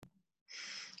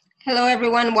Hello,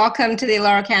 everyone. Welcome to the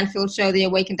Laura Canfield Show, the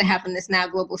Awaken to Happiness Now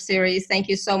Global Series. Thank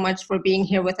you so much for being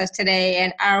here with us today.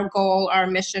 And our goal, our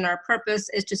mission, our purpose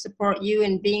is to support you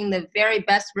in being the very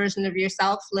best version of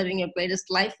yourself, living your greatest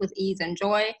life with ease and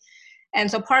joy. And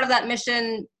so part of that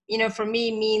mission, for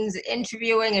me means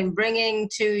interviewing and bringing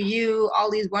to you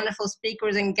all these wonderful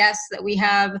speakers and guests that we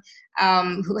have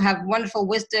who have wonderful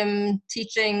wisdom,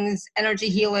 teachings, energy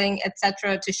healing,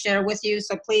 etc. to share with you.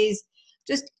 So please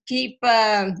just keep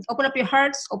open up your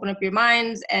hearts, open up your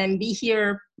minds, and be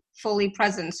here fully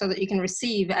present so that you can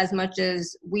receive as much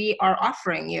as we are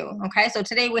offering you. Okay, so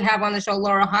today we have on the show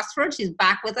Laura Hosford. She's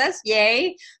back with us.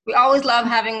 Yay. We always love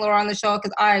having Laura on the show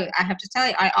because I have to tell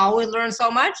you, I always learn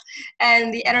so much,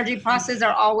 and the energy processes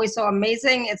are always so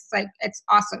amazing. It's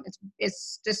awesome.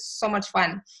 It's just so much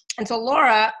fun. And so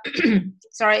Laura,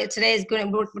 sorry, today is good.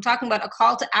 We're talking about a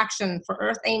call to action for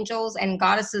earth angels and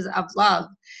goddesses of love.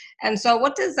 And so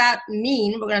what does that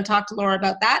mean? We're going to talk to Laura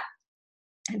about that.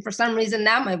 And for some reason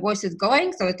now my voice is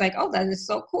going, so it's like, oh, that is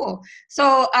so cool.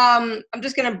 So I'm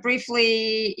just going to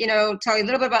briefly, tell you a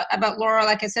little bit about Laura.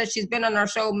 Like I said, she's been on our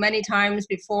show many times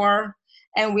before,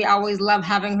 and we always love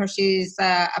having her. She's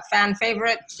a fan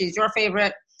favorite. She's your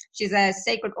favorite. She's a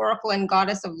sacred oracle and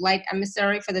goddess of light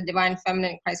emissary for the divine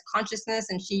feminine Christ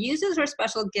consciousness, and she uses her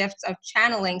special gifts of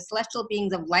channeling celestial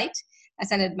beings of light,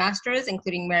 ascended masters,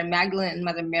 including Mary Magdalene and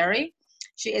Mother Mary.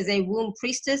 She is a womb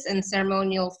priestess and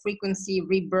ceremonial frequency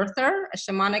rebirther, a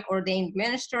shamanic ordained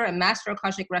minister, a master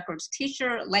Akashic Records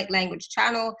teacher, light language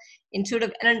channel,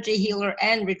 intuitive energy healer,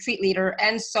 and retreat leader,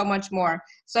 and so much more.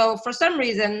 So for some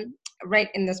reason, right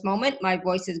in this moment, my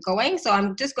voice is going. So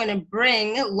I'm just going to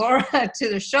bring Laura to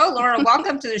the show. Laura,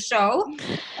 welcome to the show.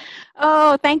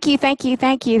 Oh, thank you, thank you,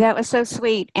 thank you. That was so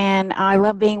sweet. And I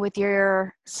love being with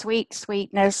your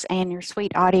sweetness and your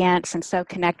sweet audience and so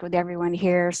connect with everyone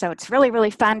here. So it's really, really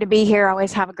fun to be here. I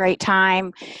always have a great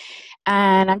time.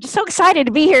 And I'm just so excited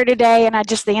to be here today. And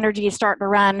the energy is starting to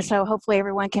run. So hopefully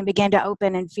everyone can begin to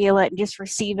open and feel it and just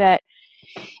receive it.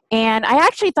 And I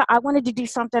actually thought I wanted to do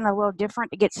something a little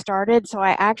different to get started. So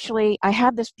I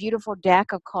have this beautiful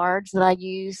deck of cards that I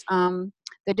use,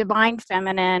 the Divine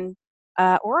Feminine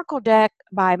Oracle deck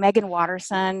by Megan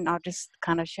Watterson. I'll just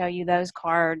kind of show you those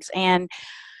cards. And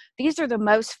these are the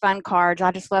most fun cards.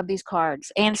 I just love these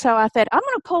cards. And so I thought, I'm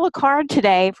going to pull a card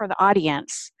today for the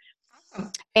audience.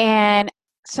 And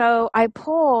so I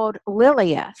pulled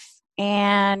Lilith,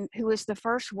 and who was the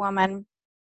first woman.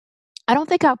 I don't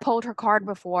think I've pulled her card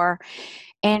before.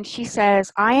 And she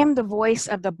says, I am the voice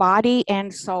of the body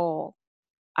and soul.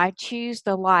 I choose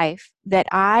the life that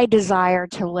I desire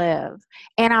to live.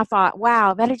 And I thought,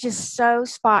 wow, that is just so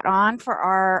spot on for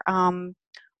our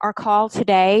call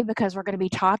today, because we're going to be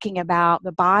talking about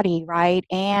the body, right,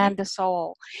 and the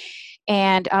soul.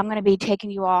 And I'm going to be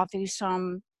taking you all through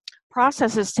some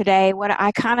processes today. What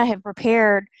I kind of have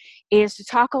prepared is to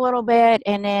talk a little bit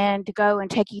and then to go and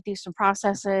take you through some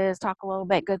processes, talk a little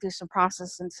bit, go through some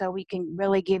process. And so we can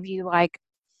really give you like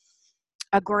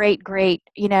a great,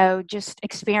 just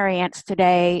experience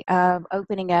today of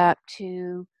opening up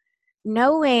to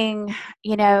knowing,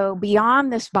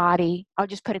 beyond this body, I'll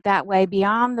just put it that way,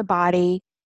 beyond the body,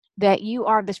 that you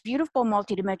are this beautiful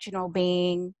multidimensional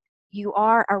being. You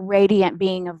are a radiant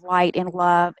being of light and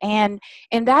love. And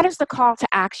that is the call to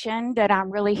action that I'm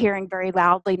really hearing very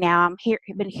loudly now.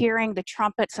 I've been hearing the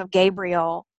trumpets of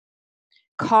Gabriel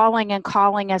calling and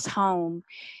calling us home.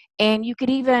 And you could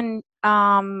even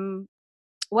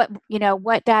what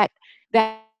that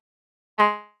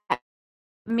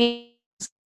means is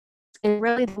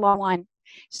really the law of one.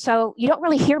 So you don't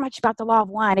really hear much about the law of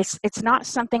one. It's not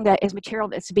something that is material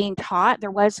that's being taught.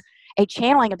 There was a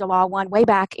channeling of the law of one way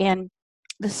back in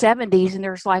the 70s, and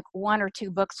there's like 1 or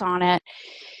 2 books on it.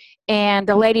 And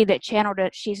the lady that channeled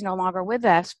it, she's no longer with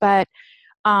us. But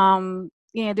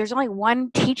there's only one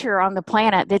teacher on the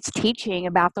planet that's teaching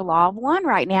about the law of one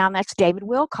right now, and that's David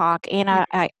Wilcock. And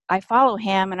I follow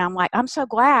him, and I'm like, I'm so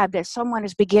glad that someone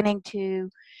is beginning to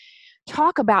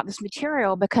talk about this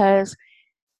material, because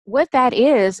what that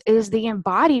is the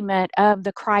embodiment of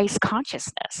the Christ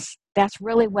consciousness. That's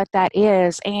really what that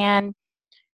is. And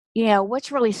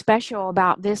what's really special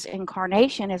about this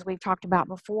incarnation, as we've talked about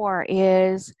before,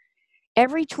 is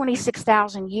every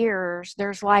 26,000 years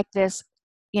there's like this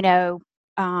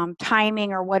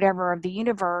timing or whatever of the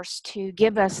universe to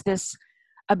give us this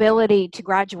ability to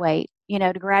graduate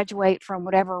from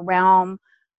whatever realm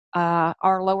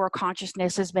our lower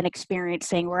consciousness has been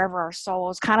experiencing, wherever our soul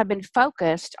has kind of been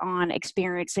focused on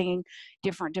experiencing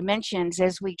different dimensions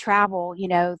as we travel,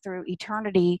 through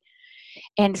eternity.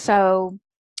 And so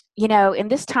in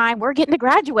this time we're getting to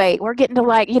graduate. We're getting to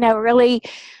like, really,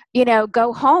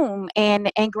 go home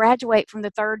and graduate from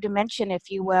the third dimension, if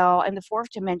you will, and the fourth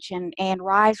dimension and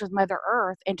rise with Mother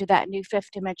Earth into that new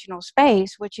fifth dimensional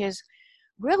space, which is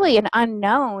really an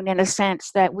unknown in a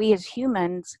sense that we as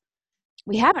humans,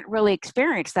 we haven't really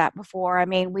experienced that before. I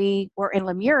mean, we were in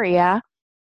Lemuria,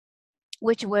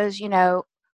 which was,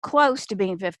 close to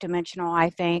being fifth dimensional, I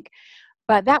think.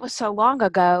 But that was so long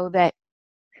ago that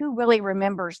who really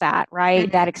remembers that,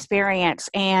 right? That experience.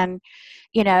 And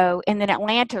then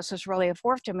Atlantis was really a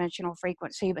fourth dimensional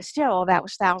frequency, but still, that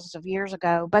was thousands of years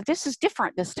ago. But this is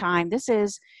different this time. This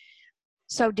is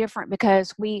so different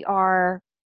because we are,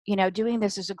 doing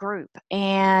this as a group.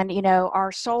 And,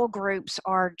 our soul groups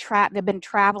are they've been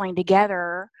traveling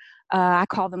together. I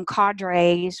call them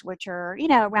cadres, which are,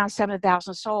 around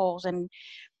 7,000 souls. And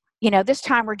this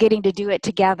time we're getting to do it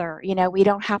together. We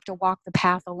don't have to walk the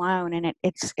path alone. And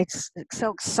it's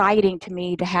so exciting to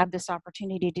me to have this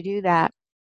opportunity to do that.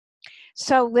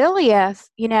 So Lilith,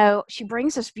 she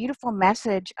brings this beautiful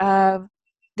message of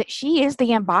that she is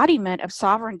the embodiment of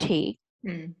sovereignty,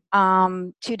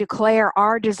 to declare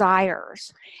our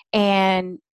desires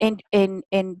and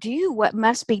do what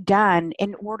must be done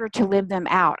in order to live them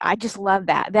out. I just love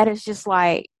that. That is just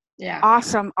like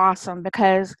awesome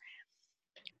because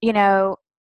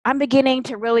I'm beginning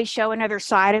to really show another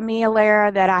side of me,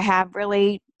 Alara, that I have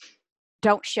really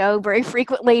don't show very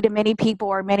frequently to many people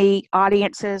or many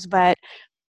audiences, but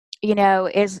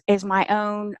is my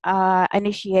own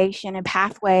initiation and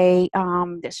pathway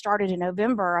that started in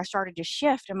November. I started to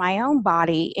shift in my own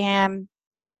body, and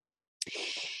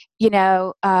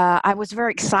I was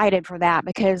very excited for that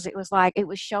because it was like it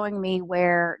was showing me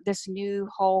where this new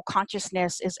whole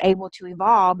consciousness is able to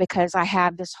evolve because I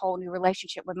have this whole new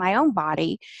relationship with my own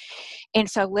body. And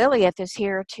so Lilith is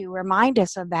here to remind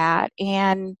us of that,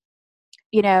 and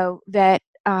that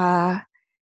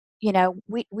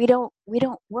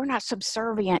we're not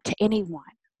subservient to anyone,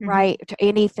 right? To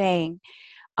anything.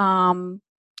 And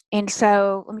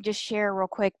so let me just share real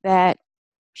quick that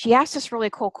she asked this really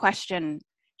cool question.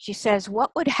 She says,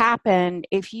 what would happen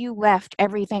if you left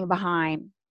everything behind?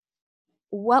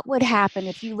 What would happen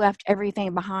if you left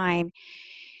everything behind?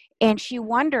 And she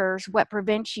wonders what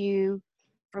prevents you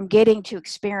from getting to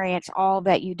experience all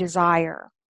that you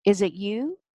desire. Is it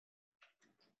you?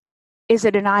 Is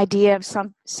it an idea of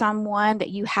someone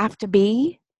that you have to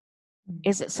be?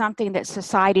 Is it something that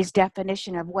society's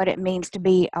definition of what it means to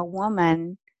be a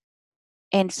woman?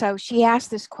 And so she asked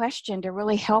this question to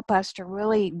really help us to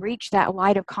really reach that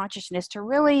light of consciousness, to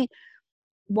really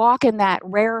walk in that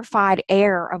rarefied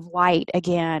air of light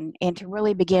again, and to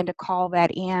really begin to call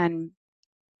that in.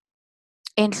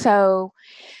 And so,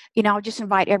 I'll just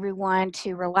invite everyone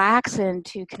to relax and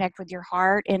to connect with your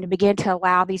heart and to begin to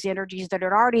allow these energies that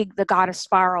are already the goddess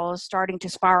spiral is starting to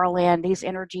spiral in, these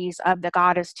energies of the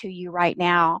goddess to you right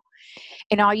now.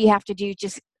 And all you have to do is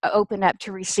just open up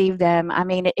to receive them. I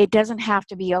mean, it doesn't have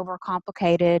to be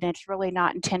overcomplicated, and it's really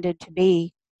not intended to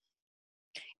be.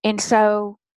 And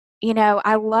so,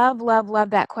 I love, love,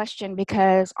 love that question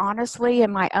because honestly,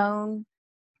 in my own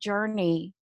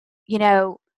journey,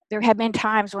 there have been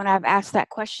times when I've asked that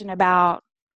question about,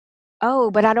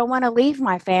 oh, but I don't want to leave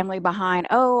my family behind.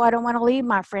 Oh, I don't want to leave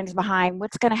my friends behind.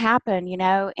 What's going to happen,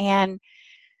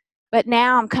 but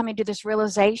now I'm coming to this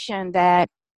realization that,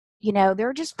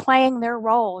 they're just playing their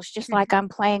roles, just like I'm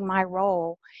playing my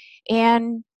role.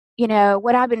 And,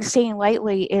 what I've been seeing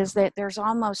lately is that there's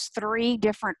almost 3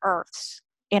 different Earths,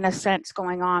 in a sense,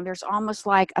 going on. There's almost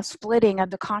like a splitting of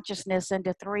the consciousness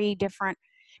into 3 different,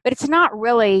 but it's not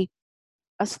really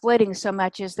a splitting so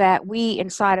much as that we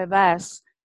inside of us,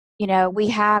 we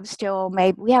have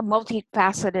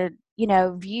multifaceted,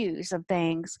 views of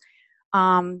things.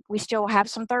 We still have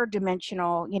some third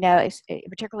dimensional,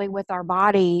 particularly with our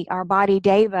body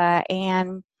Deva,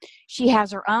 and she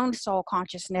has her own soul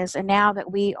consciousness. And now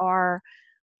that we are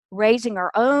raising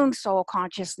our own soul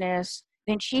consciousness,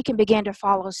 then she can begin to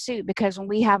follow suit, because when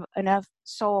we have enough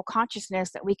soul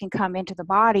consciousness that we can come into the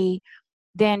body,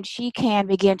 then she can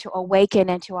begin to awaken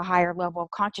into a higher level of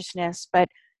consciousness. But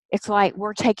it's like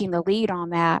we're taking the lead on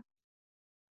that.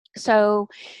 So,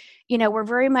 we're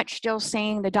very much still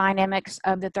seeing the dynamics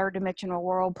of the third dimensional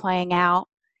world playing out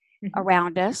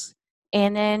around us.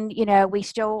 And then, we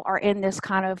still are in this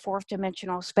kind of fourth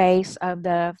dimensional space of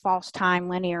the false time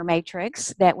linear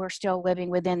matrix, that we're still living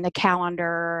within the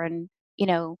calendar and,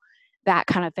 that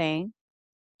kind of thing.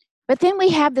 But then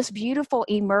we have this beautiful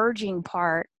emerging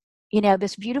part,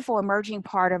 this beautiful emerging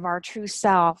part of our true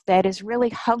self that is really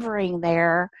hovering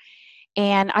there.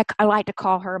 And I like to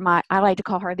call her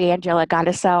the angelic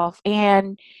goddess self.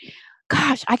 And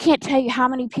gosh, I can't tell you how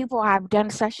many people I've done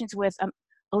sessions with,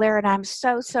 Alara, and I'm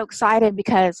so excited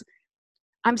because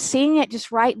I'm seeing it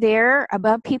just right there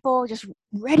above people, just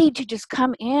ready to just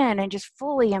come in and just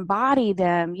fully embody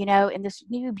them, in this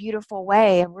new beautiful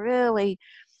way of really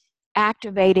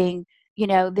activating,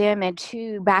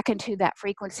 them back into that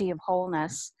frequency of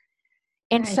wholeness.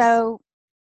 And Nice. so,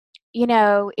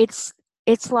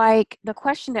 it's like the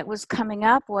question that was coming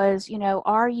up was,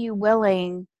 are you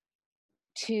willing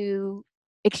to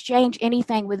exchange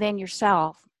anything within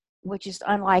yourself, which is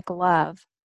unlike love,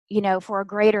 for a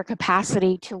greater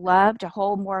capacity to love, to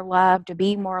hold more love, to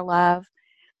be more love.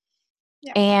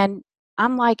 Yeah. And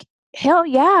I'm like, hell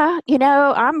yeah,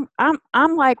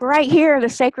 I'm like right here, the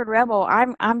sacred rebel.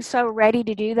 I'm so ready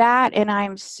to do that, and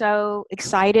I'm so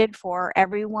excited for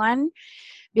everyone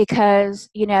because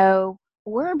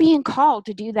we're being called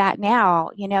to do that now.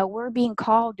 We're being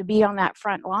called to be on that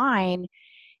front line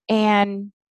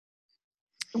and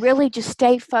really just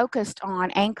stay focused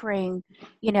on anchoring,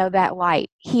 that light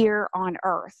here on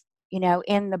earth,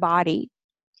 in the body.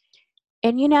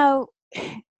 And,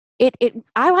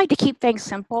 I like to keep things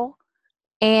simple.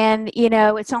 And,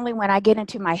 it's only when I get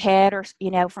into my head or,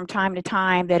 from time to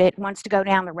time that it wants to go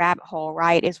down the rabbit hole,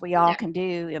 right? As we all Yeah. can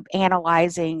do, of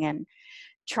analyzing and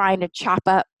trying to chop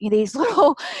up these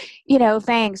little,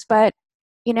 things. But,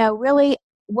 really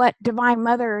what Divine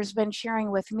Mother has been sharing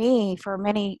with me for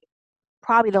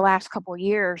probably the last couple of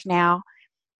years now,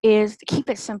 is to keep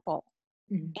it simple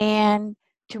Mhm. and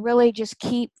to really just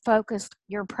keep focused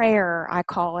your prayer, I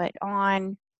call it,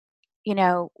 on, you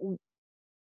know,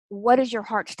 what is your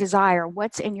heart's desire?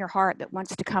 What's in your heart that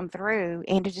wants to come through?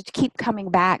 And to just keep coming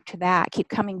back to that, keep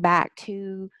coming back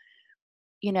to,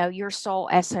 your soul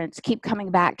essence, keep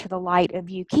coming back to the light of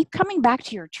you, keep coming back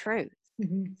to your truth.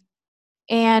 Mhm.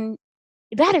 And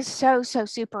that is so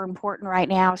super important right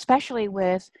now, especially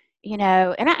with, and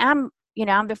I'm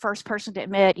the first person to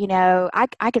admit,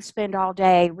 I could spend all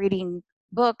day reading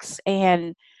books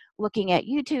and looking at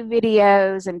YouTube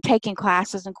videos and taking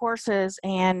classes and courses,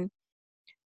 and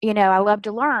I love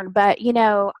to learn, but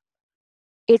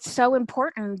it's so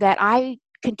important that I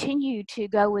continue to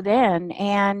go within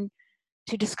and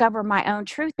to discover my own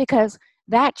truth, because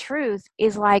that truth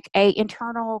is like a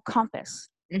internal compass,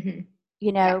 Mhm.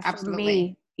 Yeah, for absolutely.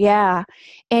 me. Yeah.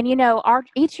 And,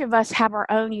 each of us have our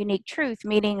own unique truth,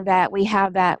 meaning that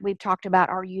we've talked about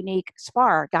our unique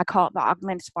spark. I call it the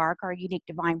augmented spark, our unique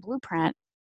divine blueprint.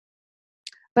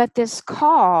 But this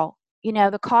call,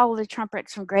 the call of the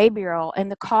trumpets from Gabriel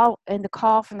and the call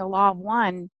from the law of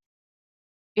one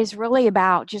is really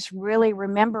about just really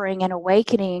remembering and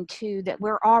awakening to that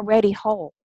we're already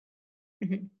whole.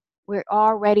 Mhm. We're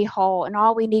already whole. And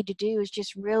all we need to do is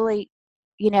just really,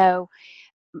 you know,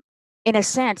 in a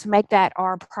sense, make that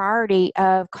our priority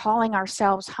of calling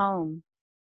ourselves home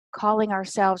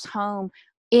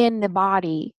in the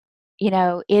body,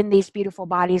 in these beautiful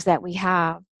bodies that we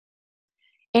have.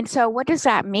 And so, what does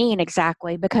that mean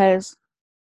exactly? Because,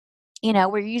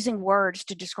 we're using words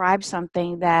to describe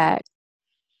something that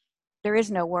there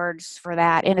is no words for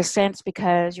that, in a sense,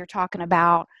 because you're talking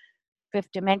about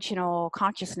fifth dimensional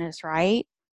consciousness, right?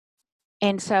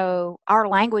 And so our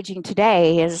languaging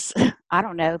today is, I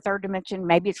don't know, third dimension,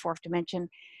 maybe it's fourth dimension,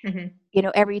 Mhm.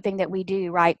 everything that we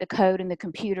do, right? The code and the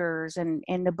computers and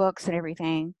the books and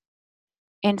everything.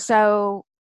 And so,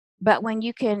 but when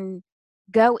you can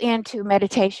go into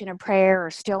meditation or prayer or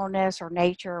stillness or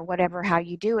nature or whatever, how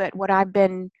you do it, what I've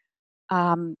been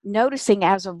noticing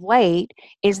as of late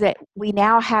is that we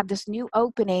now have this new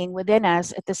opening within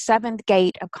us at the seventh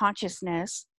gate of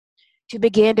consciousness to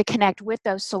begin to connect with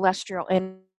those celestial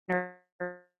energies,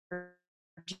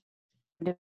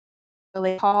 to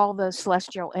really call those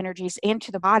celestial energies into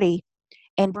the body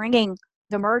and bringing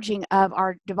the merging of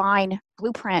our divine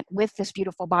blueprint with this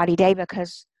beautiful body Deva,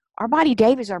 because our body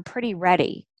Devas are pretty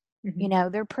ready.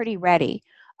 Mhm. They're pretty ready.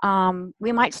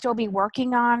 We might still be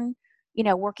working on,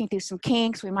 working through some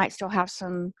kinks. We might still have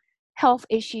some health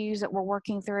issues that we're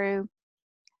working through.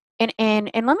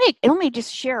 And let me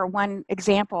just share one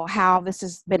example how this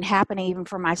has been happening even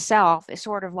for myself. It's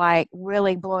sort of like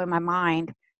really blowing my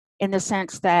mind, in the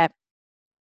sense that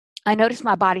I noticed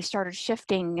my body started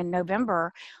shifting in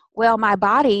November. Well, my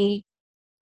body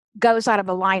goes out of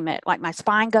alignment, like my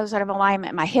spine goes out of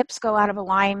alignment, my hips go out of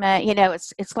alignment.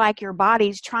 It's like your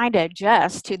body's trying to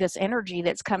adjust to this energy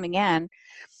that's coming in.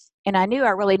 And I knew I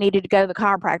really needed to go to the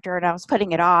chiropractor, and I was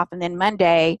putting it off. And then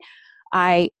Monday,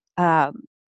 I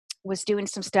was doing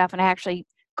some stuff, and I actually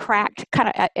cracked, kind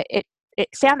of, it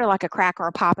sounded like a crack or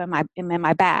a pop in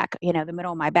my back, the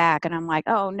middle of my back. And I'm like,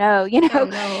 oh no, Oh,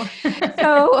 no.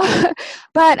 So,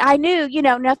 but I knew,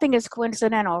 nothing is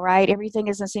coincidental, right? Everything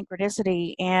is in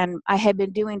synchronicity. And I had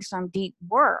been doing some deep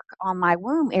work on my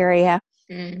womb area.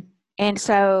 Mm. And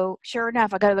so sure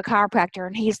enough, I go to the chiropractor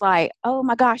and he's like, oh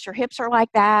my gosh, your hips are like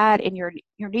that. And your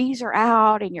knees are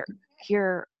out and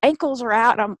your ankles are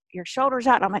out. And your shoulders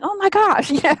out. And I'm like, oh my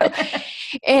gosh,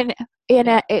 and,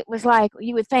 it was like,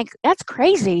 you would think that's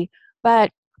crazy.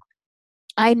 But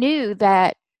I knew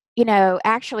that,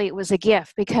 actually it was a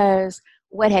gift, because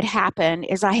what had happened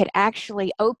is I had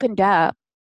actually opened up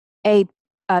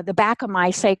the back of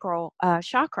my sacral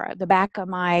chakra, the back of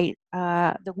my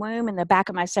the womb and the back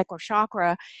of my sacral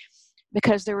chakra,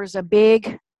 because there was a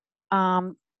big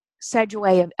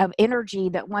segue of energy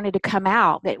that wanted to come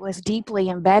out, that was deeply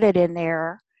embedded in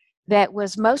there, that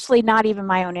was mostly not even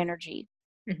my own energy.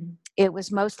 Mm-hmm. It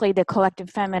was mostly the collective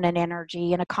feminine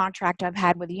energy and a contract I've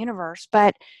had with the universe,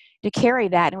 but to carry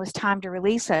that, and it was time to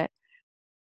release it.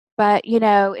 But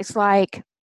it's like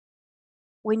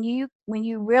when you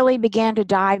really began to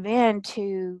dive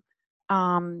into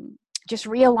just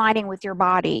realigning with your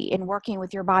body and working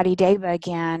with your body deva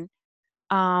again,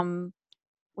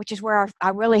 which is where I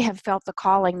really have felt the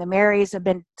calling. The Marys have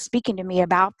been speaking to me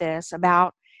about this,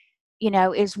 about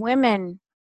is women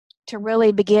to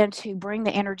really begin to bring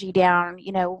the energy down,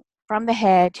 from the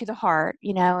head to the heart,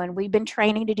 and we've been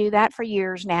training to do that for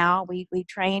years now. We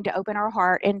train to open our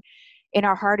heart, and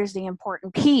our heart is the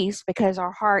important piece, because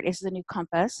our heart is the new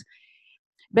compass.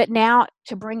 But now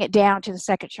to bring it down to the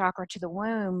second chakra, to the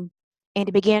womb, and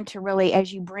to begin to really,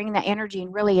 as you bring that energy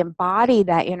and really embody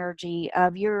that energy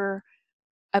of your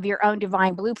own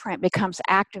divine blueprint, becomes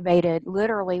activated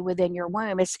literally within your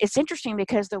womb. It's interesting,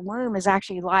 because the womb is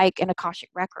actually like an Akashic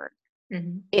record.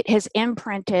 Mm-hmm. It has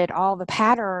imprinted all the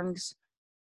patterns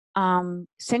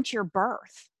since your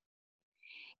birth,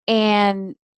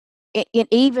 and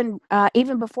even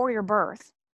before your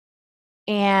birth.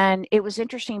 And it was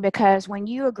interesting, because when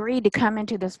you agreed to come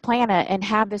into this planet and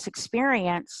have this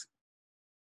experience,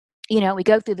 we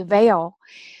go through the veil,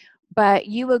 but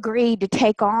you agreed to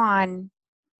take on,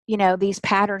 these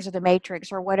patterns of the matrix,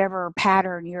 or whatever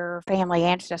pattern your family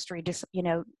ancestry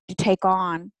to take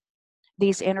on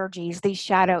these energies, these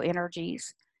shadow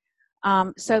energies,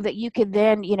 so that you could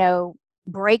then,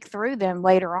 break through them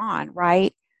later on,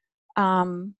 right?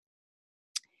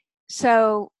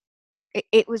 So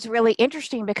it was really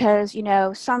interesting, because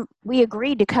we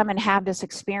agreed to come and have this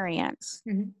experience.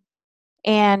 Mm-hmm.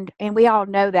 And we all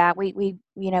know that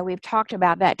we've talked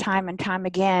about that time and time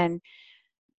again.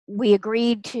 We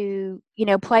agreed to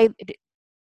play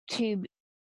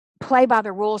by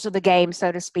the rules of the game,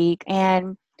 so to speak,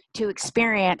 and to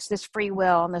experience this free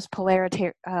will and this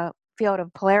polarity field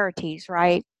of polarities,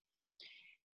 right?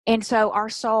 And so our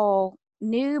soul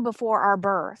knew before our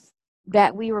birth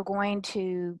that we were going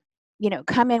to,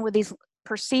 come in with these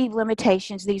perceived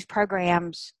limitations, these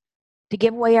programs, to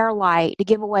give away our light,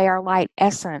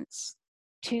 essence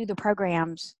to the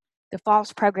programs, the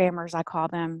false programmers, I call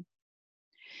them.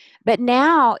 But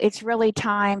now it's really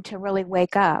time to really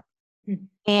wake up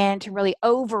and to really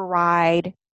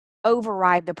override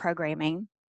the programming.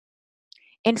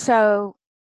 And so,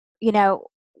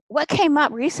 what came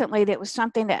up recently that was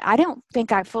something that I don't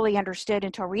think I fully understood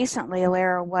until recently,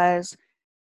 Alara, was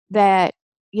that,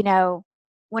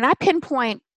 when I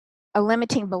pinpoint a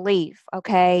limiting belief,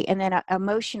 okay, and then an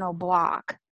emotional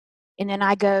block, and then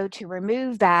I go to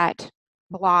remove that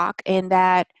block, and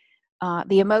that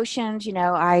the emotions,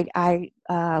 I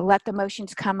let the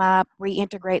emotions come up,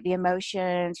 reintegrate the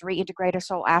emotions, reintegrate a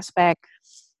soul aspect,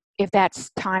 if that's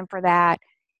time for that,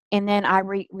 and then I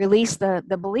release the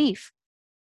belief.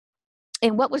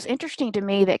 And what was interesting to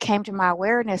me that came to my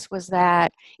awareness was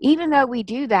that even though we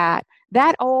do that,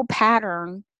 that old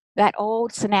pattern, that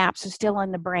old synapse is still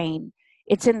in the brain.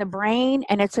 It's in the brain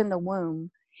and it's in the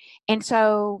womb. And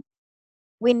so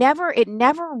it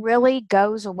never really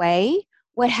goes away.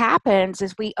 What happens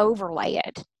is we overlay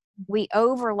it. We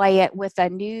overlay it with a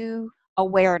new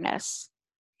awareness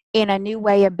in a new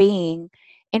way of being.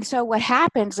 And so what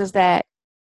happens is that,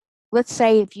 let's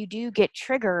say if you do get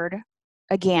triggered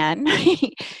again,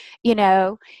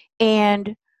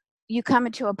 and you come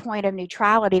into a point of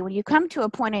neutrality. When you come to a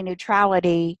point of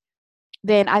neutrality,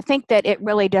 then I think that it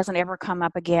really doesn't ever come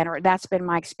up again, or that's been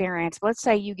my experience. Let's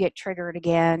say you get triggered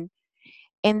again,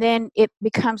 and then it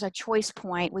becomes a choice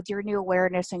point with your new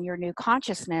awareness and your new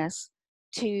consciousness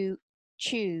to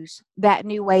choose that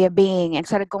new way of being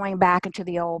instead of going back into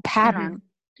the old pattern. Mm-hmm.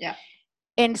 Yeah.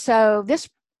 And so this,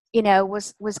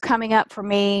 was coming up for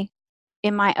me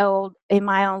in my own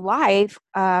life,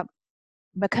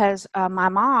 because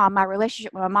my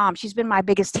relationship with my mom, she's been my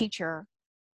biggest teacher.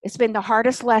 It's been the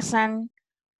hardest lesson.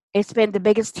 It's been the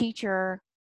biggest teacher.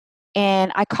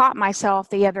 And I caught myself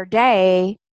the other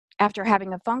day after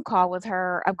having a phone call with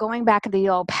her of going back into the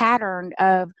old pattern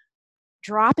of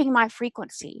dropping my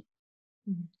frequency.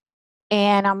 Mhm.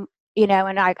 And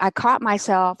I caught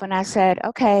myself and I said,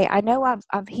 okay, I know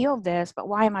I've healed this, but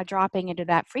why am I dropping into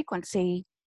that frequency?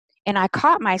 And I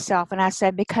caught myself and I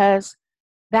said, because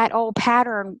that old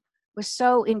pattern was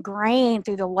so ingrained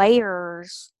through the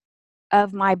layers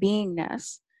of my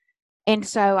beingness. And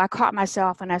so I caught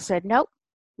myself and I said, nope,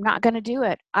 I'm not going to do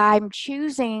it. I'm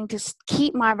choosing to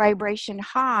keep my vibration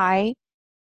high.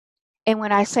 And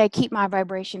when I say keep my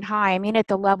vibration high, I mean at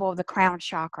the level of the crown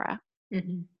chakra.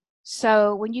 Mhm.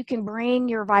 So when you can bring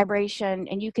your vibration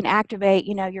and you can activate,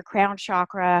 your crown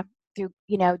chakra through,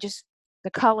 just the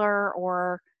color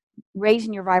or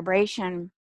raising your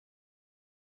vibration,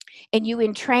 and you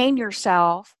entrain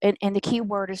yourself, and the key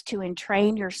word is to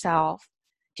entrain yourself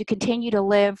to continue to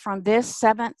live from this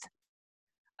seventh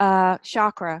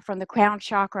chakra, from the crown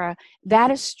chakra,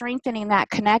 that is strengthening that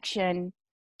connection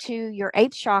to your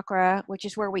eighth chakra, which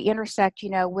is where we intersect,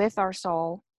 with our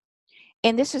soul.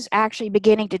 And this is actually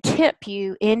beginning to tip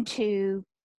you into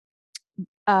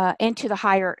the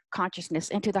higher consciousness,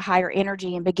 into the higher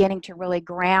energy, and beginning to really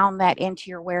ground that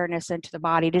into your awareness, into the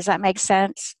body. Does that make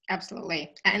sense?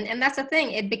 Absolutely. And that's the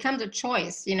thing. It becomes a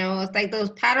choice, it's like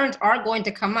those patterns are going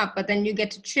to come up, but then you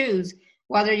get to choose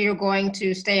whether you're going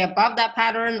to stay above that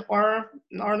pattern or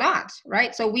not,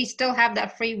 right? So we still have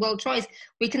that free will choice.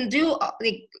 We can do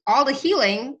all the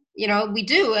healing, we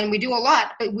do, and we do a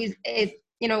lot, but we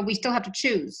still have to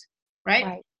choose, right?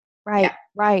 Right, right, Yeah.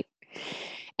 right.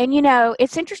 And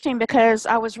it's interesting because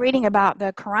I was reading about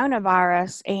the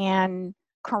coronavirus, and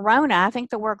corona, I think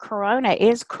the word corona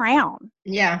is crown.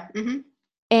 Yeah. Mm-hmm.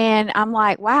 And I'm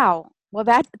like, wow, well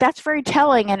that's very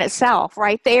telling in itself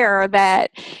right there, that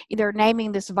they're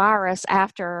naming this virus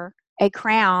after a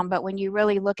crown. But when you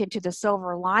really look into the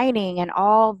silver lining and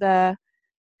all the,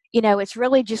 it's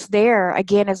really just there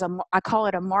again as I call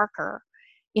it a marker.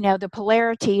 The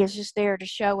polarity is just there to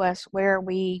show us where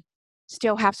we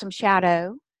still have some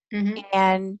shadow, Mm-hmm.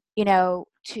 and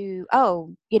through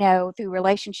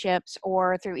relationships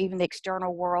or through even the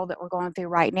external world that we're going through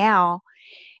right now.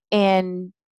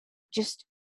 And just,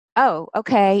 oh,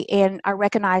 okay, and I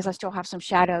recognize I still have some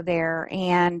shadow there,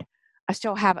 and I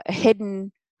still have a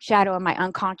hidden shadow in my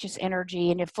unconscious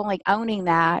energy. And if fully owning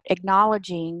that,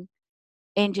 acknowledging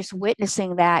and just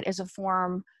witnessing that as a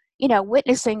form,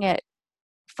 witnessing it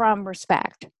from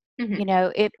respect.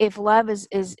 Mm-hmm. If love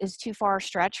is too far a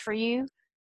stretch for you,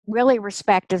 really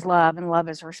respect is love and love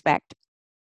is respect.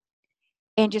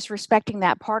 And just respecting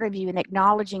that part of you and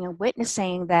acknowledging and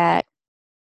witnessing that,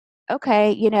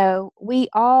 okay, we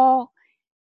all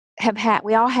have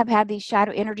had these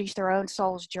shadow energies through our own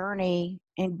soul's journey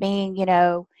and being,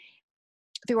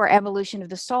 through our evolution of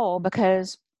the soul,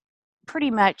 because pretty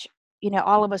much,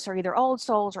 all of us are either old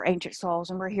souls or ancient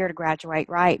souls, and we're here to graduate,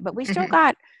 right? But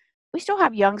Mm-hmm. we still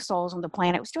have young souls on the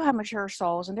planet. We still have mature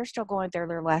souls, and they're still going through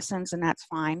their lessons, and that's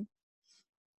fine.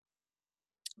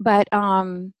 But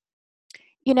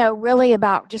really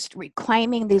about just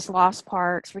reclaiming these lost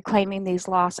parts, reclaiming these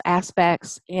lost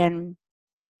aspects, and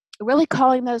really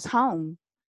calling those home,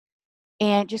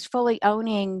 and just fully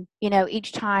owning,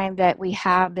 each time that we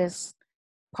have this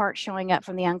part showing up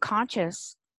from the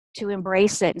unconscious, to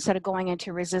embrace it instead of going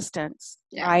into resistance,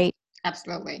 Yeah. right?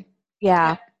 Absolutely.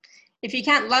 Yeah. Yeah. If you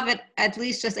can't love it, at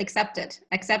least just accept it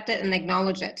and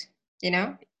acknowledge it,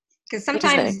 because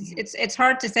sometimes Exactly. it's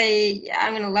hard to say, yeah,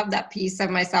 I'm going to love that piece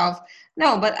of myself.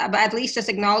 No, but at least just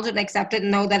acknowledge it and accept it and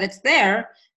know that it's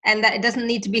there and that it doesn't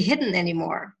need to be hidden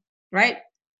anymore, right?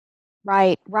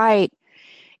 Right, right.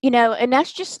 And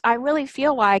that's just, I really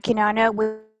feel like, I know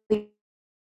we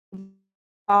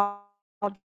all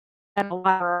done a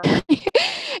lot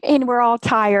and we're all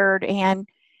tired, and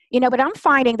but I'm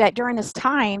finding that during this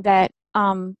time that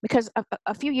because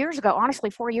a few years ago, honestly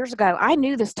 4 years ago, I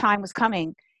knew this time was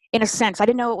coming. In a sense, I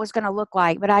didn't know what it was going to look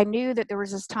like, but I knew that there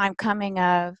was this time coming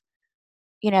of,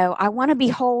 I want to be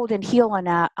whole and heal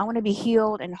enough. I want to be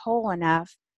healed and whole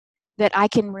enough that I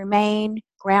can remain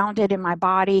grounded in my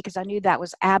body, because I knew that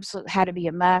was absolute, had to be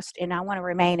a must. And I want to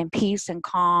remain in peace and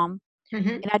calm. Mm-hmm.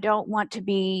 And I don't want to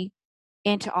be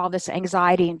into all this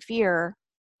anxiety and fear.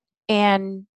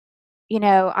 And,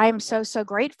 I am so, so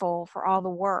grateful for all the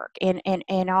work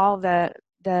and all the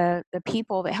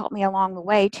people that helped me along the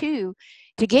way too,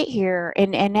 to get here.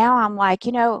 And now I'm like,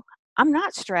 I'm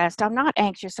not stressed. I'm not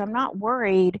anxious. I'm not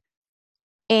worried.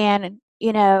 And,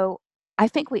 I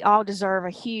think we all deserve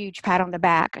a huge pat on the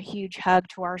back, a huge hug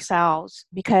to ourselves,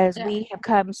 because Yeah. we have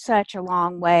come such a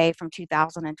long way from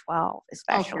 2012, Oh, for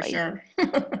especially. sure.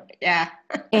 Yeah.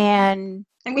 And,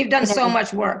 And we've done you so know,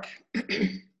 much work.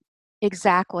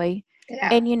 exactly.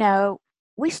 Yeah. And,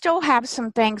 we still have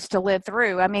some things to live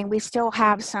through. I mean, we still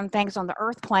have some things on the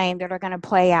earth plane that are going to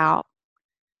play out.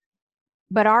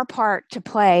 But our part to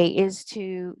play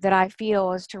that I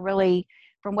feel is to really,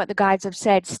 from what the guides have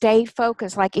said, stay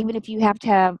focused. Like, even if you have to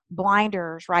have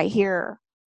blinders right here,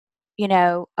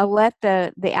 let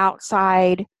the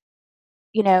outside,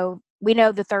 we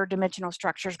know the third dimensional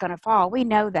structure is going to fall. We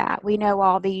know that. We know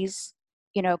all these,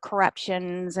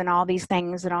 corruptions and all these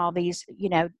things and all these,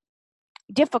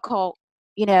 difficult,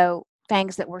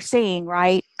 things that we're seeing,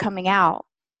 right, coming out.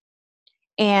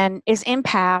 And as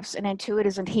empaths and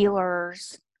intuitives and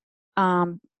healers,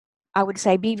 um, I would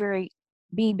say be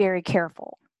very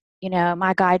careful.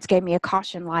 My guides gave me a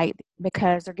caution light,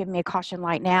 because they're giving me a caution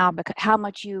light now, because how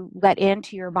much you let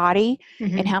into your body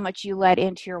and how much you let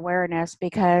into your awareness,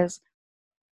 because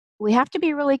we have to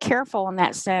be really careful in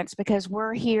that sense, because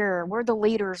we're the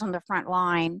leaders on the front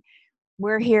line.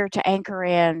 We're here to anchor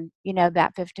in,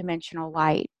 that fifth dimensional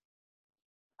light.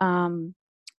 And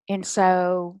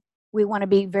so we want to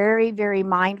be very, very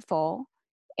mindful.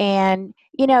 And,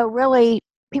 really,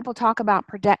 people talk about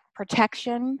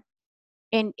protection.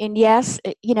 And yes,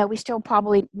 we still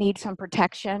probably need some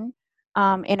protection,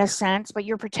 in a sense, but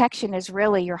your protection is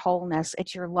really your wholeness.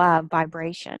 It's your love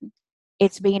vibration.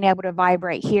 It's being able to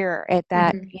vibrate here at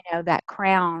that, that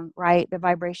crown, right? The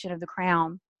vibration of the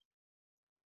crown.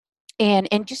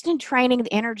 And just in training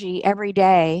the energy every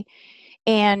day,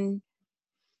 and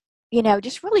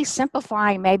just really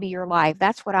simplifying maybe your life.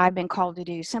 That's what I've been called to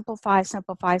do. Simplify,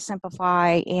 simplify,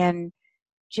 simplify, and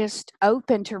just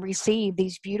open to receive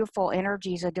these beautiful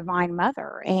energies of Divine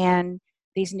Mother and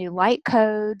these new light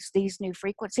codes, these new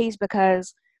frequencies,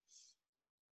 because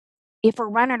if we're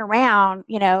running around,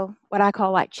 what I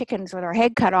call like chickens with our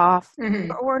head cut off,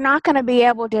 we're not going to be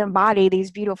able to embody these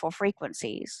beautiful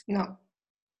frequencies. No.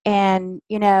 And,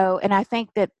 and I think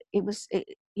that the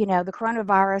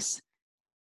coronavirus,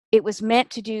 it was meant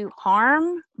to do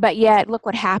harm, but yet look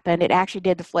what happened. It actually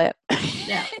did the flip.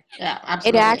 Yeah. Yeah. It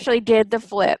Absolutely. actually did the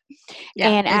flip. Yeah.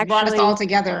 And It brought us all actually,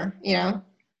 together.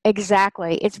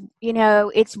 exactly.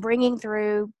 It's bringing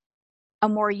through a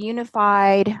more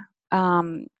unified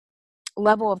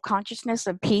level of consciousness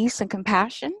of peace and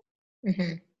compassion.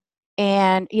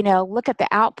 And, look at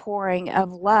the outpouring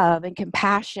of love and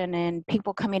compassion and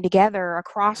people coming together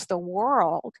across the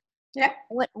world. Yeah.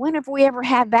 When have we ever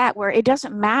had that, where it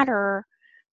doesn't matter,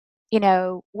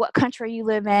 what country you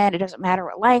live in, it doesn't matter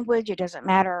what language, it doesn't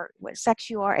matter what sex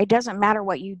you are, it doesn't matter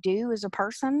what you do as a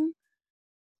person.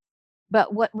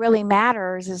 But what really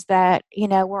matters is that,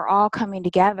 we're all coming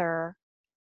together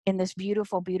in this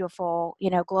beautiful, beautiful,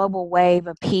 global wave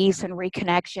of peace and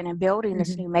reconnection and building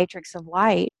this new matrix of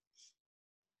light.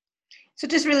 So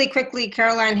just really quickly,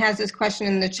 Caroline has this question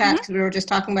in the chat, because we were just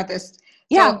talking about this.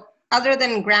 Yeah. So other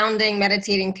than grounding,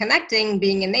 meditating, connecting,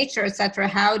 being in nature, etc.,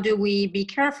 how do we be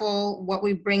careful what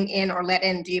we bring in or let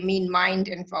in? Do you mean mind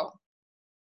info?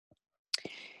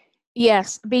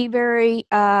 Yes, be very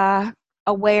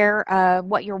aware of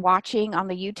what you're watching on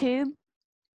the YouTube.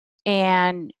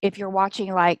 And if you're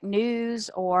watching like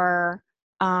news or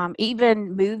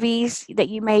even movies that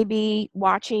you may be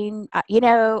watching,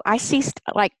 I see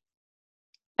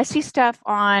I see stuff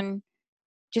on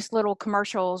just little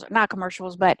commercials, not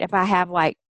commercials, but if I have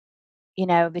like,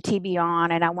 the TV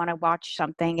on and I want to watch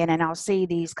something, and then I'll see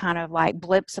these kind of like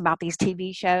blips about these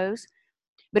TV shows.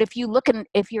 But if you're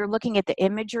looking at the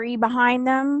imagery behind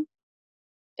them,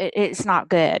 it's not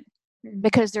good,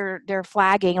 because they're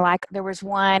flagging. Like there was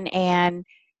one, and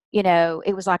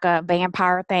it was like a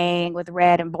vampire thing with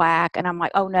red and black, and I'm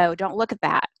like, oh no, don't look at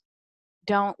that.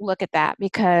 Don't look at that,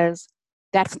 because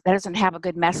that doesn't have a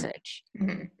good message.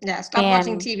 Yeah, stop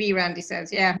watching TV, Randy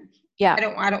says. Yeah. Yeah.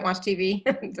 I don't watch TV,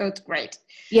 so it's great.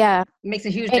 Yeah. It makes a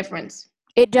huge difference.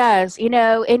 It does,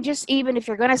 and just even if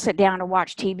you're going to sit down and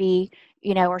watch TV,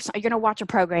 or you're going to watch a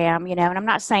program, and I'm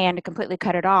not saying to completely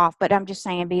cut it off, but I'm just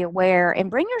saying be aware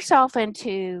and bring yourself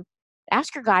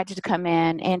ask your guides to come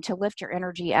in and to lift your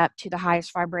energy up to the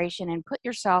highest vibration and put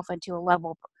yourself into a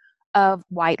level of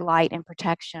white light and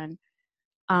protection.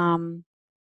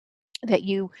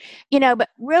 That but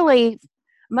really,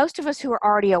 most of us who are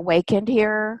already awakened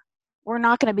here, we're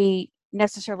not going to be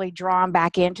necessarily drawn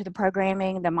back into the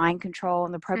programming, the mind control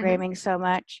and the programming so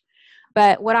much.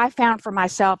 But what I found for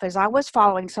myself is I was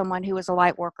following someone who was a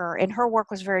light worker, and her work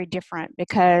was very different,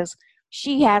 because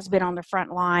she has been on the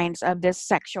front lines of this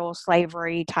sexual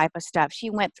slavery type of stuff. She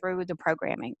went through the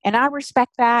programming, and I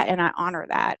respect that and I honor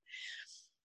that.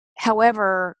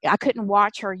 However, I couldn't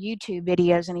watch her YouTube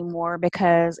videos anymore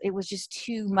because it was just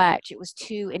too much. It was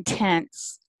too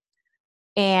intense.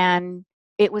 And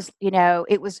it was,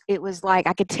 it was like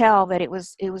I could tell that it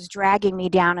was dragging me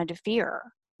down into fear,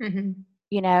 Mm-hmm.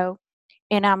 you know.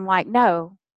 And I'm like,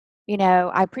 no,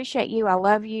 I appreciate you, I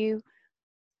love you,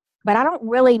 but I don't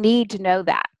really need to know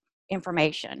that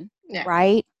information, Yeah.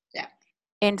 right? Yeah.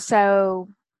 And so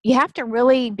you have to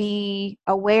really be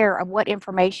aware of what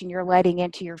information you're letting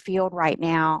into your field right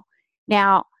now.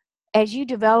 Now, as you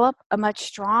develop a much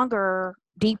stronger,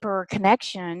 deeper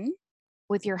connection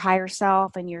with your higher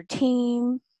self and your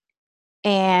team,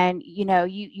 and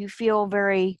you feel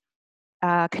very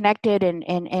connected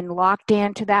and locked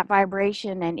into that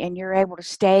vibration, and you're able to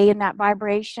stay in that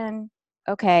vibration,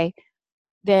 okay,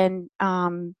 then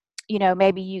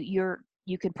maybe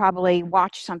you could probably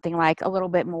watch something like a little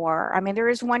bit more. I mean, there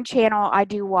is one channel I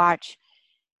do watch,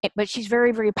 but she's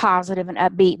very, very positive and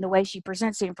upbeat, and the way she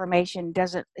presents the information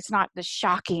it's not the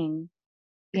shocking,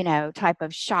 type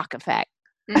of shock effect.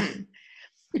 Mm-hmm.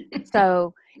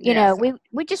 So, Yes.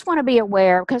 we just want to be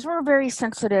aware because we're very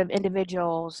sensitive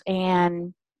individuals,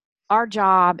 and our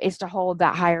job is to hold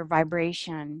that higher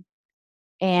vibration.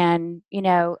 And,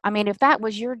 I mean, if that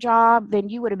was your job, then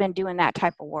you would have been doing that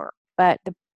type of work. But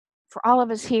for all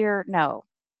of us here, no,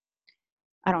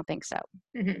 I don't think so.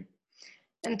 Mm-hmm.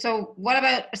 And so what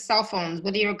about cell phones?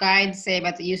 What do your guides say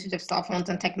about the usage of cell phones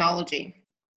and technology?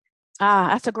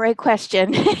 That's a great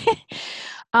question.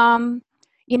 um,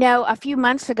 a few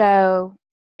months ago,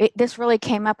 this really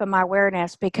came up in my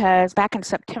awareness because back in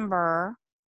September,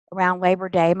 around Labor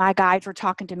Day, my guides were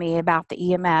talking to me about the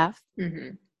EMF. Mm-hmm.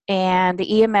 And the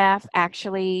EMF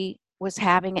actually was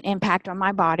having an impact on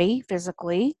my body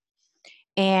physically.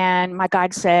 And my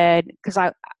guide said, because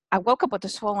I woke up with a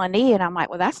swollen knee, and I'm like,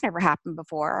 well, that's never happened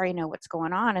before. What's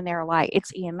going on? And they're like,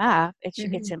 it's EMF, it's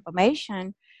Mm-hmm.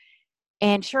 inflammation.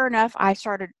 And sure enough, I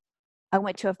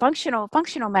went to a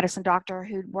functional medicine doctor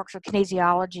who works with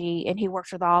kinesiology, and he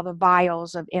works with all the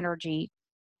vials of energy.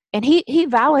 And he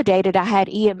validated I had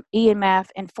EMF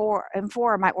in four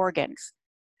of my organs.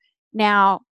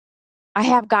 Now, I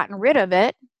have gotten rid of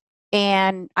it,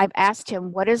 and I've asked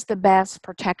him, what is the best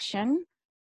protection?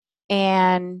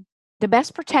 And the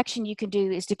best protection you can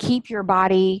do is to keep your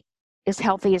body as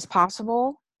healthy as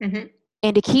possible, Mm-hmm.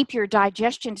 and to keep your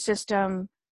digestion system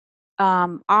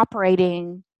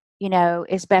operating,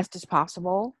 as best as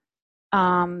possible.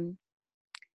 Um,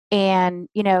 and,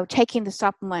 taking the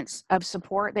supplements of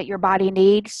support that your body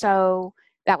needs. So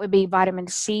that would be vitamin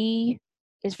C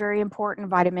is very important.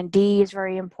 Vitamin D is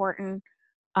very important.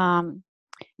 Um,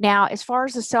 Now, as far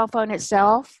as the cell phone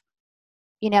itself,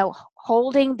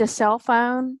 holding the cell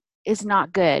phone is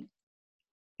not good.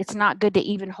 It's not good to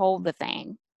even hold the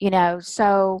thing,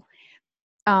 So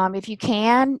if you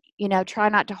can, try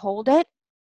not to hold it.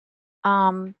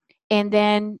 And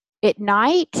then at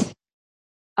night,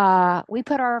 we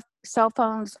put our cell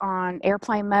phones on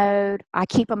airplane mode. I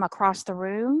keep them across the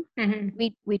room. Mm-hmm.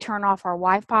 We turn off our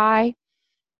Wi-Fi,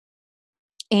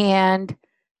 and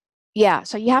yeah,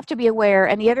 so you have to be aware.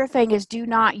 And the other thing is, do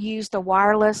not use the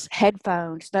wireless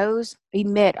headphones. Those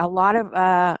emit a lot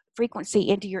of frequency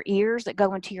into your ears that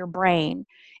go into your brain.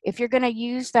 If you're going to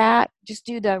use that, just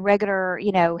do the regular,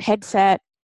 headset,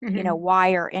 Mm-hmm.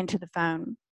 wire into the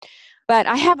phone. But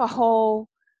I have a whole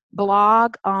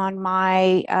blog on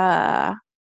my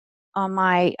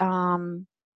my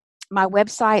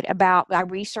website about. I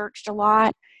researched a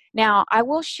lot. Now, I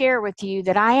will share with you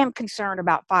that I am concerned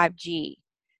about 5G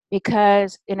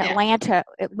because in Yeah. Atlanta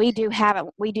we do have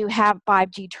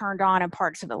 5G turned on in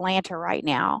parts of Atlanta right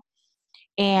now.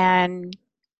 And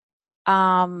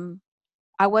um,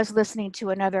 I was listening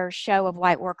to another show of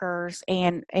light workers,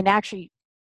 and actually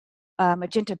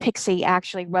Magenta Pixie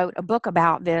actually wrote a book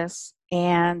about this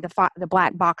and the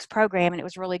black box program, and it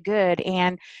was really good.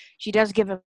 And she does give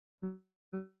a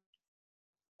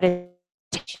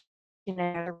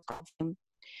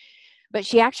but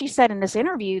she actually said in this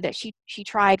interview that she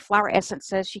tried flower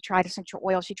essences, she tried essential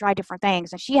oils, she tried different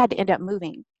things, and she had to end up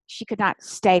moving. She could not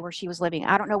stay where she was living.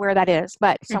 I don't know where that is,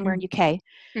 but somewhere in Mm-hmm. UK.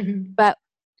 Mm-hmm. But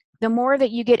the more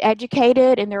that you get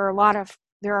educated, and there are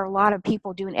a lot of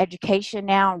people doing education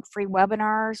now and free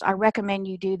webinars, I recommend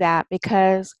you do that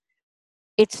because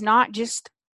it's not just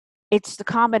it's the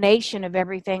combination of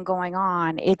everything going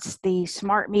on. It's the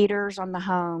smart meters on the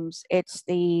homes, it's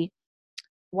the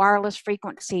wireless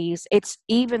frequencies, it's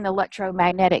even the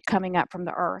electromagnetic coming up from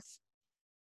the earth.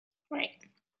 Right.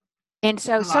 And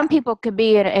so A some lot. people could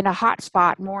be in a hot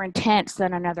spot more intense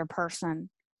than another person.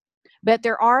 But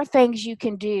there are things you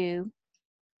can do,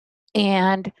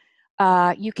 and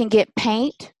you can get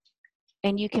paint,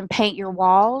 and you can paint your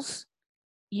walls.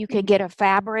 You can get a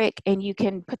fabric, and you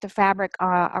can put the fabric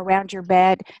around your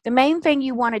bed. The main thing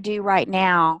you want to do right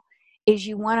now is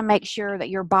you want to make sure that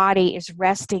your body is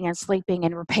resting and sleeping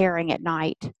and repairing at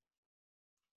night.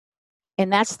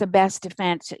 And that's the best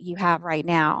defense that you have right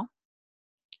now.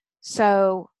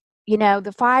 So,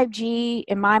 the 5G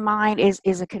in my mind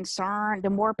is a concern. The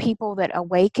more people that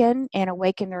awaken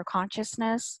their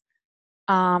consciousness,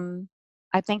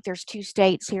 I think there's 2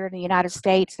 states here in the United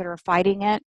States that are fighting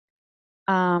it.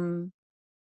 Um,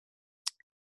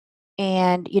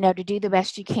 and, to do the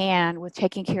best you can with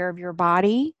taking care of your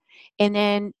body. And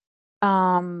then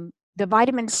the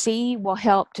vitamin C will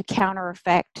help to counter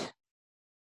effect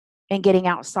and getting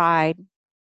outside.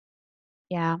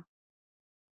 Yeah.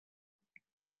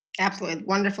 Absolutely.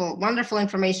 Wonderful, wonderful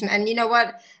information. And you know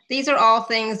what? These are all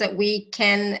things that we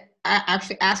can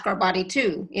actually ask our body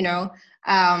too,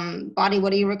 body,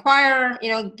 what do you require?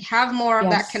 Have more of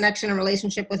that Yes. connection and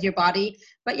relationship with your body.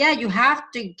 But yeah, you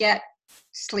have to get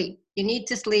sleep. You need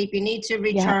to sleep. You need to Yeah.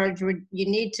 recharge. You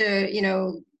need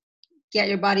to, get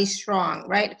your body strong,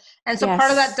 right? And so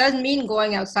part of that Yes. does mean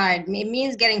going outside. It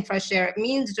means getting fresh air. It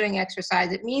means doing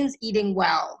exercise. It means eating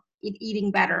well, eating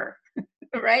better,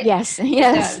 right? Yes. It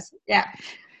Yes. does. Yeah.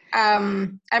 I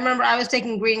remember I was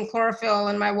taking green chlorophyll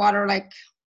in my water like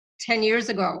 10 years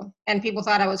ago, and people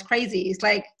thought I was crazy. It's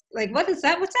like, what is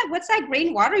that? What's that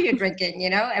green water you're drinking?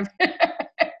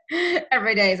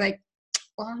 Every day. It's like,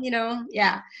 well,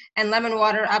 yeah. And lemon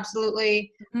water,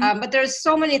 absolutely. Mhm. But there's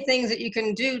so many things that you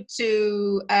can do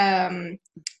to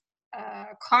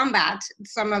combat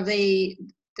some of the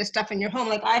stuff in your home.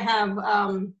 Like I have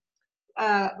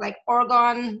like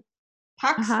Oregon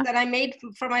pucks Uh-huh. that I made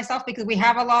for myself because we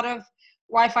have a lot of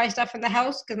Wi-Fi stuff in the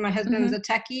house because my husband's Mhm. a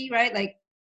techie, right? Like,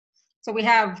 so we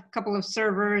have a couple of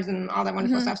servers and all that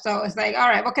wonderful Mhm. stuff. So it's like, all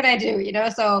right, what can I do?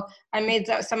 So I made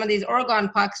some of these Oregon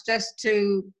pucks just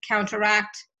to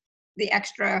counteract the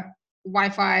extra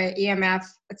Wi-Fi, EMF,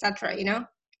 etc. So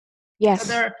Yes.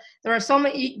 there are so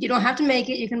many. You don't have to make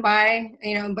it. You can buy,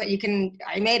 but you can.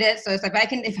 I made it, so it's like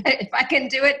if I can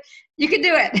do it, you can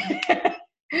do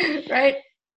it, right?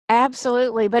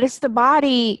 Absolutely. But it's the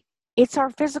body, it's our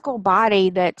physical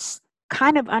body that's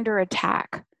kind of under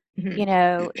attack,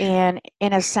 Mhm. and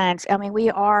in a sense, I mean, we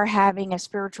are having a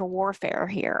spiritual warfare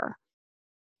here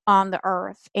on the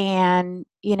earth. And,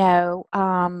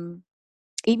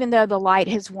 even though the light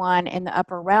has won in the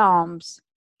upper realms,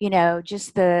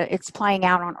 it's playing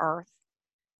out on earth.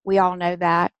 We all know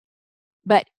that.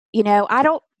 But,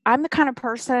 I'm the kind of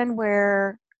person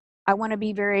where I want to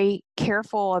be very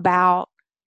careful about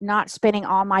not spending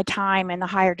all my time in the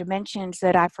higher dimensions,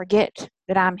 that I forget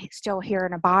that I'm still here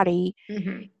in a body,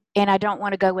 Mhm. and I don't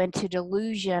want to go into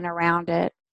delusion around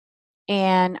it.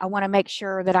 And I want to make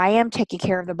sure that I am taking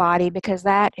care of the body, because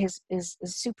that is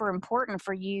super important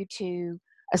for you to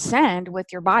ascend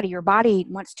with your body. Your body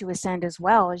wants to ascend as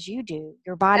well as you do.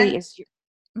 Your body And is your,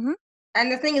 Mhm.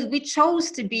 and the thing is, we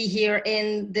chose to be here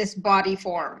in this body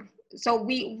form. So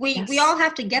we Yes. all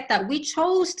have to get that. We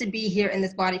chose to be here in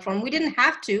this body form. We didn't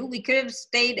have to. We could have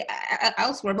stayed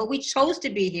elsewhere, but we chose to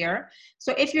be here.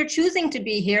 So if you're choosing to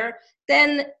be here,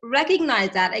 then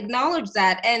recognize that, acknowledge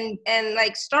that, and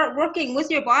like start working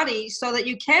with your body so that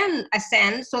you can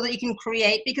ascend, so that you can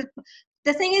create. Because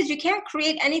the thing is, you can't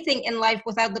create anything in life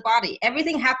without the body.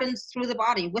 Everything happens through the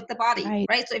body, with the body, Right.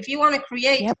 right? So if you want to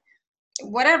create Yep.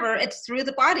 whatever, it's through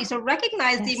the body. So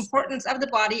recognize the Yes. importance of the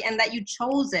body and that you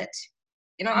chose it.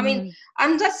 I mean, Mm.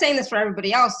 I'm just saying this for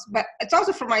everybody else, but it's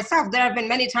also for myself. There have been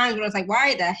many times when it's like,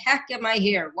 why the heck am I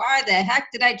here? Why the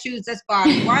heck did I choose this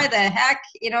body? Why the heck,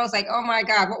 it's like, oh my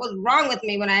God, what was wrong with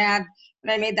me when I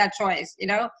made that choice,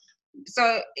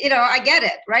 So, I get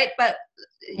it, right? But,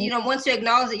 Right. once you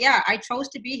acknowledge that, yeah, I chose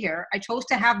to be here. I chose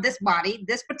to have this body,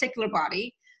 this particular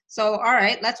body. So, all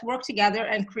right, let's work together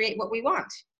and create what we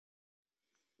want,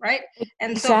 right?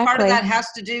 And so part of that Exactly.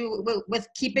 has to do with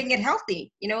keeping it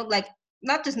healthy, like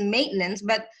not just maintenance,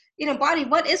 but body,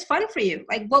 what is fun for you?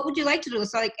 Like, what would you like to do?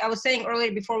 So like I was saying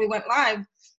earlier before we went live,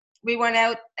 we went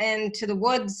out into the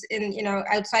woods in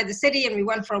outside the city, and we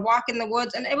went for a walk in the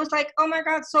woods, and it was like, oh my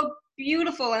God, so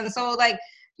beautiful. And so like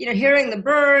hearing the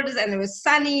birds, and it was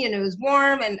sunny and it was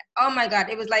warm, and oh my God,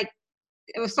 it was like,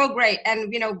 it was so great.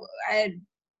 And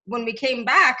when we came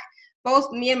back,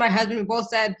 both me and my husband, we both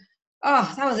said,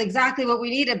 oh, that was exactly what we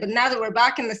needed. But now that we're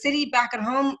back in the city, back at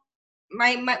home,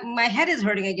 my head is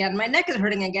hurting again, my neck is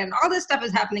hurting again, all this stuff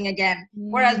is happening again.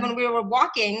 Whereas Mm. when we were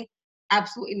walking,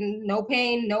 absolutely no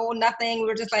pain, no nothing.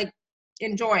 We're just like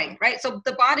enjoying, right? So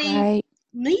the body Right.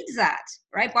 needs that,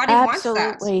 right? Body wants that.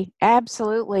 Absolutely.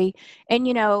 Absolutely. And,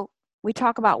 we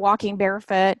talk about walking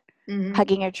barefoot, Mm-hmm.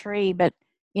 hugging a tree, but,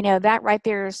 that right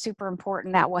there is super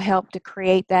important. That will help to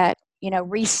create that,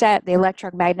 reset the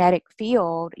electromagnetic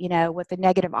field, with the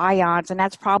negative ions. And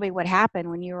that's probably what happened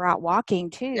when you were out walking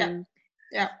Yeah. too.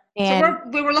 Yeah. So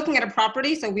And we were looking at a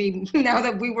property. So we, now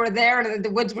that we were there and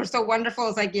the woods were so wonderful,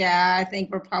 it's like, yeah, I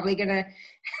think we're probably gonna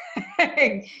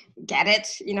get it.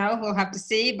 We'll have to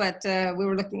see. But we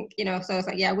were looking, so it's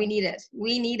like, yeah, we need it.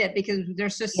 We need it because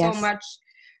there's just so yes, much,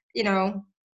 you know,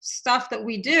 stuff that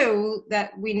we do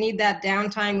that we need that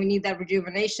downtime. We need that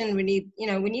rejuvenation. We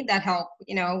need that help,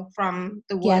 from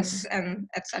the woods yes. and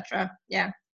etc. Yeah,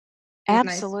 it was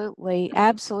nice. Absolutely,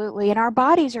 absolutely. And our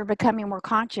bodies are becoming more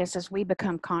conscious as we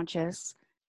become conscious.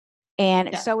 And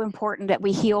it's Yeah. so important that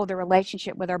we heal the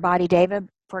relationship with our body, David,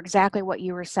 for exactly what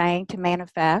you were saying to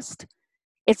manifest.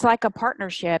 It's like a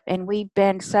partnership, and we've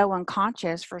been so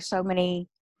unconscious for so many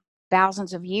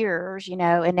thousands of years,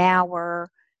 and now we're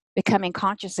becoming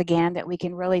conscious again that we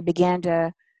can really begin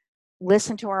to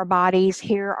listen to our bodies,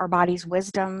 hear our body's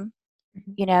wisdom,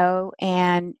 Mhm.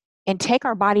 and take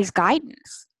our body's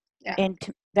guidance. Yeah. And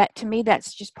that to me,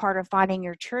 that's just part of finding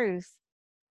your truth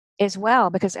as well,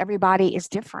 because everybody is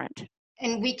different.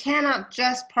 And we cannot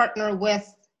just partner with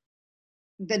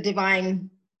the divine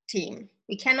team.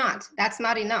 We cannot. That's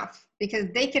not enough because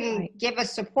they can Right. give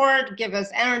us support, give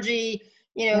us energy,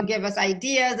 Yep. give us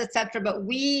ideas, etc. But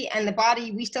we and the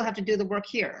body, we still have to do the work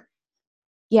here.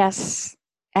 Yes.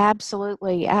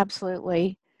 Absolutely.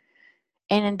 Absolutely.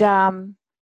 And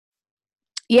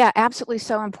yeah, absolutely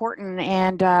so important.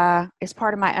 And as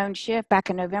part of my own shift back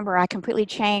in November, I completely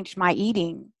changed my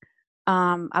eating.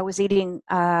 I was eating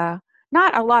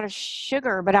not a lot of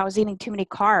sugar, but I was eating too many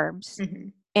carbs. Mm-hmm.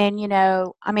 And,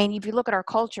 I mean, if you look at our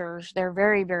cultures, they're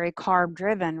very, very carb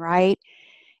driven, right?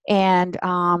 And,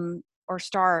 or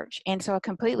starch. And so I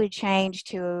completely changed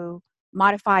to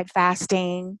modified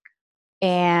fasting.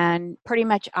 And pretty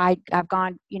much I've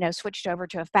gone, switched over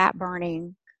to a fat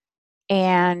burning.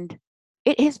 And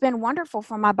it has been wonderful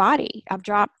for my body. I've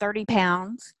dropped 30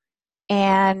 pounds.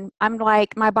 And I'm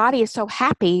like, my body is so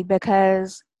happy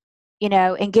because,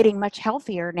 and getting much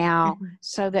healthier now Mm-hmm.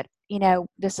 so that,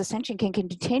 this ascension can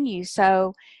continue.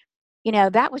 So,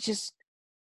 that was just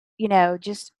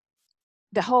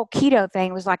the whole keto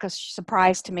thing was like a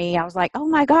surprise to me. I was like, oh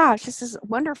my gosh, this is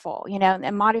wonderful.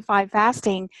 And modified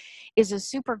fasting is a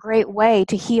super great way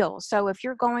to heal. So if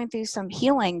you're going through some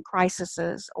healing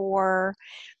crises or,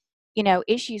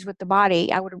 issues with the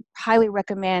body, I would highly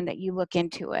recommend that you look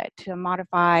into it, to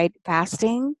modified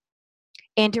fasting,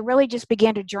 and to really just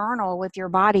begin to journal with your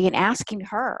body and asking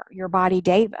her, your body,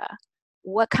 Deva,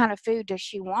 what kind of food does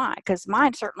she want? Because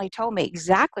mine certainly told me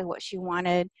exactly what she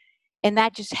wanted. And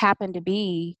that just happened to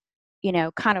be,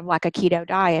 kind of like a keto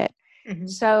diet. Mm-hmm.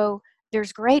 So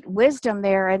there's great wisdom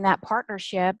there in that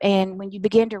partnership. And when you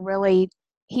begin to really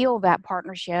heal that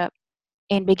partnership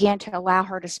and begin to allow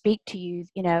her to speak to you,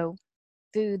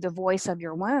 through the voice of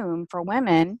your womb for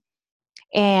women,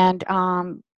 and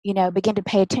begin to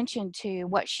pay attention to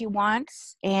what she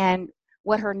wants and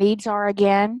what her needs are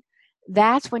again,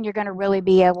 that's when you're going to really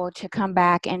be able to come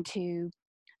back into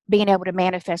being able to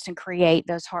manifest and create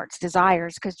those heart's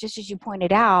desires. Because just as you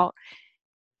pointed out,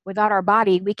 without our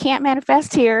body we can't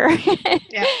manifest here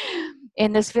Yeah.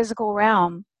 in this physical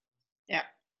realm. Yeah.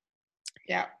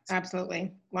 Yeah.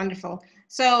 Absolutely. Wonderful.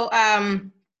 So,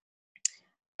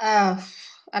 uh,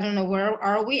 I don't know, where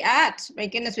are we at? My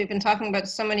goodness, we've been talking about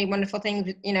so many wonderful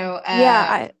things.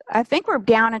 Yeah, I think we're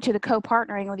down into the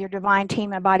co-partnering with your divine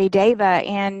team and body, Deva.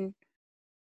 And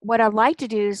what I'd like to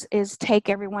do is take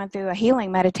everyone through a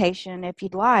healing meditation, if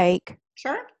you'd like.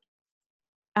 Sure.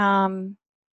 Um,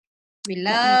 We let me.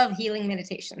 love healing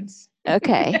meditations.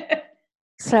 Okay.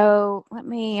 So let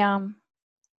me.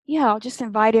 Yeah, I'll just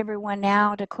invite everyone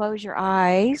now to close your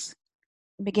eyes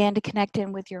and begin to connect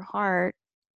in with your heart.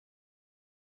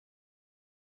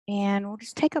 And we'll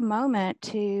just take a moment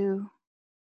to,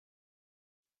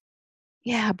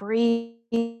 yeah, breathe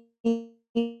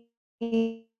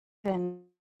and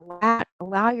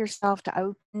allow yourself to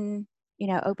open,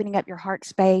 opening up your heart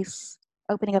space,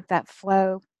 opening up that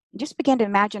flow. And just begin to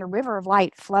imagine a river of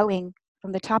light flowing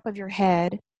from the top of your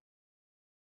head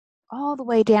all the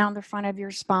way down the front of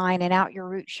your spine and out your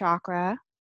root chakra.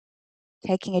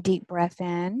 Taking a deep breath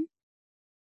in.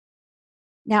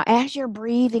 Now, as you're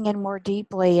breathing in more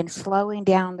deeply and slowing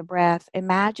down the breath,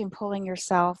 imagine pulling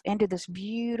yourself into this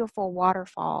beautiful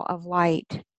waterfall of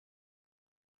light.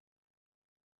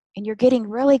 And you're getting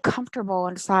really comfortable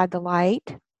inside the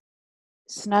light.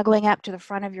 snuggling up to the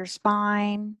front of your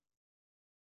spine,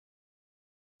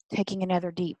 taking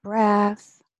another deep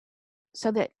breath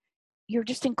so that you're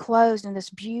just enclosed in this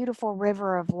beautiful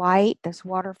river of light, this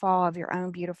waterfall of your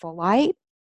own beautiful light.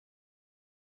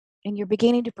 And you're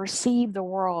beginning to perceive the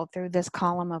world through this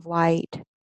column of light.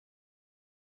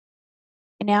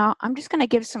 And now I'm just going to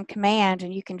give some commands,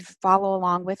 and you can follow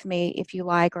along with me if you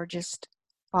like, or just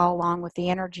follow along with the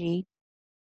energy.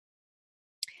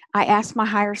 I ask my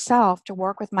higher self to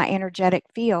work with my energetic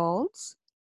fields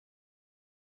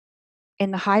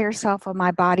in the higher self of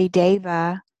my body,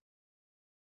 Deva,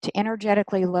 to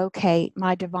energetically locate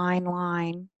my divine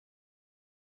line.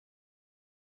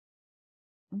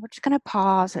 And we're just going to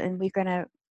pause, and we're going to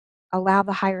allow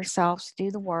the higher selves to do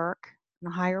the work in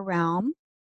the higher realm.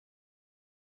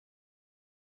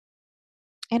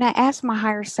 And I ask my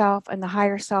higher self and the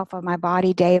higher self of my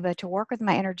body, Deva, to work with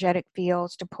my energetic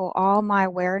fields to pull all my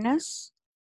awareness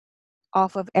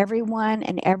off of everyone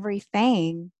and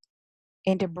everything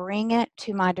and to bring it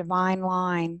to my divine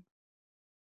line.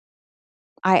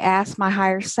 I ask my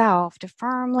higher self to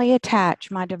firmly attach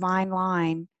my divine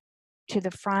line to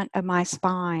the front of my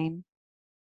spine.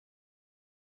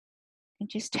 And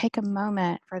just take a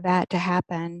moment for that to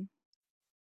happen.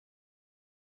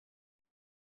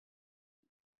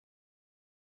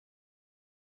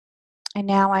 And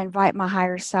now I invite my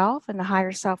higher self and the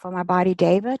higher self of my body,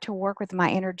 Deva, to work with my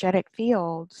energetic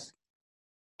fields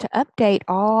to update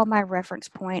all my reference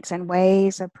points and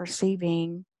ways of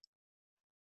perceiving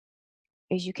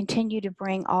as you continue to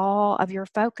bring all of your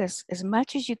focus as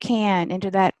much as you can into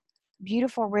that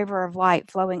beautiful river of light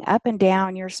flowing up and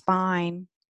down your spine,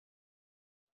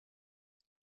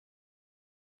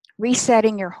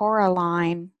 resetting your hora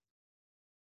line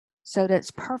so that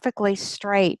it's perfectly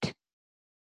straight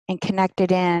and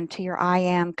connected in to your I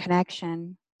am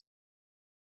connection.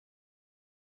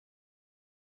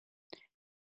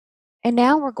 And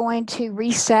now we're going to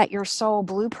reset your soul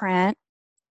blueprint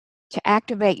to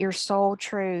activate your soul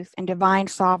truth and divine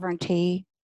sovereignty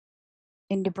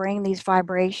and to bring these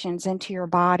vibrations into your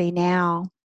body now,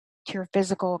 to your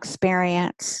physical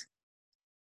experience.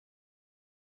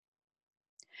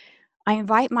 I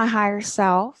invite my higher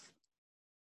self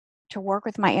to work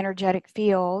with my energetic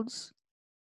fields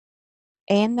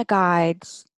and the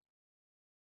guides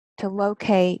to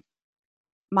locate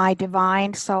my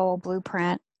divine soul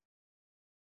blueprint.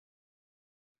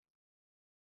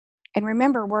 And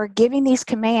remember, we're giving these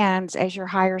commands as your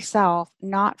higher self,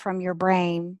 not from your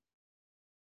brain.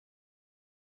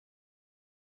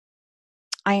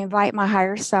 I invite my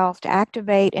higher self to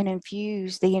activate and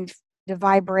infuse the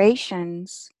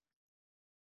vibrations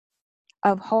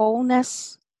of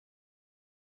wholeness,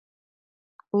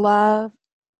 love,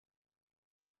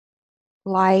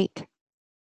 light,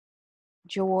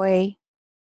 joy,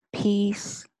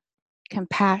 peace,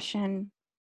 compassion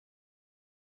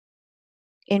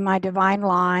in my divine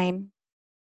line,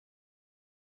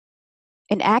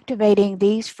 and activating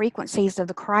these frequencies of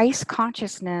the Christ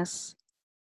consciousness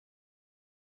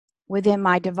within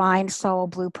my divine soul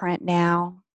blueprint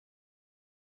now.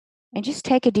 And just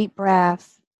take a deep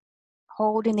breath,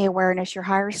 holding the awareness your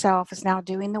higher self is now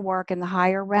doing the work in the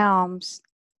higher realms.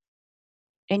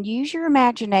 And use your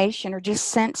imagination or just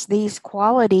sense these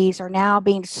qualities are now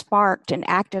being sparked and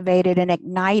activated and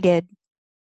ignited,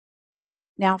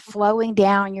 now flowing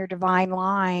down your divine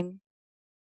line.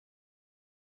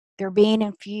 They're being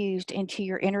infused into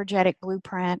your energetic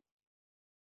blueprint.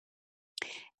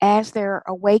 As they're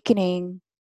awakening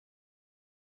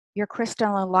your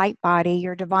crystalline light body,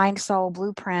 your divine soul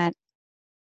blueprint,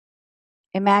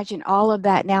 imagine all of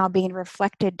that now being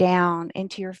reflected down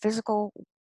into your physical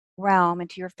realm,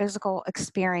 into your physical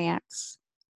experience.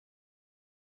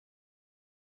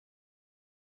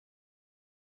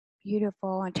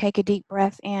 Beautiful. And take a deep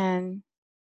breath in,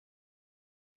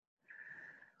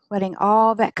 letting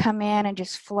all that come in and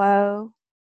just flow,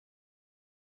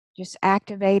 just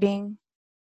activating,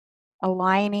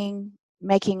 aligning,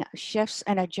 making shifts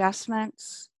and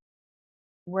adjustments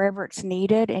wherever it's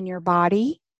needed in your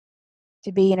body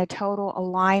to be in a total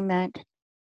alignment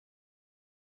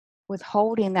with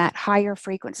holding that higher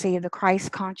frequency of the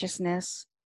Christ consciousness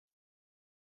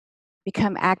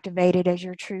become activated as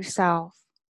your true self.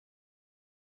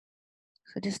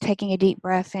 So just taking a deep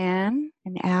breath in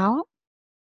and out.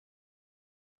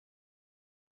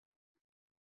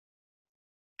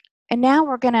 And now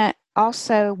we're going to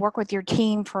also work with your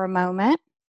team for a moment.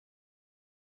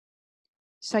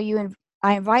 So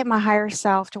I invite my higher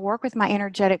self to work with my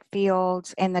energetic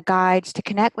fields and the guides to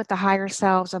connect with the higher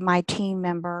selves of my team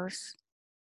members.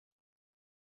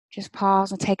 Just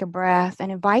pause and take a breath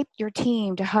and invite your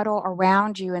team to huddle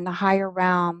around you in the higher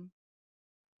realm.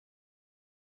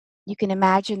 You can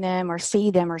imagine them or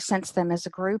see them or sense them as a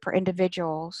group or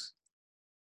individuals.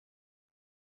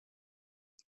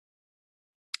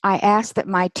 I ask that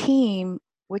my team,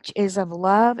 which is of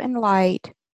love and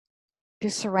light, to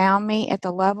surround me at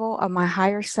the level of my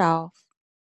higher self.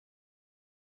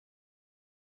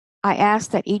 I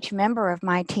ask that each member of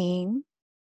my team,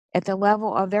 at the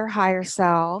level of their higher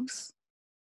selves,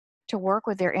 to work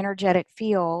with their energetic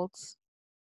fields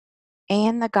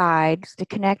and the guides to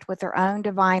connect with their own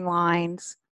divine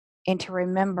lines and to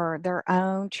remember their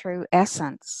own true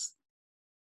essence.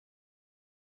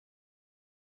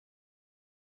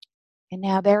 And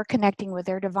now they're connecting with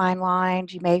their divine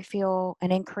lines. You may feel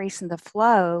an increase in the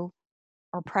flow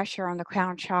or pressure on the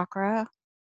crown chakra,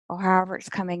 or however it's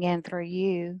coming in through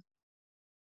you.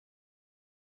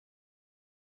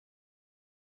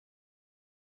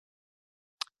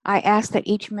 I ask that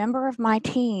each member of my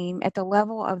team at the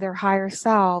level of their higher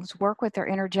selves work with their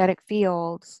energetic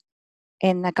fields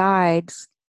and the guides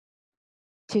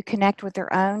to connect with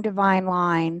their own divine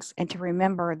lines and to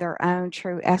remember their own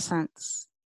true essence.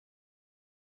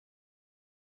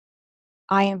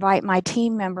 I invite my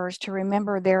team members to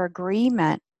remember their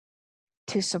agreement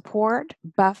to support,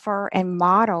 buffer, and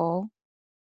model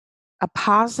a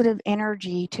positive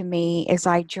energy to me as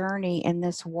I journey in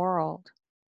this world.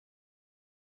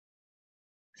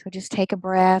 So just take a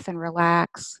breath and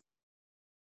relax.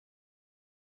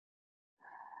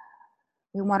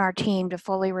 We want our team to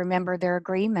fully remember their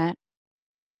agreement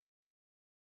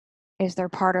as they're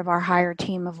part of our higher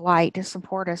team of light to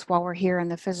support us while we're here in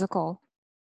the physical.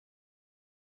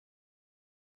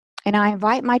 And I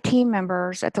invite my team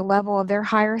members at the level of their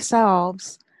higher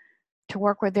selves to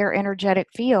work with their energetic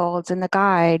fields and the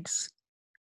guides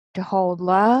to hold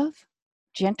love,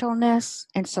 gentleness,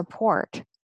 and support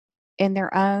in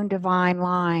their own divine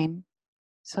line.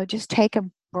 So just take a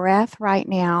breath right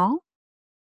now.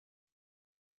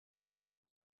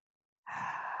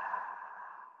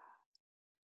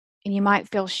 And you might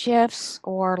feel shifts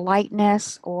or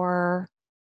lightness or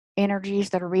energies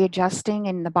that are readjusting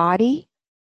in the body.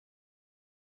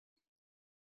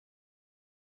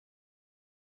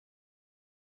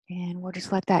 And we'll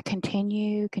just let that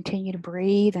continue to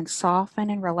breathe and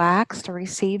soften and relax to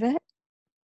receive it.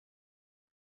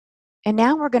 And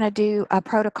now we're going to do a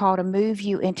protocol to move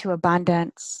you into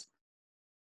abundance.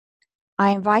 I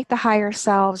invite the higher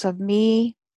selves of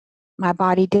me, my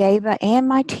body Deva, and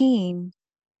my team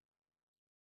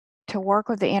to work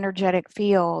with the energetic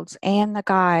fields and the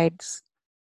guides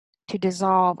to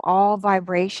dissolve all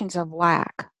vibrations of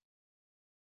lack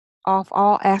off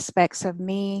all aspects of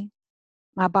me,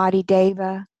 my body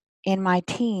Deva, and my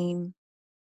team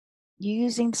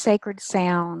using sacred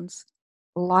sounds,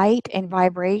 light and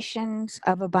vibrations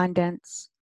of abundance.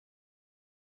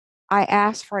 I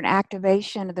ask for an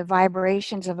activation of the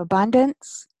vibrations of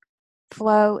abundance,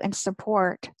 flow, and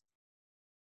support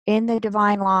in the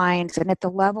divine lines and at the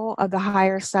level of the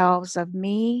higher selves of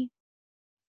me,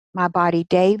 my body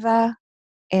Deva,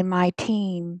 and my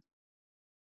team.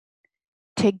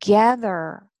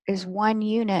 Together as one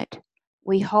unit,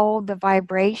 we hold the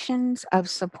vibrations of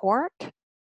support,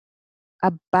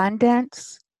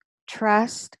 abundance,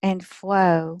 trust, and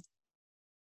flow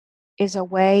is a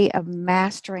way of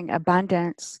mastering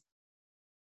abundance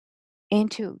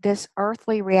into this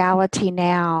earthly reality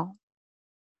now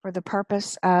for the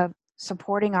purpose of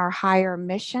supporting our higher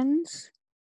missions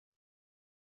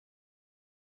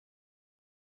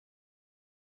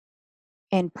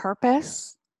and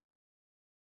purpose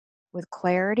with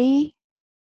clarity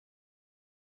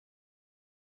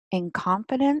and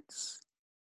confidence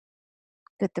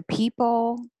that the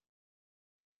people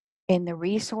and the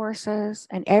resources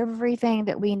and everything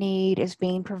that we need is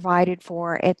being provided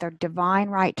for at the divine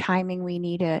right timing we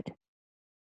need it.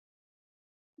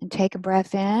 And take a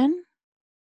breath in.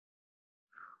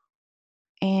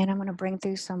 And I'm going to bring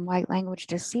through some light language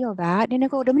to seal that.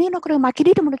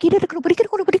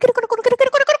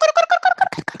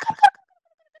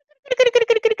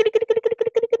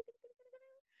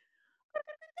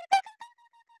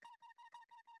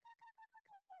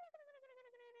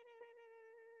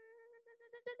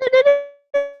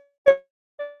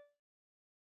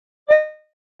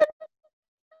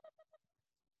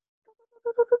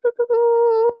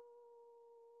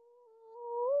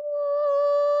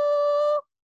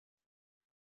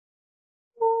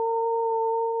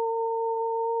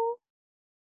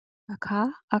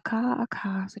 Aka, aka,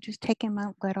 aka. So just take a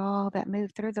moment, let all that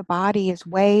move through the body as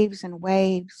waves and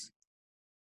waves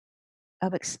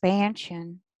of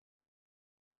expansion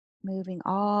moving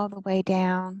all the way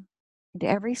down into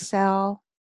every cell,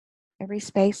 every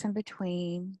space in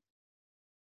between,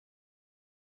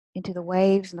 into the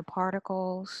waves and the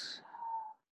particles.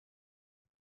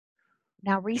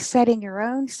 Now resetting your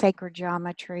own sacred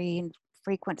geometry and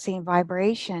frequency and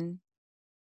vibration,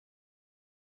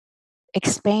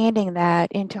 expanding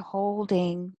that into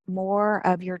holding more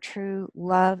of your true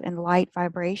love and light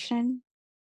vibration,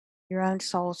 your own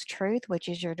soul's truth, which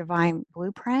is your divine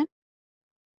blueprint,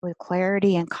 with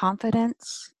clarity and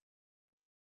confidence,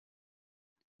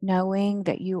 knowing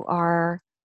that you are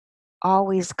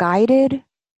always guided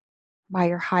by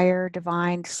your higher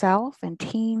divine self and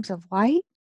teams of light.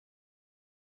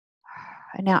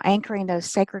 And now anchoring those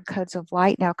sacred codes of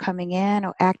light now coming in,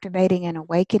 activating and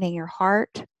awakening your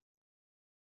heart,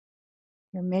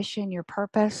 your mission, your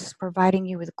purpose, providing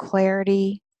you with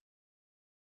clarity,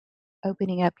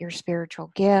 opening up your spiritual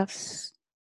gifts,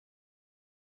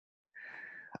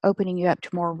 opening you up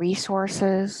to more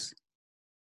resources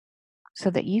so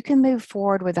that you can move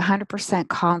forward with 100%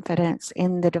 confidence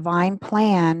in the divine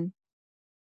plan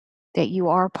that you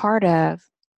are part of,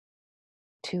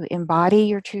 to embody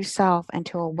your true self and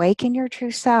to awaken your true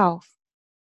self.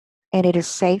 And it is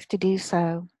safe to do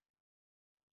so.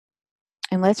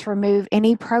 And let's remove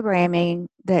any programming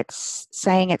that's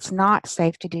saying it's not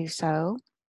safe to do so.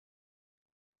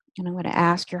 And I'm going to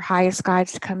ask your highest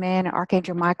guides to come in.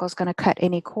 Archangel Michael is going to cut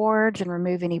any cords and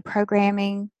remove any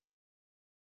programming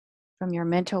from your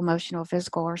mental, emotional,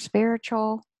 physical, or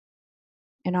spiritual,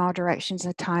 in all directions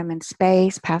of time and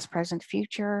space, past, present,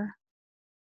 future.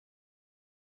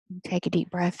 Take a deep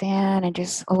breath in and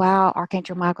just allow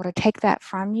Archangel Michael to take that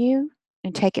from you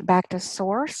and take it back to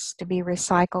source to be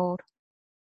recycled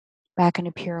back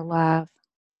into pure love.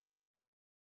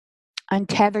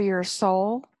 Untether your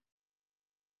soul.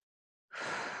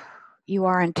 You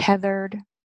are untethered.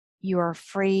 You are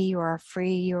free. You are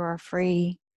free. You are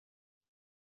free.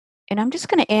 And I'm just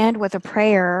going to end with a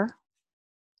prayer.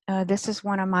 This is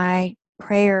one of my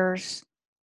prayers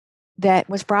that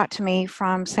was brought to me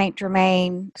from Saint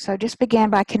Germain. So just begin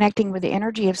by connecting with the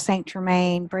energy of Saint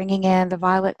Germain, bringing in the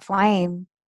violet flame.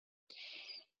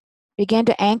 Begin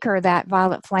to anchor that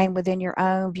violet flame within your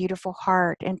own beautiful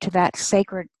heart into that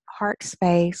sacred heart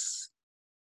space.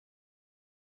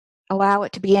 Allow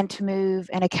it to begin to move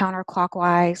in a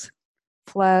counterclockwise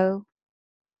flow,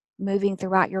 moving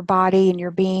throughout your body and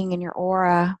your being and your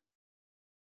aura.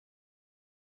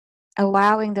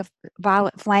 Allowing the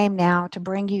violet flame now to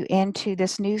bring you into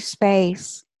this new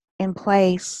space in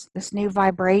place, this new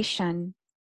vibration,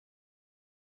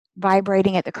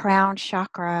 vibrating at the crown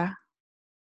chakra.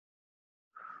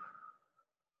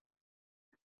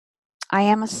 I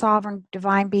am a sovereign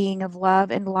divine being of love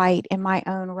and light in my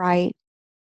own right.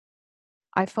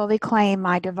 I fully claim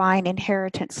my divine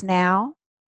inheritance now.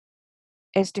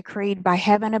 As decreed by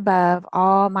heaven above,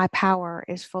 all my power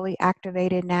is fully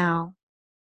activated now.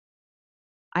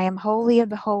 I am holy of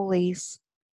the holies.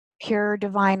 Pure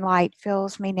divine light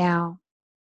fills me now.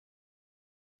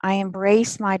 I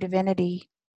embrace my divinity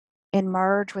and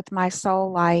merge with my soul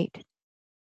light,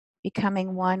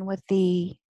 becoming one with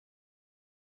thee.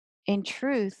 In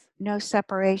truth, no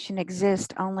separation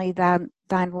exists, only thine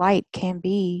light can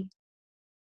be.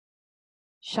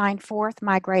 Shine forth,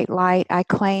 my great light, I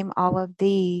claim all of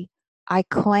thee. I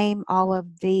claim all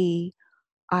of thee.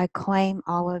 I claim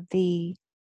all of thee.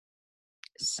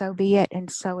 So be it, and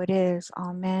so it is.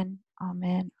 Amen,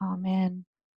 amen, amen.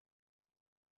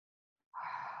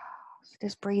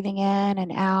 Just breathing in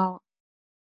and out,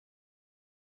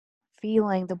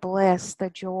 feeling the bliss,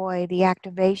 the joy, the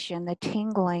activation, the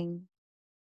tingling.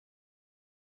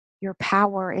 Your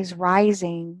power is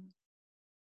rising.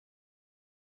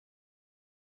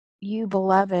 You,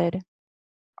 beloved,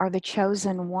 are the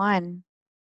chosen one.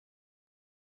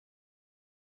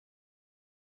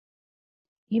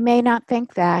 You may not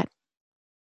think that,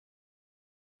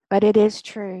 but it is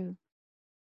true.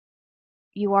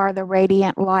 You are the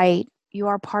radiant light. You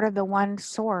are part of the one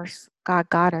source, God,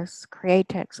 Goddess,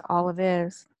 Creatrix, all of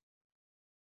is.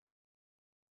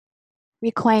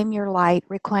 Reclaim your light,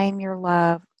 reclaim your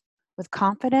love with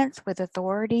confidence, with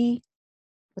authority,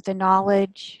 with the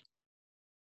knowledge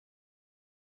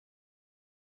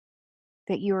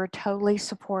that you are totally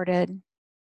supported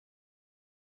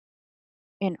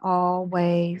in all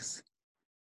ways.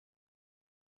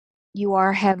 You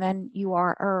are heaven, you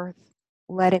are earth.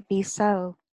 Let it be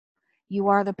so. You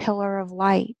are the pillar of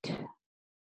light.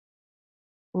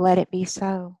 Let it be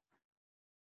so.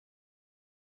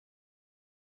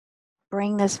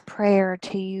 Bring this prayer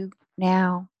to you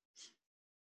now.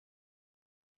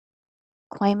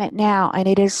 Claim it now, and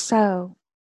it is so.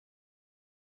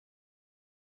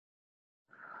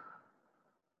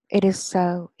 It is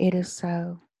so. It is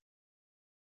so.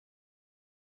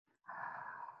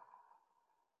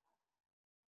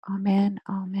 Amen.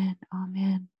 Amen.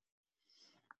 Amen.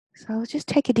 So just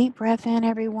take a deep breath in,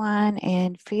 everyone,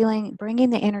 and bringing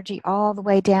the energy all the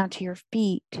way down to your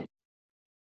feet.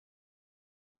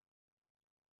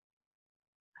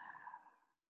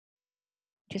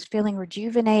 Just feeling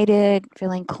rejuvenated,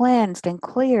 feeling cleansed and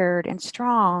cleared and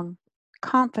strong,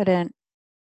 confident.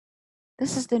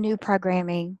 This is the new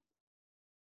programming.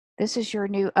 This is your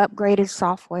new upgraded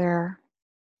software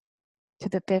to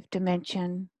the fifth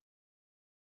dimension.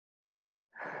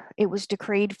 It was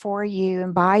decreed for you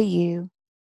and by you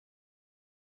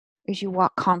as you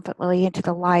walk confidently into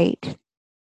the light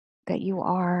that you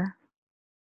are.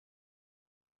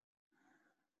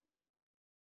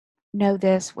 Know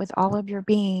this with all of your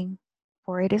being,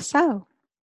 for it is so.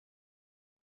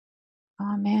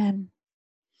 Amen.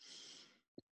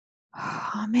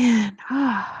 Amen.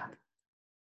 Ah,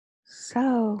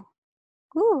 so,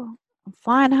 ooh, I'm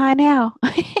flying high now.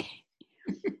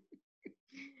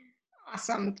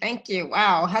 Awesome. Thank you.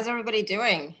 Wow. How's everybody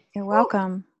doing? You're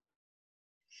welcome.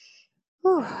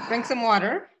 Whew. Drink some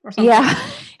water or something. Yeah,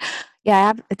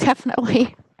 yeah,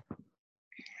 definitely.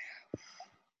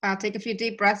 I'll take a few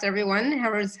deep breaths, everyone.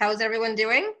 How's everyone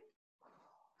doing?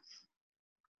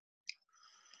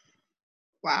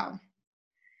 Wow.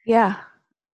 Yeah.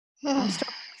 I'm still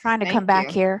trying to come back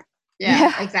here.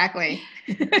 Yeah, exactly.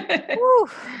 Woo.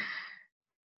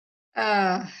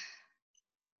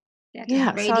 Just So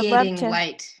I'd love radiating to.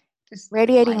 light. Just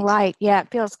Radiating light. Yeah, it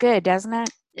feels good, doesn't it?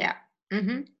 Yeah.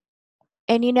 Mm-hmm.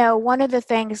 And you know, one of the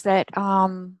things that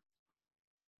the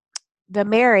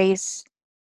Marys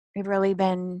have really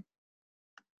been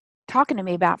talking to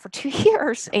me about for 2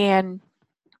 years, and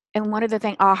one of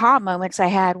the aha moments I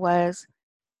had was,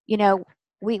 you know,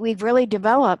 we've really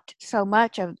developed so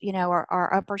much of, you know,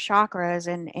 our upper chakras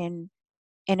and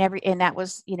that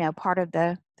was, you know, part of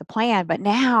the plan. But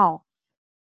now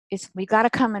we got to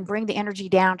come and bring the energy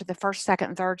down to the first, second,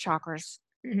 and third chakras.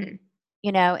 Mm-hmm.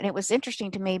 You know, and it was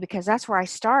interesting to me because that's where I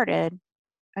started.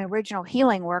 Original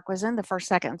healing work was in the first,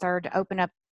 second, and third to open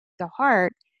up the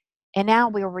heart. And now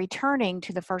we're returning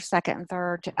to the first, second, and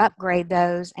third to upgrade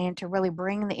those and to really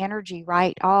bring the energy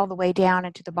right all the way down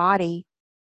into the body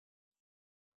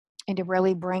and to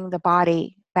really bring the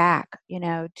body back, you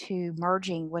know, to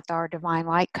merging with our divine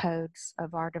light codes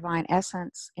of our divine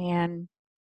essence. And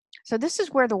so this is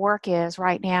where the work is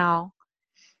right now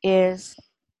is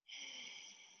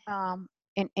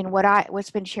in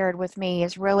what's been shared with me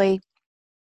is really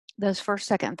those first,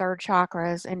 second, and third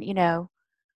chakras. And, you know,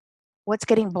 what's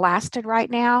getting blasted right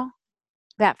now,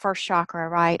 that first chakra,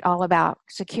 right? All about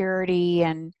security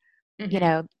and, Mm-hmm. you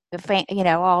know, you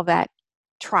know, all that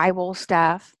tribal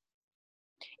stuff.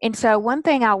 And so one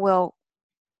thing I will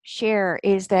share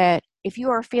is that if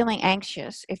you are feeling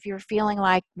anxious, if you're feeling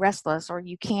like restless or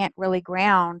you can't really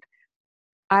ground,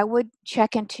 I would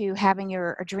check into having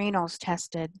your adrenals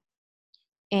tested.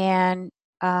 And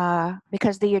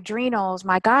because the adrenals,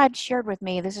 my God shared with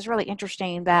me, this is really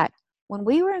interesting, that when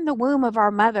we were in the womb of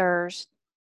our mothers,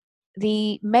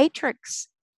 the matrix,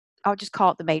 I'll just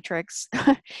call it the matrix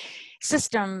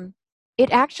system,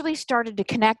 it actually started to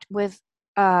connect with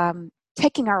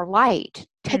taking our light,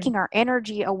 taking our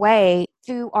energy away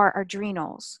through our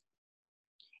adrenals.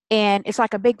 And it's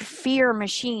like a big fear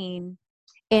machine,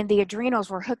 and the adrenals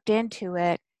were hooked into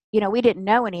it. You know, we didn't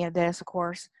know any of this, of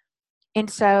course. And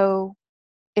so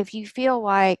if you feel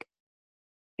like,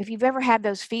 if you've ever had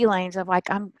those feelings of like,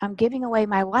 I'm giving away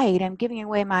my light, I'm giving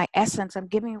away my essence, I'm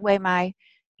giving away my,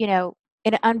 you know,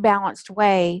 in an unbalanced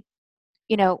way,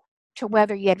 you know, to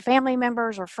whether you had family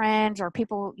members or friends or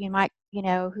people you might, you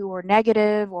know, who were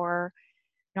negative or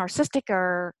narcissistic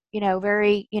or, you know,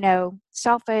 very, you know,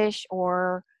 selfish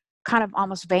or kind of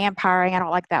almost vampiring. I don't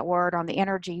like that word on the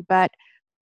energy, but,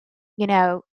 you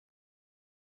know,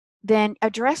 then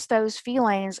address those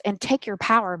feelings and take your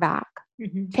power back.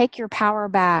 Mm-hmm. Take your power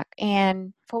back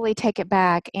and fully take it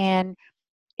back. And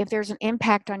if there's an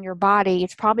impact on your body,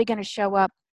 it's probably going to show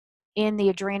up in the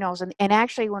adrenals. And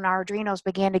actually, when our adrenals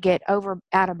begin to get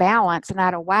out of balance and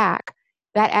out of whack,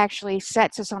 that actually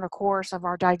sets us on a course of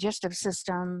our digestive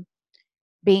system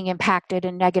being impacted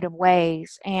in negative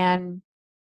ways. And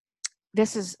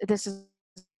this is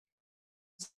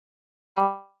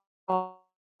all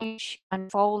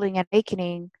unfolding and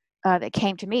awakening that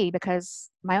came to me because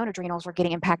my own adrenals were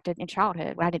getting impacted in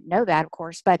childhood. I didn't know that, of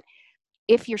course, but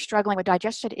if you're struggling with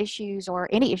digestive issues or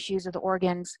any issues of the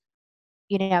organs,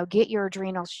 you know, get your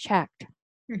adrenals checked.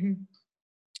 Mm-hmm.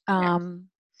 Yeah.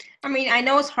 I mean, I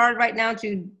know it's hard right now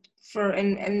in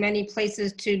many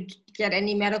places to get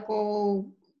any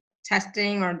medical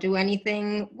testing or do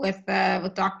anything with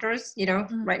doctors,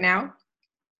 right now.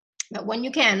 But when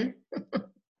you can,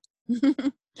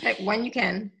 right, when you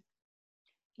can.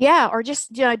 Yeah, or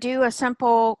just do a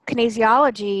simple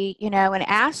kinesiology, and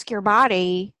ask your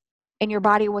body, and your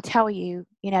body will tell you,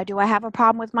 do I have a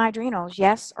problem with my adrenals?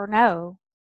 Yes or no?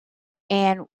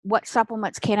 And what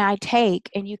supplements can I take?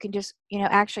 And you can just,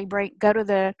 actually go to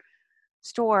the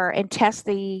store and test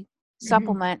the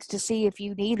supplements to see if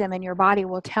you need them, and your body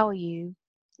will tell you.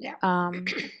 Yeah.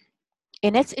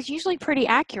 And it's usually pretty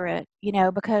accurate,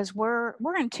 because we're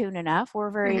in tune enough. We're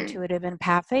very intuitive,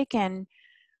 empathic, and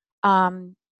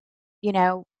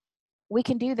we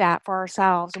can do that for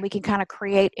ourselves, and we can kind of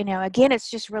create, again, it's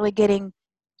just really getting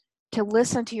to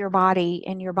listen to your body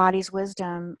and your body's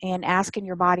wisdom, and asking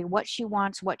your body what she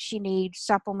wants, what she needs,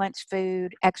 supplements,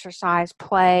 food, exercise,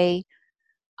 play.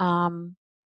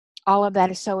 All of that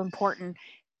is so important.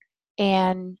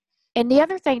 And the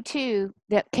other thing too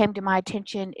that came to my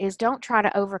attention is, don't try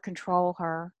to over control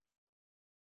her.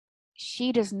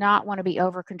 She does not want to be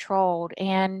over controlled.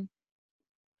 And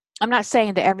I'm not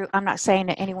saying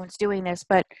that anyone's doing this,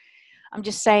 but I'm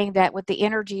just saying that with the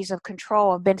energies of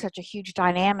control have been such a huge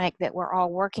dynamic that we're all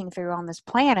working through on this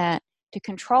planet to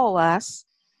control us,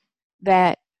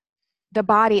 that the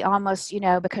body almost,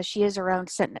 because she is her own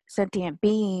sentient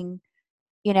being,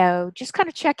 just kind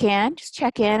of check in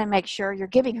and make sure you're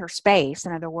giving her space.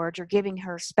 In other words, you're giving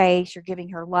her space, you're giving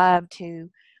her love to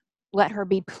let her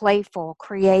be playful,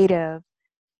 creative.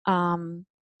 Again,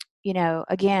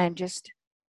 just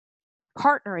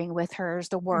partnering with her is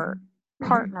the word.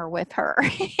 Partner with her.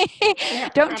 Yeah,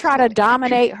 Don't try to absolutely.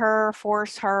 dominate her,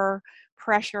 force her,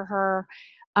 pressure her,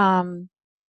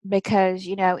 because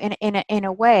in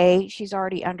a way she's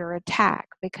already under attack,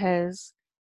 because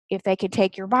if they can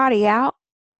take your body out,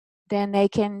 then they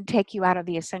can take you out of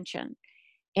the ascension.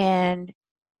 And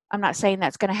I'm not saying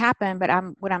that's going to happen, but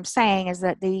what I'm saying is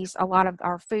that a lot of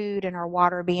our food and our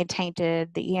water being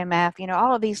tainted, the EMF,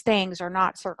 all of these things are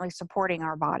not certainly supporting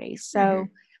our bodies. So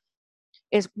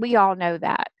we all know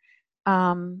that.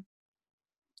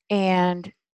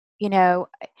 And,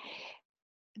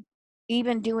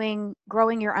 even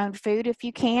growing your own food if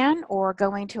you can, or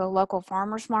going to a local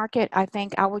farmer's market. I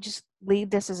think I will just leave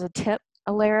this as a tip,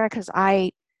 Alara, because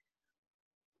I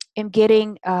am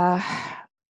getting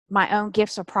my own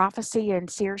gifts of prophecy and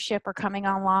seership are coming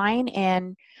online,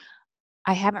 and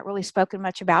I haven't really spoken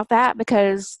much about that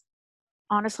because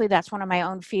honestly that's one of my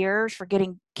own fears, for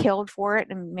getting killed for it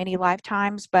in many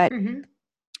lifetimes. But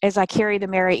as I carry the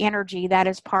Mary energy, that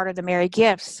is part of the Mary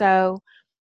gifts. So,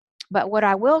 but what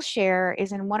I will share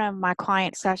is, in one of my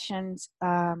client sessions,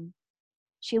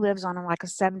 she lives on like a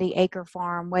 70-acre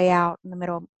farm way out in the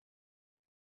middle of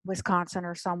Wisconsin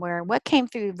or somewhere. And what came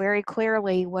through very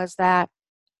clearly was that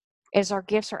as our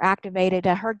gifts are activated,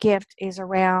 her gift is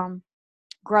around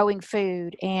growing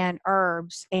food and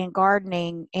herbs and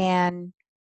gardening and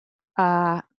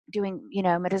doing,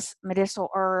 medicinal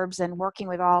herbs and working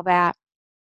with all that.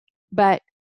 But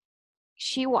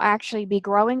she will actually be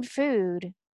growing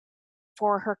food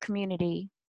for her community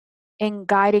and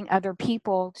guiding other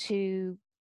people to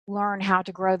learn how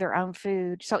to grow their own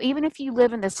food. So even if you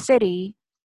live in the city,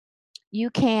 you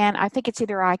can, I think it's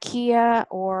either IKEA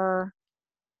or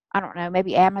I don't know,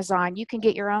 maybe Amazon, you can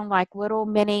get your own like little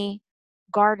mini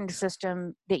garden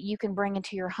system that you can bring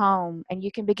into your home, and you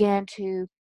can begin to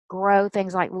grow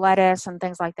things like lettuce and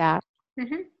things like that.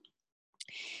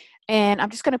 And I'm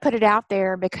just going to put it out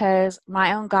there because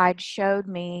my own guide showed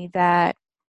me that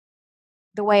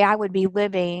the way I would be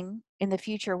living in the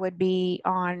future would be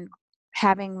on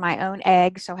having my own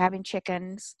eggs, so having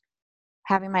chickens,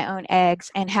 having my own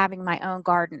eggs, and having my own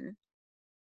garden.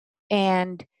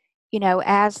 And,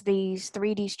 as these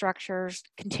 3D structures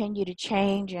continue to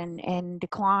change and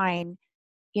decline,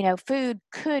 food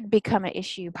could become an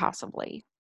issue possibly.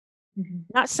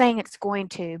 Not saying it's going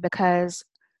to, because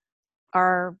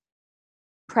our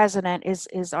president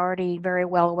is already very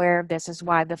well aware of this, is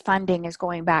why the funding is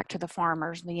going back to the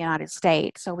farmers in the United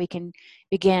States, so we can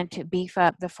begin to beef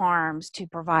up the farms to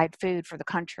provide food for the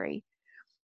country.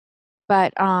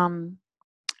 But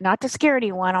not to scare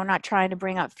anyone, I'm not trying to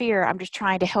bring up fear. I'm just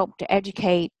trying to help to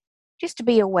educate, just to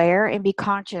be aware and be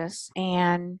conscious,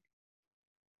 and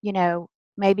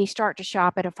maybe start to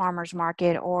shop at a farmer's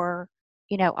market or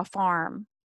a farm.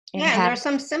 And there are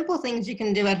some simple things you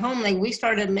can do at home. Like we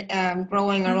started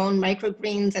growing our own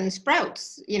microgreens and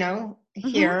sprouts,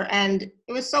 here, and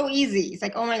it was so easy. It's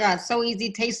like, oh my God, so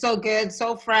easy, tastes so good,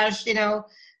 so fresh,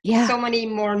 so many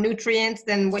more nutrients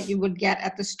than what you would get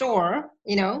at the store,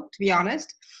 to be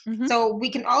honest. Mm-hmm. So we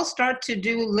can all start to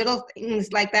do little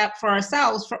things like that for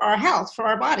ourselves, for our health, for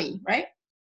our body, right?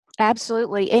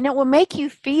 Absolutely. And it will make you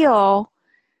feel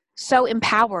so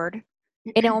empowered,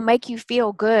 and it will make you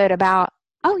feel good about,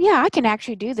 oh yeah, I can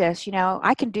actually do this.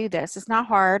 I can do this. It's not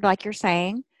hard, like you're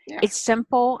saying. Yeah. It's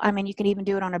simple. I mean, you can even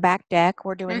do it on a back deck.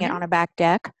 We're doing it on a back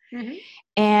deck.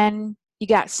 And you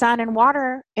got sun and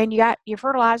water, and you got your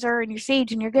fertilizer and your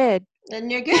seeds, and you're good.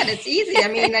 And you're good. It's easy. I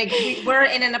mean, like we're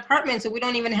in an apartment, so we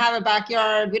don't even have a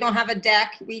backyard. We don't have a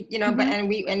deck. But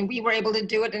we were able to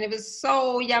do it, and it was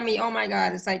so yummy. Oh my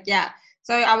God! It's like, yeah.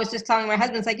 So I was just telling my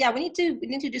husband, it's like, yeah, we need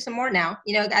to do some more now.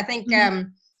 I think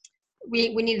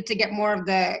we needed to get more of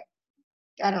the,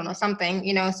 I don't know, something.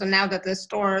 So now that the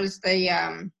stores,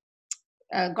 the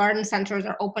garden centers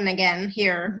are open again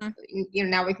here,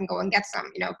 now we can go and get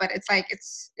some. But it's like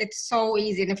it's so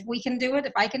easy, and if we can do it,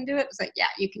 if I can do it, it's like, yeah,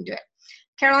 you can do it.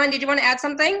 Caroline, did you want to add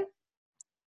something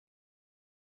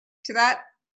to that?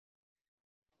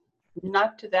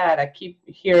 Not to that. I keep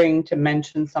hearing to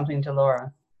mention something to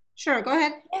Laura. Sure, go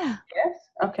ahead. Yeah. Yes?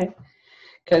 Okay.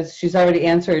 Because she's already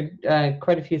answered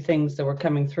quite a few things that were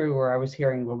coming through where I was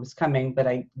hearing what was coming, but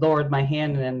I lowered my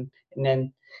hand and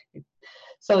then.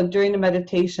 So during the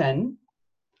meditation,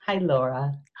 hi,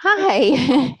 Laura.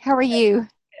 Hi. How are you?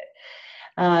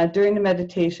 During the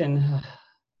meditation,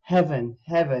 heaven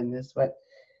is what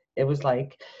it was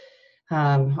like.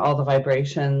 All the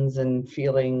vibrations and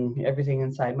feeling everything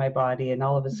inside my body, and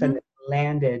all of a sudden it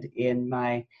landed in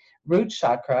my root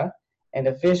chakra, and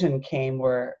a vision came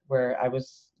where there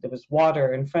was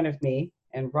water in front of me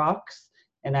and rocks,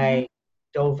 and I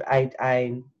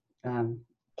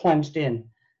plunged in.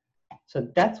 So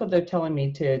that's what they're telling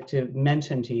me to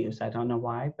mention to you. So I don't know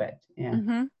why, but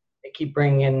yeah, they keep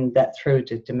bringing that through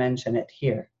to mention it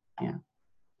here. Yeah,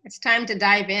 it's time to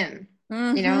dive in.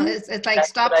 It's like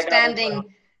stop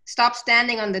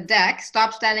standing on the deck,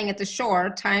 stop standing at the shore.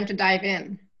 Time to dive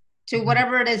in to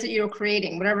whatever it is that you're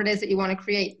creating, whatever it is that you want to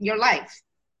create, your life.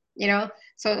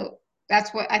 So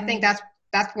that's what I think. That's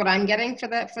what I'm getting for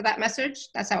that message.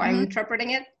 That's how I'm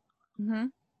interpreting it.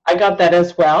 I got that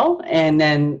as well, and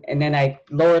then I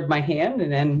lowered my hand,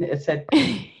 and then it said,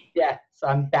 "Yeah." So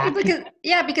I'm back.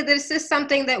 Because this is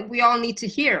something that we all need to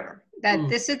hear. That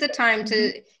this is the time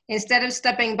to, instead of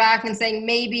stepping back and saying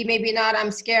maybe not,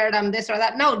 I'm scared, I'm this or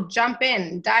that. No, jump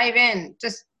in, dive in,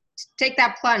 just take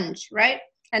that plunge, right?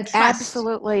 And trust.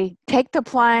 Absolutely, take the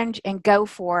plunge and go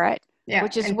for it. Yeah,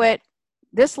 which is what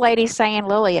this lady's saying,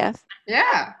 Lilith.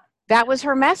 Yeah. That was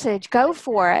her message. Go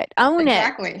for it. Own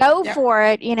Exactly. it. Go for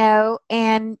it,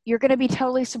 and you're going to be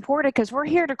totally supported because we're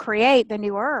here to create the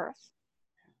new earth.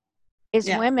 As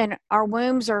women, our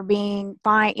wombs are being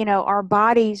fine, our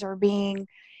bodies are being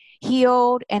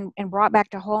healed and brought back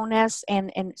to wholeness.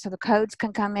 And so the codes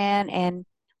can come in and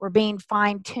we're being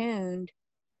fine-tuned,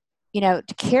 to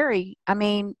carry,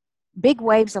 big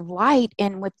waves of light.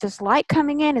 And with this light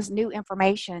coming in is new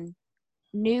information.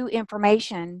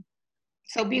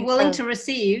 So be willing to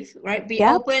receive, right? Be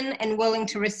open and willing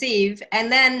to receive,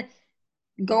 and then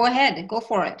go ahead, go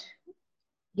for it.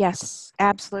 Yes,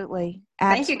 absolutely.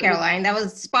 Thank you, Caroline. That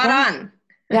was spot on.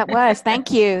 That was.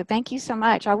 Thank you. Thank you so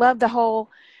much. I love the whole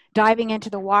diving into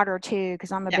the water too,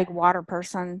 because I'm a big water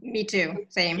person. Me too.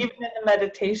 Same. Even in the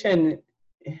meditation,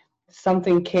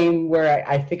 something came where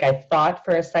I think I thought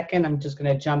for a second, I'm just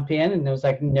going to jump in. And it was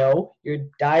like, no, you're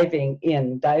diving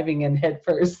in head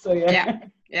first. So yeah.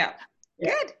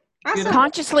 Good. Awesome.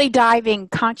 Consciously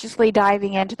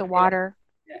diving into the water.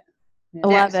 I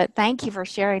love it. Thank you for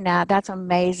sharing that. That's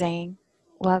amazing.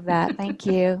 Love that. Thank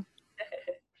you.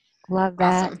 Love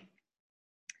that. Awesome.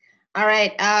 All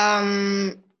right.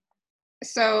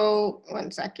 So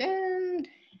 1 second.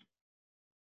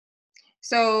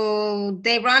 So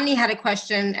Dave Rodney had a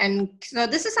question, and so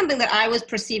this is something that I was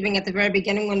perceiving at the very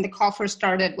beginning when the call first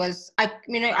started. Was I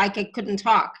couldn't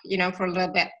talk, for a little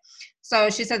bit. So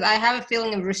she says, I have a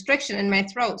feeling of restriction in my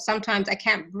throat. Sometimes I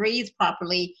can't breathe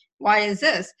properly. Why is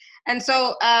this? And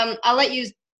so I'll let you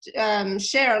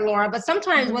share, Laura, but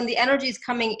sometimes when the energy is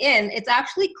coming in, it's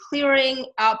actually clearing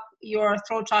up your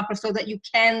throat chakra so that you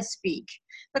can speak.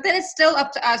 But then it's still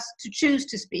up to us to choose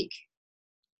to speak.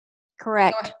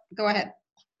 Correct. Go ahead.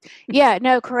 Yeah,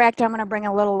 no, correct. I'm going to bring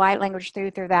a little light language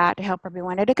through that to help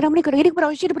everyone.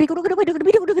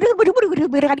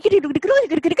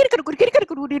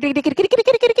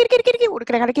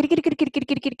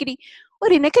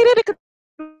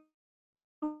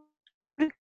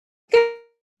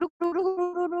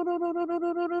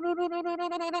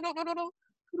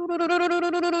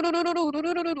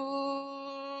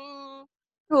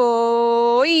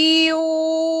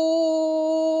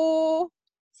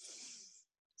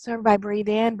 So everybody breathe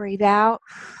in, breathe out.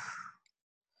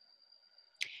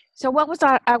 So what was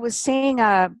I was seeing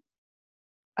a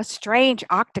strange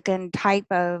octagon type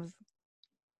of,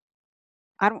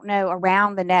 I don't know,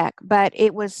 around the neck, but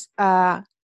it was this,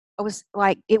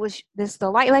 the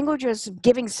light language was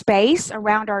giving space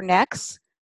around our necks,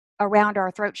 around our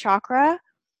throat chakra,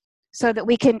 so that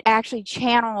we can actually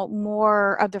channel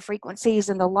more of the frequencies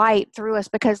and the light through us,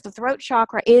 because the throat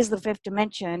chakra is the fifth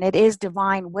dimension. It is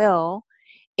divine will.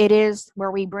 It is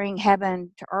where we bring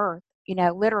heaven to earth,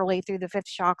 literally through the fifth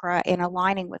chakra and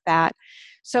aligning with that.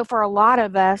 So for a lot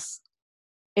of us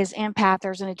as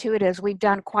empathers and intuitives, we've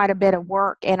done quite a bit of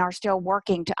work and are still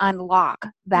working to unlock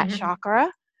that chakra.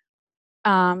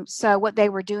 So what they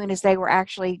were doing is they were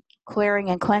actually clearing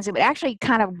and cleansing, but actually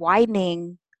kind of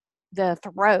widening the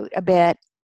throat a bit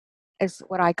is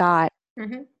what I got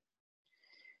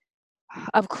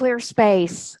of clear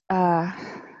space.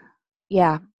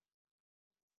 Yeah.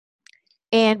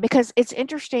 And because it's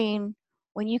interesting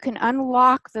when you can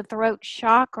unlock the throat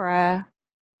chakra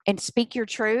and speak your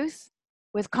truth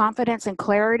with confidence and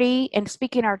clarity, and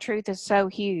speaking our truth is so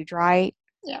huge, right?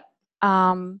 Yeah.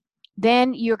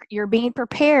 Then you're being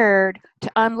prepared to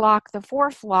unlock the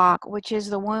fourth lock, which is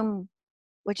the womb,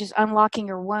 which is unlocking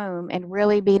your womb and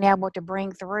really being able to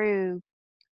bring through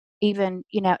even,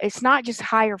 it's not just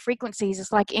higher frequencies,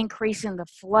 it's like increasing the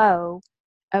flow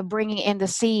of bringing in the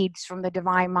seeds from the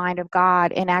divine mind of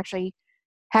God and actually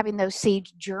having those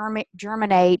seeds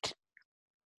germinate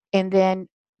and then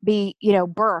be,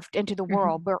 birthed into the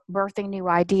world, birthing new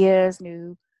ideas,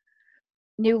 new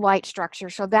light structure.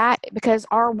 So that, because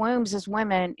our wombs as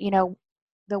women,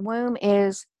 the womb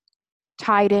is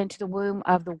tied into the womb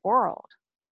of the world.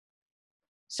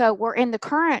 So we're in the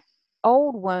current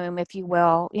old womb, if you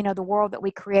will, the world that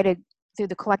we created through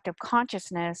the collective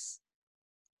consciousness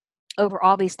over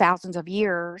all these thousands of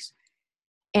years.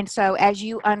 And so as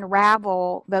you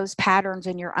unravel those patterns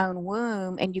in your own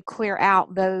womb and you clear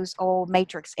out those old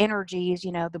matrix energies,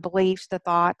 the beliefs, the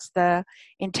thoughts, the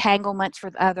entanglements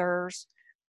with others,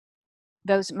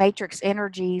 those matrix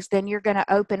energies, then you're going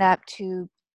to open up to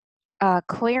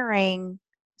clearing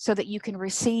so that you can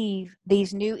receive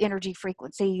these new energy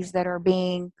frequencies that are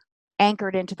being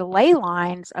anchored into the ley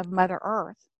lines of Mother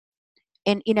Earth.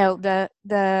 And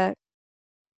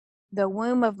the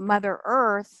womb of Mother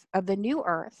Earth, of the new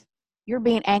Earth, you're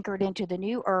being anchored into the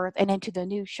new Earth and into the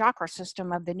new chakra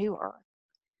system of the new Earth.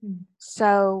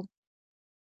 So,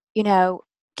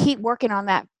 keep working on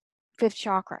that fifth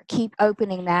chakra. Keep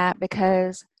opening that,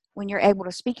 because when you're able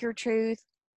to speak your truth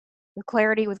with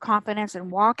clarity, with confidence,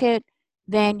 and walk it,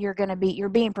 then you're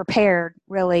being prepared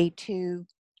really to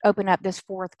open up this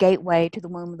fourth gateway to the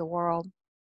womb of the world.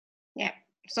 Yeah.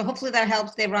 So hopefully that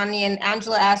helps, Devrani. And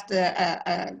Angela asked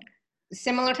a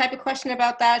similar type of question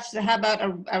about that. She said, how about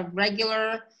a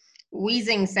regular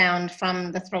wheezing sound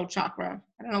from the throat chakra?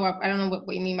 I don't know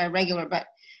what you mean by regular, but.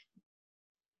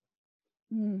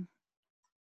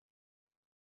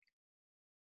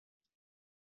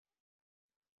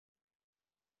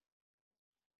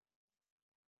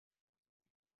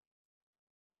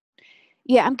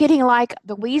 Yeah, I'm getting like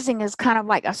the wheezing is kind of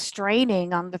like a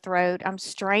straining on the throat. I'm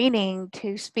straining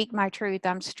to speak my truth.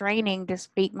 I'm straining to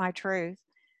speak my truth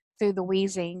through the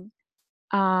wheezing.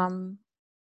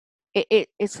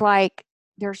 It's like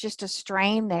there's just a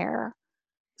strain there.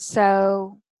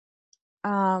 So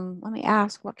let me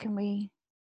ask, what can we?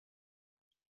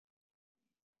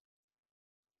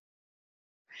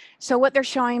 So what they're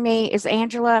showing me is,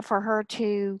 Angela, for her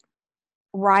to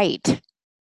write,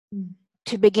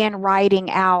 to begin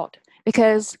writing out,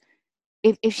 because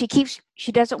if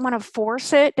she doesn't want to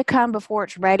force it to come before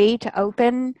it's ready to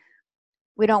open.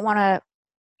 We don't want to,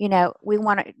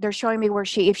 they're showing me where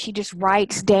if she just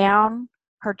writes down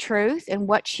her truth and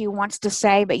what she wants to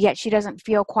say, but yet she doesn't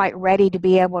feel quite ready to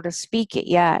be able to speak it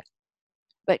yet.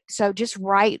 But so just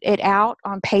write it out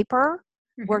on paper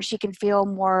where she can feel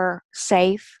more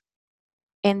safe.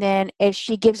 And then as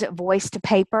she gives it voice to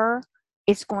paper,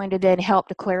 it's going to then help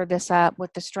to clear this up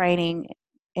with the straining.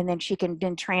 And then she can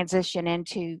then transition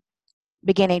into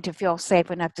beginning to feel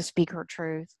safe enough to speak her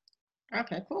truth.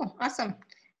 Okay, cool. Awesome.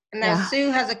 And now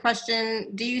Sue has a question.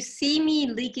 Do you see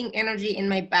me leaking energy in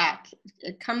my back?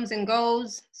 It comes and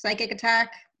goes, psychic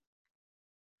attack?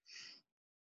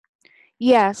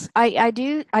 Yes, I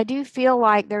do feel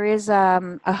like there is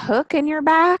a hook in your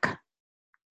back.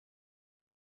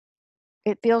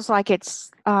 It feels like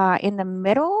it's in the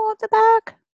middle of the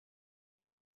back.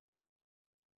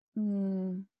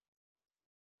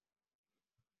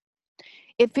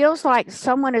 It feels like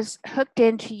someone is hooked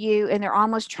into you and they're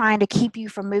almost trying to keep you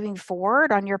from moving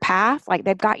forward on your path. Like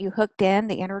they've got you hooked in,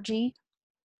 the energy.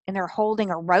 and they're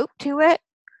holding a rope to it,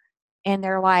 and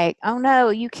they're like, oh no,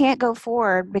 you can't go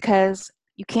forward because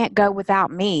you can't go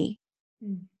without me.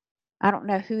 I don't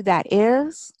know who that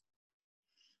is.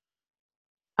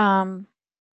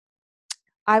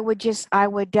 I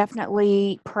would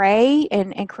definitely pray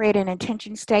and create an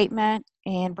intention statement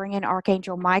and bring in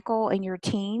Archangel Michael and your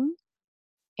team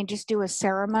and just do a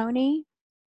ceremony,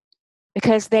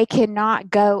 because they cannot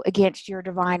go against your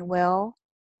divine will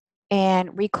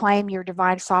and reclaim your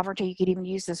divine sovereignty. You could even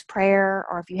use this prayer,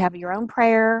 or if you have your own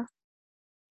prayer,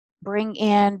 bring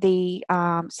in the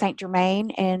Saint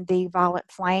Germain and the violet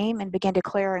flame and begin to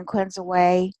clear and cleanse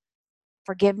away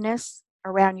forgiveness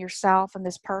around yourself and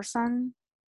this person.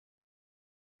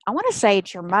 I want to say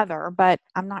it's your mother, but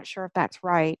I'm not sure if that's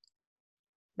right.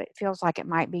 But it feels like it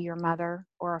might be your mother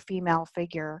or a female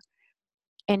figure.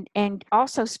 And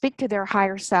also speak to their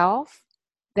higher self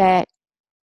that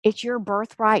it's your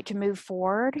birthright to move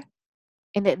forward,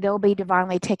 and that they'll be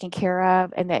divinely taken care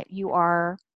of, and that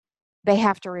they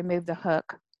have to remove the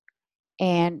hook,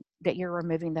 and that you're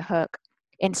removing the hook,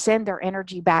 and send their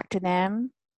energy back to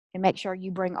them, and make sure you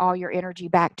bring all your energy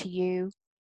back to you,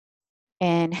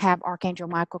 and have Archangel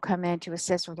Michael come in to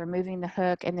assist with removing the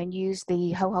hook, and then use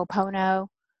the Ho'oponopono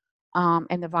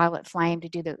and the violet flame to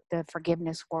do the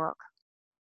forgiveness work.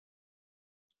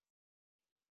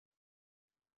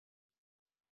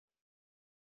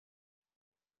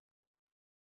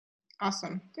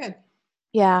 Awesome. Good.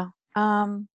 Yeah.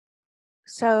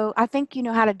 So I think you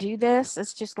know how to do this.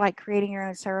 It's just like creating your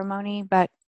own ceremony, but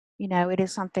it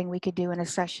is something we could do in a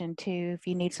session too if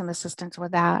you need some assistance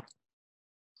with that.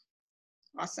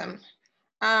 Awesome.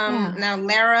 Yeah. Now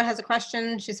Lara has a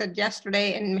question. She said,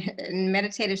 yesterday in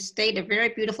meditative state, a very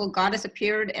beautiful goddess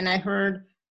appeared, and I heard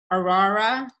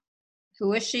Aurora.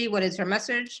 Who is she? What is her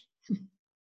message?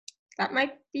 That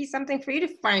might be something for you to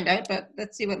find out, but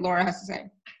let's see what Laura has to say.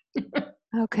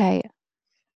 Okay.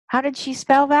 How did she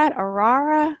spell that?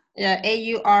 Aurora? Yeah,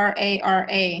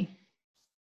 Aurara.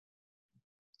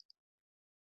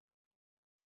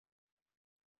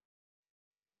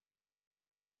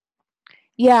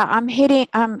 Yeah, I'm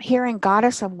hearing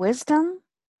goddess of wisdom.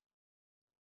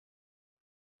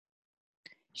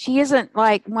 She isn't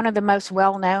like one of the most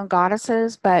well-known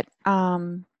goddesses, but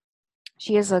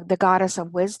she is the goddess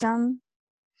of wisdom.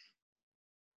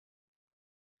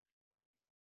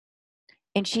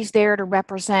 And she's there to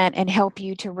represent and help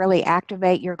you to really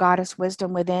activate your goddess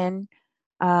wisdom within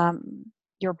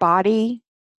your body.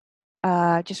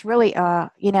 Just really,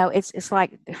 it's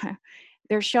like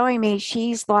they're showing me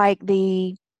she's like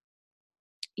if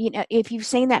you've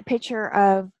seen that picture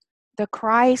of the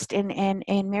Christ and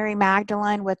Mary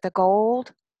Magdalene with the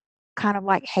gold, kind of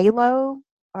like halo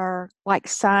or like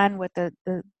sun with the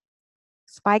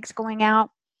spikes going out.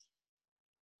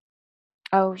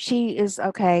 Oh, she is,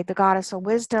 okay, the goddess of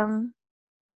wisdom.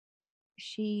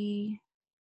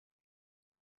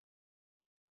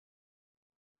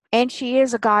 And she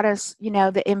is a goddess,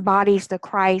 that embodies the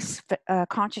Christ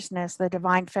consciousness, the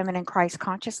divine feminine Christ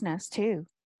consciousness too.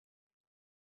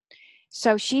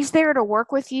 So she's there to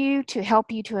work with you, to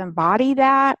help you to embody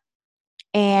that,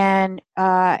 and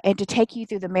to take you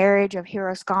through the marriage of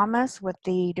Hieros Gamos with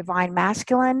the divine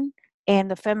masculine and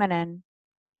the feminine.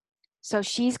 So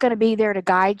she's going to be there to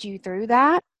guide you through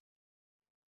that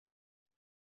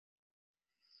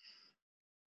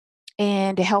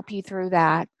and to help you through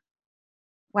that.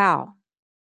 Wow.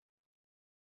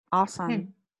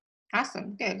 Awesome.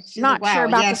 Awesome. Good. She's Not sure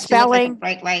about the Yes, she looks like a spelling.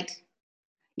 bright light.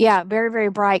 Yeah, very, very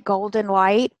bright golden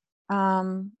light.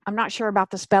 I'm not sure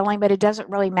about the spelling, but it doesn't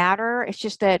really matter. It's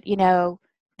just that,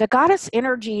 the goddess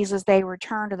energies as they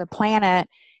return to the planet,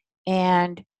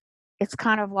 and it's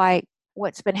kind of like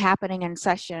what's been happening in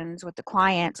sessions with the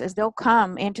clients is they'll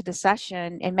come into the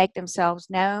session and make themselves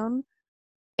known,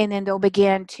 and then they'll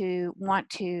begin to want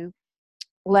to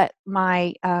let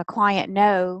my client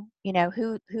know,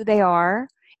 who they are,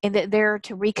 and that they're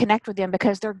to reconnect with them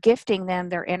because they're gifting them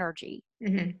their energy.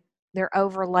 Mm-hmm. They're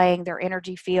overlaying their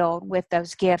energy field with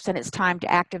those gifts, and it's time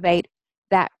to activate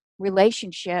that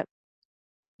relationship,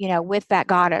 with that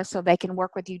goddess so they can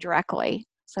work with you directly.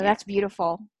 So that's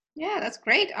beautiful. Yeah, that's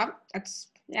great. It's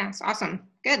awesome.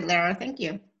 Good, Lara. Thank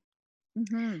you.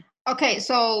 Mm-hmm. Okay,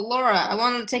 so Laura, I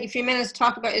wanted to take a few minutes to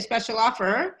talk about your special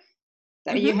offer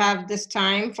that you have this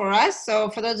time for us. So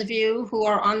for those of you who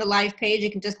are on the live page,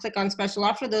 you can just click on special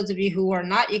offer. Those of you who are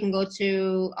not, you can go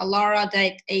to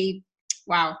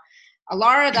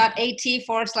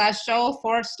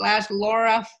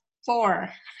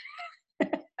alara.at/show/Laura4.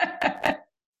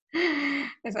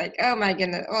 It's like, oh my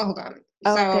goodness. Oh, hold on.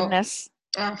 Oh, goodness.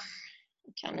 I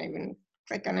can't even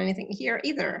click on anything here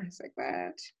either. It's like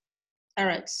that. All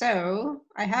right, so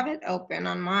I have it open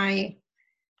on my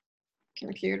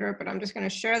computer, but I'm just going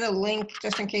to share the link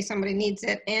just in case somebody needs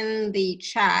it in the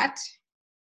chat.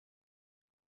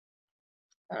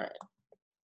 All right.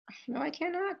 No, I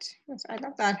cannot. I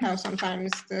love that how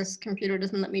sometimes this computer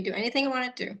doesn't let me do anything I want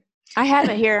it to. I have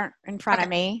it here in front Okay. of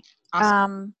me.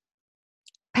 Awesome.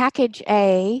 Package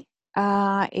A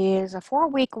is a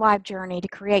 4-week live journey to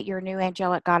create your new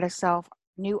angelic goddess self,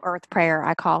 new earth prayer,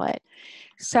 I call it.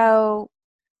 So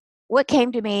what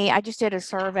came to me, I just did a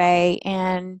survey,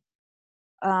 and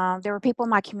there were people in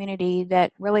my community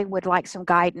that really would like some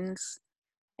guidance.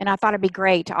 And I thought it'd be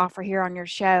great to offer here on your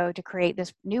show to create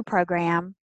this new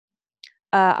program,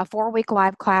 a 4-week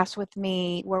live class with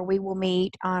me where we will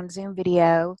meet on Zoom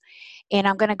video. And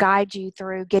I'm going to guide you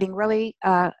through getting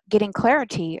getting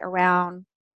clarity around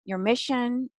your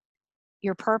mission,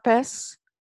 your purpose.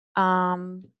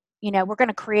 We're going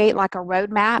to create like a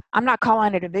roadmap. I'm not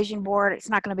calling it a vision board. It's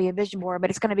not going to be a vision board, but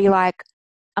it's going to be like,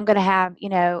 I'm going to have,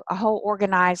 a whole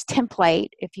organized template,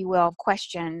 if you will, of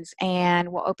questions,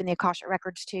 and we'll open the Akashic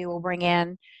Records too. We'll bring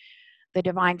in the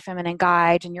divine feminine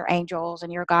guides and your angels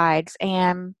and your guides,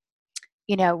 and,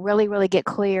 really, really get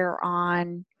clear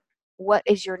on what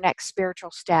is your next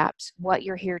spiritual steps, what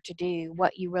you're here to do,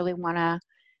 what you really want to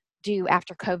do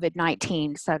after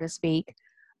COVID-19, so to speak.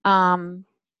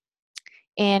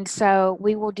 And so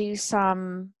we will do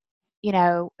some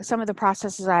of the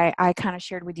processes I kind of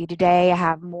shared with you today. I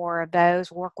have more of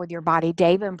those. Work with your body,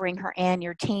 Dava, and bring her in,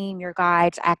 your team, your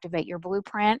guides, activate your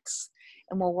blueprints,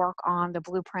 and we'll work on the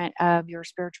blueprint of your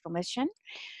spiritual mission.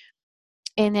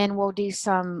 And then we'll do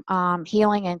some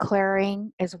healing and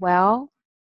clearing as well.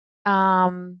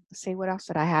 Let's see, what else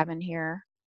did I have in here?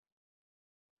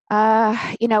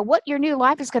 What your new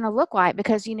life is going to look like,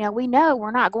 because, we know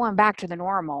we're not going back to the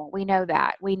normal. We know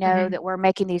that. We know that we're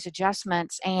making these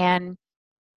adjustments. And,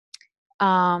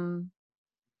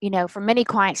 for many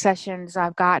client sessions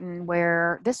I've gotten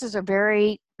where this is a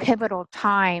very pivotal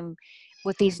time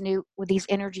with these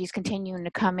energies continuing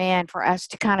to come in for us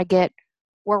to kind of get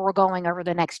where we're going over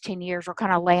the next 10 years. We're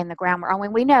kind of laying the groundwork. I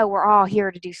mean, we know we're all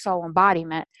here to do soul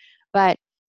embodiment, but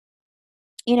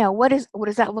what does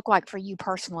that look like for you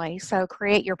personally? So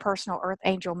create your personal Earth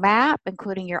Angel map,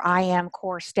 including your I am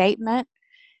core statement.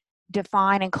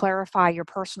 Define and clarify your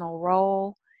personal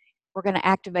role. We're going to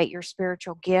activate your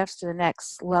spiritual gifts to the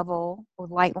next level with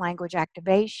light language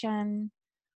activation.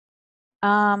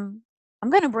 I'm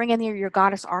going to bring in your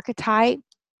goddess archetype,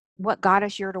 what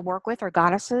goddess you're to work with, or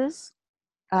goddesses,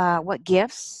 what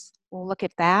gifts. We'll look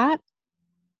at that.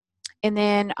 And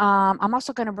then I'm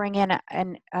also going to bring in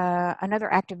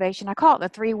another activation. I call it the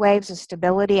 3 waves of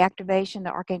stability activation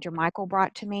that Archangel Michael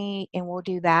brought to me, and we'll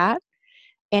do that.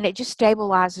 And it just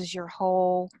stabilizes your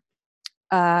whole,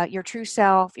 your true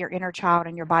self, your inner child,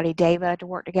 and your body, Deva, to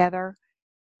work together.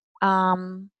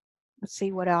 Let's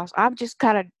see what else. I've just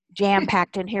kind of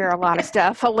jam-packed in here a lot of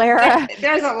stuff. Alara.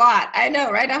 There's a lot. I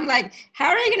know, right? I'm like, how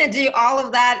are you going to do all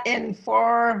of that in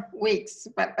 4 weeks?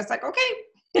 But it's like, okay.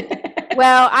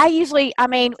 Well,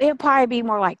 it'll probably be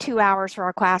more like 2 hours for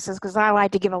our classes, because I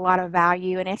like to give a lot of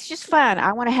value, and it's just fun.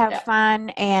 I want to have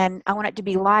fun, and I want it to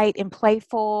be light and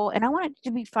playful, and I want it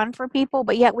to be fun for people,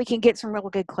 but yet we can get some real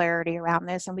good clarity around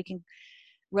this, and we can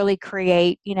really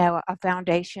create, a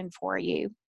foundation for you.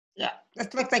 Yeah,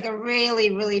 this looks like a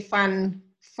really, really fun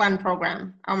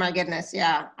program. Oh my goodness.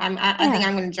 Yeah. I think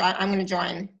I'm going to join. I'm going to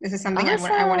join. This is something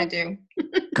Awesome. I want to do.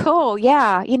 Cool.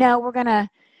 Yeah.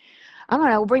 I don't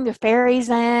know, we'll bring the fairies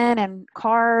in and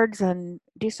cards and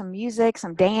do some music,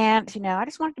 some dance. I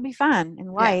just want it to be fun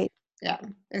and light. Yeah.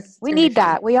 We need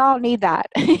that. We all need that.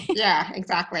 Yeah,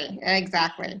 exactly. And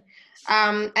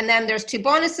then there's 2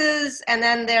 bonuses, and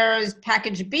then there's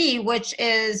package B, which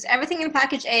is everything in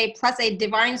package A plus a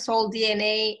divine soul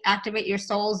DNA, activate your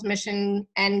soul's mission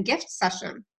and gift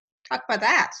session. Talk about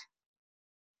that.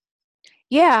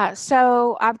 Yeah,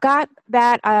 so I've got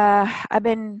that.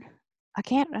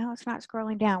 It's not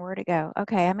scrolling down. Where'd it go?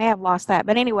 Okay, I may have lost that.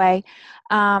 But anyway,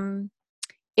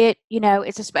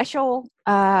 it's a special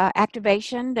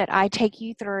activation that I take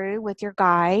you through with your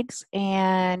guides,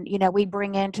 and we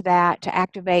bring into that to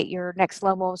activate your next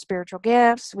level of spiritual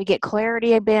gifts. We get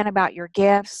clarity a bit about your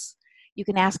gifts. You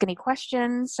can ask any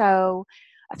questions. So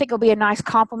I think it'll be a nice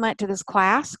complement to this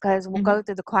class, because we'll go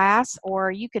through the class,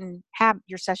 or you can have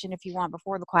your session if you want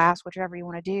before the class, whichever you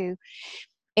want to do.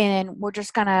 And we're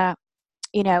just gonna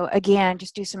again,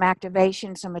 just do some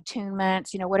activation, some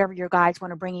attunements, whatever your guides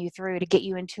want to bring you through to get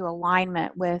you into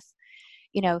alignment with,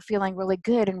 feeling really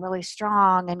good and really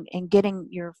strong, and getting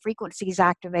your frequencies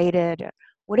activated,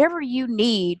 whatever you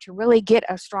need to really get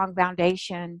a strong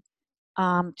foundation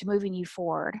to moving you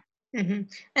forward. Mm-hmm.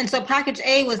 And so package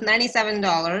A was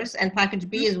 $97 and package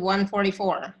B is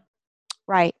 $144.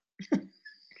 Right.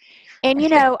 And, you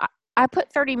know, I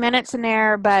put 30 minutes in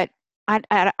there, but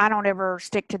I don't ever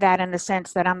stick to that in the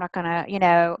sense that I'm not going to, you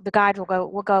know, the guide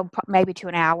will go maybe to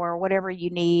an hour, whatever you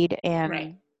need, Right.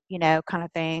 and, you know, kind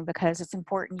of thing, because it's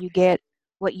important you get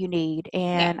what you need.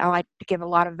 And Yeah. I like to give a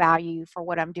lot of value for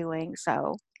what I'm doing.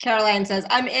 So, Caroline says,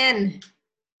 I'm in.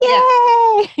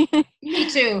 yay! Yeah. Me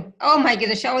too. Oh my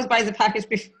goodness. She always buys the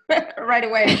package right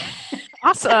away.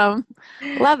 Awesome.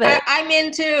 Love it. I'm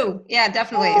in too. Yeah,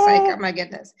 definitely. Yay. It's like, oh my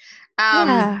goodness.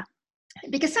 Yeah.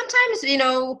 Because sometimes, you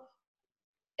know,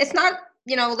 it's not,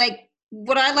 you know, like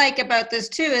what I like about this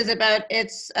too is about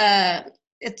it's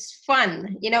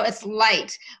fun, you know, it's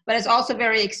light, but it's also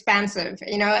very expansive,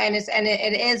 you know, and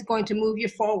it is going to move you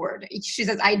forward. She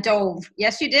says, I dove.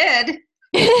 Yes, you did.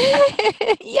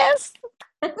 Yes.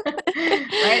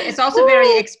 Right. It's also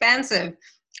very expansive,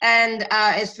 and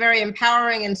it's very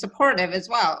empowering and supportive as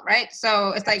well. Right. So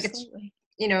it's like, Absolutely. it's,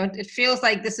 you know, it feels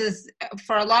like this is,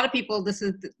 for a lot of people, this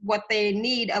is what they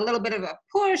need, a little bit of a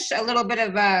push, a little bit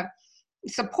of a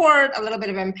support, a little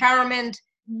bit of empowerment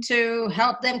to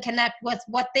help them connect with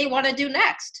what they want to do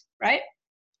next, right?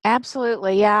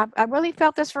 Absolutely. Yeah. I really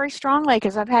felt this very strongly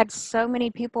because I've had so many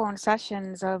people in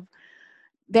sessions of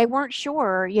they weren't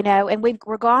sure, you know, and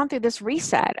we're going through this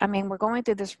reset. I mean, we're going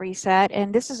through this reset,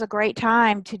 and this is a great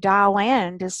time to dial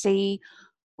in to see,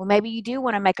 well, maybe you do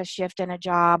want to make a shift in a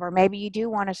job, or maybe you do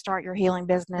want to start your healing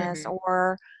business, Mm-hmm.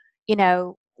 or, you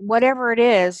know, whatever it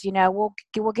is, you know,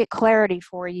 we'll get clarity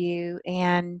for you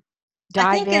and I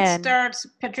dive think it in. starts,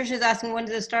 Patricia's asking when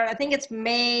does it start? I think it's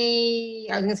May,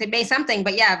 I was going to say May something,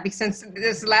 but yeah, because since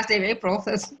this is the last day of April,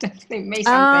 so it's definitely May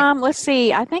something. Let's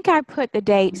see. I think I put the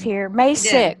dates here. May You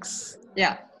did. 6th.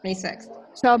 Yeah, May 6th.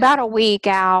 So about a week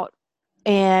out.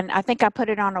 And I think I put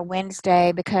it on a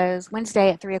Wednesday because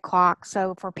Wednesday at 3:00.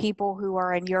 So for people who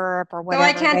are in Europe or So I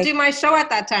whatever, can't do my show at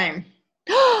that time.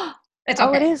 It's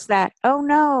Oh, it okay. is that. Oh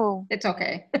no. It's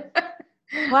okay.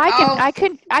 Well, I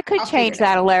could I'll figure change it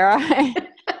out. that, Alara.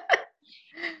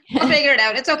 I'll figure it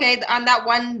out. It's okay. On that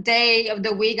one day of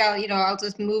the week, I'll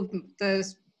just move the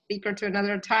speaker to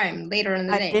another time later in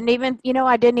the day. I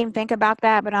didn't even think about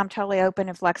that, but I'm totally open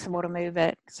and flexible to move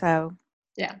it. So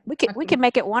Yeah, we could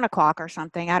make it 1:00 or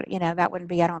something. That wouldn't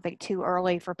be, I don't think, too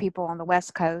early for people on the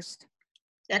West Coast.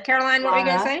 Yeah, Caroline, what were you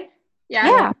gonna say?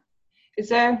 Yeah. Is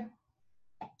there?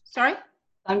 Sorry.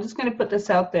 I'm just going to put this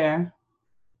out there.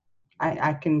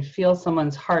 I can feel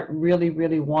someone's heart really,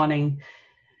 really wanting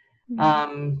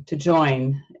to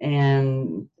join,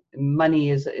 and money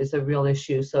is a real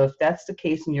issue. So if that's the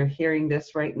case and you're hearing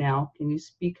this right now, can you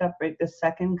speak up right this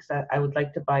second? Because I would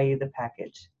like to buy you the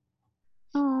package.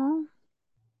 Oh.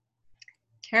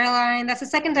 Caroline, that's the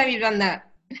second time you've done that.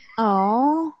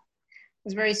 Oh.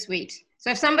 It's very sweet. So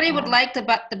if somebody would like to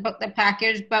book the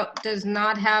package, but does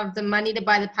not have the money to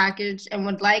buy the package and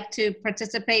would like to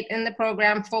participate in the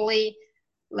program fully,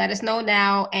 let us know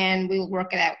now and we'll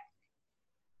work it out.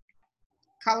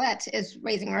 Colette is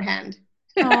raising her hand.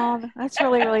 Oh, that's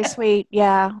really, really sweet.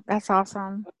 Yeah, that's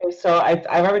awesome. Okay, so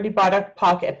I've already bought a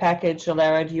pocket package,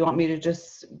 Alara. Do you want me to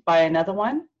just buy another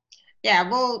one? Yeah,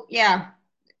 well, yeah.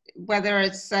 Whether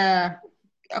it's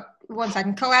one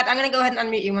second, Colette, I'm gonna go ahead and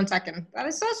unmute you 1 second. That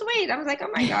is so sweet. I was like, oh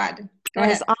my God. Go ahead.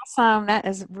 That is awesome. That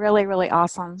is really, really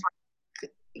awesome.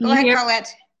 Go ahead,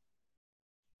 Colette.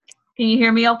 Can you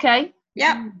hear me okay?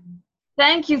 Yeah.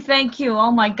 Thank you.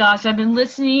 Oh my gosh, I've been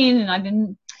listening and I've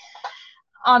been,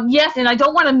 yes, and I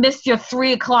don't want to miss your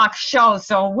 3:00 show.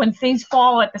 So when things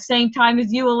fall at the same time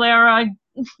as you, Alara,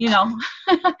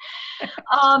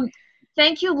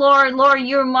 thank you, Laura. Laura,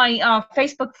 you're my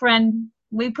Facebook friend.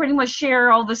 We pretty much share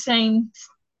all the same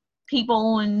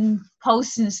people and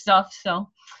posts and stuff. So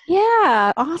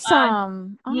Yeah,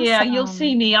 awesome. yeah, you'll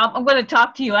see me. I'm going to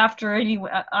talk to you after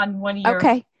on one of your.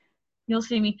 Okay. You'll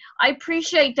see me. I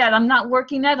appreciate that. I'm not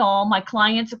working at all. My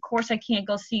clients, of course, I can't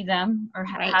go see them or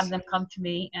have them come to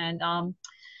me. And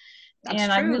That's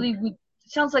I true. really it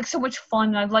sounds like so much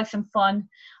fun. I'd like some fun.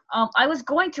 I was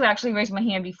going to actually raise my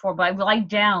hand before, but I lied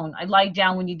down. I lied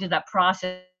down when you did that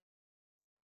process.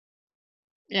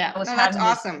 Yeah, no, that's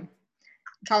awesome,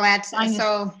 Colette.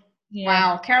 So, yeah.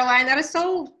 Wow, Caroline, that is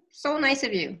so nice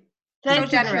of you. Thank so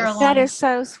you, generous. Caroline. That is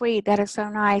so sweet. That is so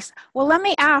nice. Well, let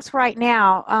me ask right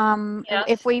now, Yes.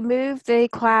 if we move the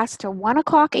class to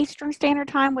 1:00 Eastern Standard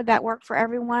Time, would that work for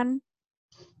everyone?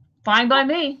 Fine by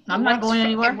me. I'm not going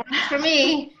anywhere. It works for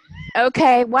me.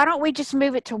 Okay, why don't we just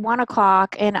move it to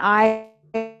 1:00 and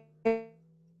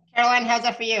Caroline, how's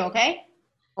that for you? Okay.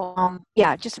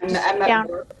 Yeah, just I'm down.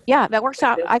 Yeah, that works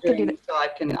out. I can do that. So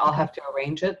I'll have to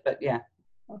arrange it, but yeah.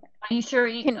 Are you sure?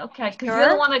 Okay, because you're the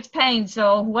Sure. one that's paying,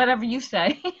 so whatever you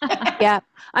say. Yeah.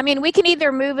 I mean, we can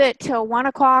either move it till 1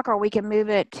 o'clock or we can move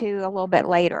it to a little bit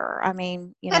later. I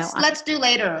mean, Let's do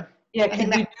later. Yeah, I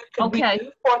think could we Okay.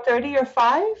 do 4:30 or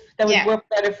 5? That would Yeah. work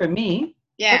better for me.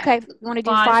 Yeah. okay. You want to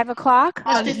do 5? 5 o'clock?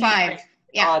 Let's do 5.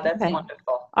 Yeah. Oh, that's Okay.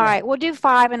 wonderful. All right. We'll do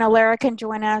 5 and Alara can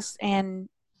join us and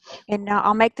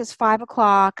I'll make this 5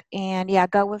 o'clock and yeah,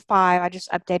 go with 5. I just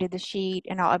updated the sheet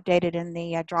and I'll update it in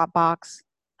the Dropbox.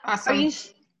 Are Awesome.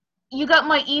 you got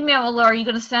my email, Laura? Are you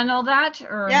going to send all that?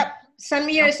 Or? Yep. Send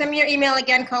me your email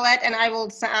again, Colette, and I will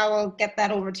get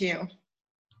that over to you.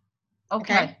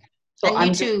 Okay. So And you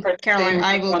I'm too, just Caroline.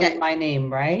 I will wanting get. my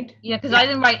name, right? Yeah, because Yeah. I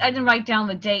didn't write down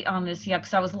the date on this yet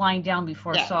because I was lying down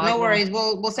before. Yeah. So I No will. worries.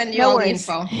 We'll send you No all worries.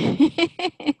 the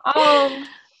info. Oh,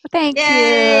 Thank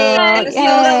Yay! you. That is so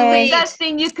that's the sweet. best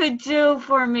thing you could do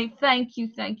for me. Thank you.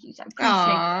 I appreciate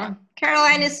Aw,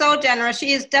 Caroline is so generous.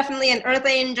 She is definitely an earth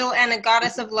angel and a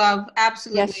goddess of love.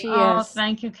 Absolutely. Yes, she it. Oh, is.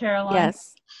 thank you, Caroline.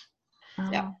 Yes.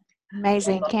 Yeah.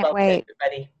 Amazing. Love, Can't love to wait.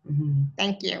 everybody. Mhm.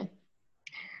 Thank you.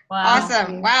 Wow.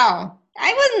 Awesome. you. Wow.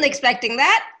 I wasn't expecting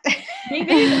that. Me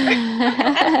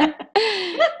neither. That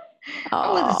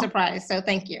was a Aw. surprise. So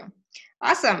thank you.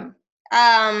 Awesome.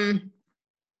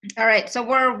 All right. So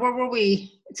where were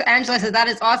we? So Angela says that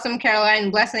is awesome, Caroline.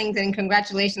 Blessings and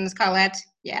congratulations, Colette.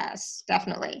 Yes,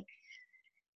 definitely.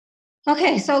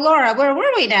 Okay. So Laura, where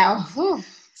were we now? Whew.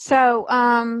 So,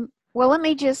 well, let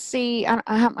me just see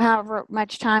however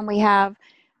much time we have.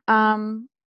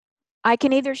 I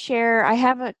can either share, I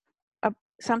have a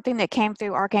something that came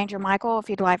through Archangel Michael, if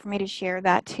you'd like for me to share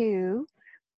that too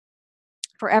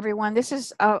for everyone. This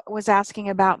is was asking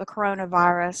about the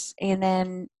coronavirus and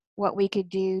then what we could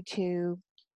do to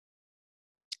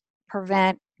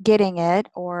prevent getting it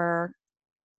or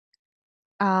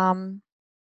so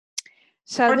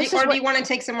Or this do is what you want to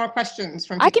take some more questions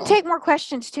from I people? can take more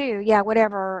questions too. Yeah,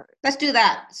 whatever. Let's do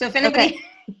that. So if anybody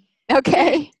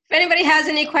Okay. if anybody has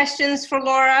any questions for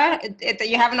Laura that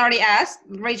you haven't already asked,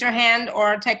 raise your hand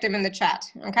or type them in the chat.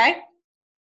 Okay.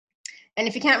 And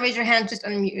if you can't raise your hand, just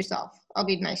unmute yourself. I'll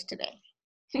be nice today.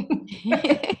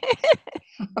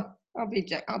 I'll be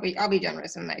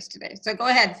generous and nice today. So go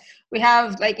ahead. We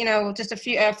have just a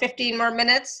few 15 more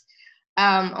minutes.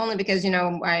 Only because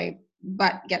my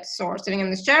butt gets sore sitting in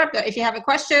this chair. But if you have a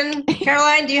question,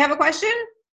 Caroline, do you have a question?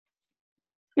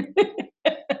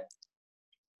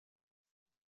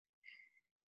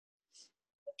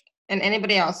 And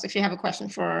anybody else, if you have a question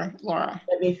for Laura.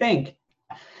 Let me think.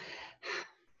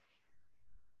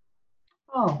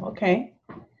 Oh, okay.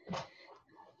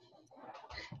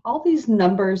 All these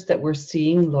numbers that we're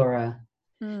seeing, Laura,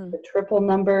 the triple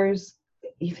numbers,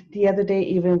 even the other day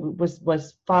even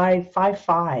was five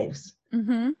fives.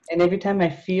 Mm-hmm. And every time I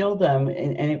feel them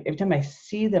and every time I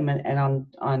see them and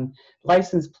on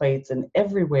license plates and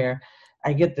everywhere,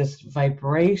 I get this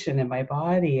vibration in my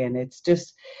body, and it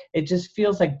just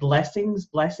feels like blessings,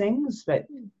 but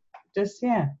just,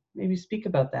 yeah, maybe speak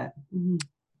about that. Mm-hmm.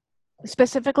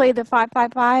 Specifically the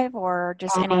 555 or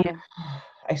just any?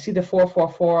 I see the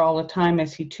 444 all the time. I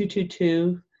see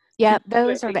 222. Yeah,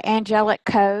 those are the angelic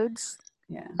codes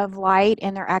of light,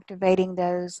 and they're activating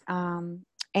those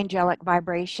angelic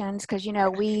vibrations because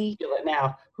we feel it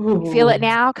now. feel it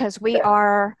now because we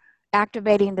are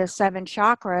activating the 7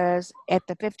 chakras at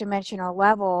the 5th dimensional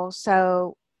level.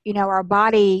 So our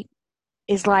body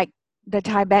is like the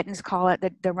Tibetans call it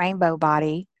the rainbow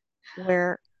body,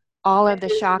 where all of the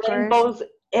chakras. Rainbows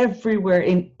everywhere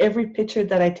in every picture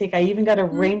that I take. I even got a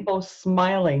rainbow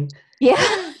smiling.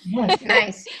 Yeah. Yes.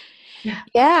 Nice.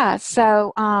 Yeah.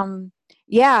 So,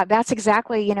 yeah, that's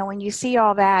exactly, when you see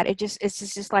all that, it's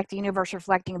just like the universe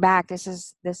reflecting back. This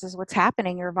is what's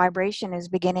happening. Your vibration is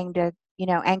beginning to,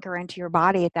 anchor into your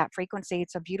body at that frequency.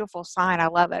 It's a beautiful sign. I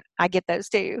love it. I get those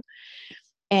too.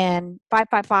 And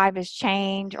 555 is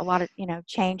change, a lot of,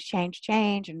 change.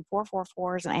 And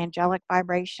 444 is an angelic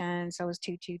vibration. So is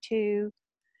 222.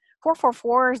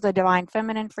 444 is the divine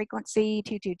feminine frequency.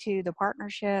 222, the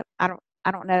partnership. I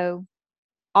don't know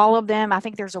all of them. I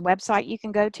think there's a website you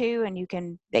can go to and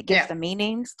that gives the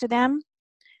meanings to them.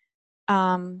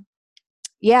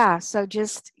 Yeah. So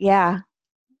just,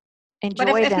 enjoy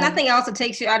but if them. nothing else, it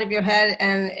takes you out of your head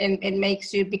and it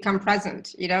makes you become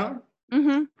present,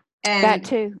 Mm-hmm. And that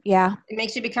too. Yeah. It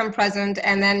makes you become present.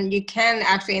 And then you can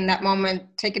actually in that moment,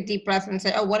 take a deep breath and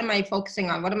say, oh, what am I focusing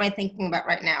on? What am I thinking about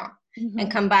right now? Mm-hmm.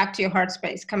 And come back to your heart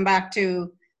space, come back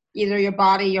to either your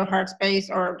body, your heart space,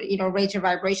 or, raise your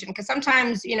vibration. Because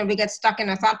sometimes, we get stuck in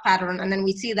a thought pattern and then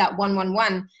we see that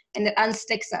 111 and it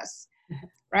unsticks us,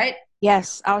 right?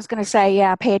 Yes. I was going to say,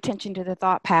 pay attention to the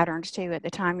thought patterns too at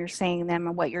the time you're seeing them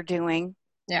and what you're doing.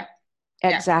 Yeah.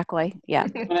 Exactly. Yeah.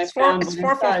 When I It's found, it's when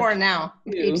I saw 444 now.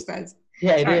 Each 222, says.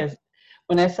 yeah, it Sorry. is.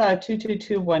 When I saw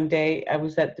 222 one day, I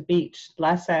was at the beach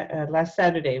last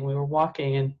Saturday. We were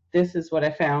walking, and this is what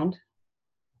I found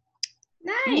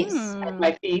Nice. at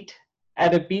my feet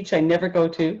at a beach I never go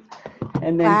to.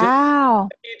 And then just Wow.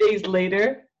 a few days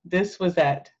later, this was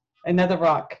at another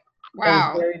rock that was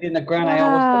Wow. buried in the ground. I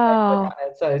almost put my foot Wow. on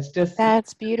it. So it's just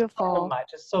That's so beautiful.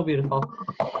 much. It's so beautiful.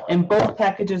 And both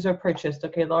packages are purchased.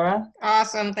 Okay, Laura?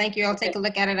 Awesome. Thank you. I'll take Okay. a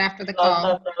look at it after the Love,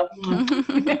 call. love,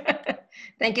 love.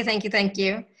 Thank you, thank you, thank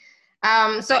you.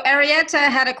 So Arietta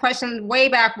had a question way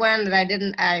back when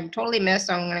that I totally missed.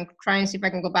 So I'm going to try and see if I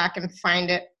can go back and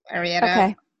find it, Arietta.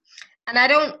 Okay. And I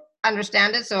don't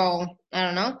understand it, so I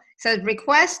don't know. It says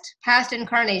request past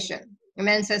incarnation. And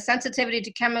then it says sensitivity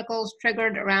to chemicals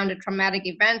triggered around a traumatic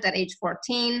event at age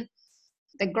 14.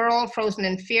 The girl frozen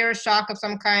in fear, shock of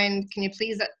some kind. Can you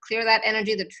please clear that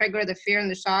energy, the trigger, the fear, and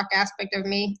the shock aspect of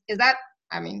me? Is that,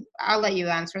 I mean, I'll let you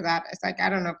answer that. It's like, I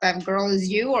don't know if that girl is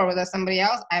you or whether somebody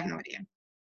else. I have no idea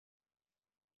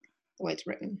the way it's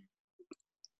written.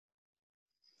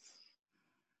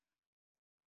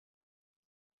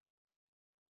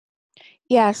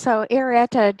 Yeah, so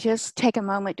Arietta, just take a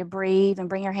moment to breathe and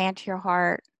bring your hand to your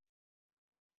heart.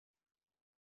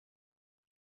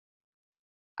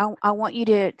 I want you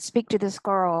to speak to this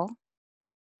girl,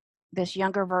 this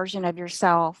younger version of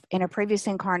yourself in a previous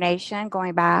incarnation,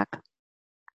 going back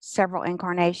several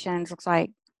incarnations, looks like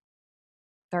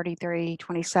 33,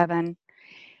 27,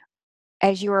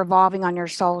 as you were evolving on your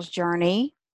soul's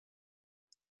journey.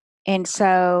 And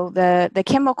so the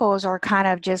chemicals are kind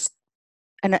of just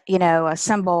a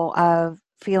symbol of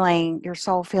feeling your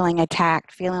soul feeling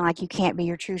attacked, feeling like you can't be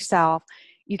your true self.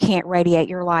 You can't radiate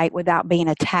your light without being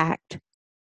attacked.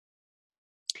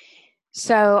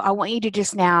 So I want you to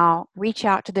just now reach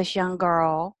out to this young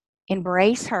girl,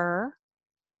 embrace her,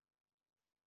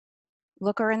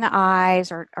 look her in the eyes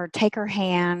or take her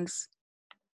hands.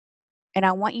 And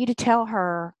I want you to tell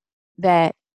her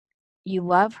that you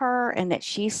love her and that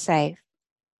she's safe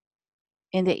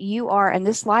and that you are in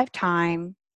this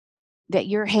lifetime that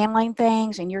you're handling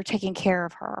things and you're taking care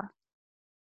of her.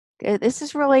 This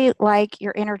is really like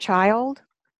your inner child,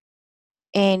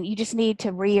 and you just need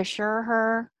to reassure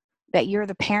her that you're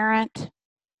the parent,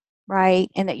 right?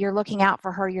 And that you're looking out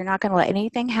for her. You're not going to let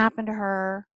anything happen to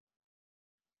her.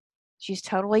 She's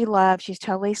totally loved. She's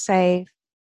totally safe.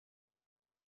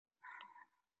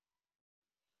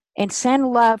 And send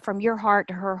love from your heart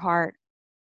to her heart.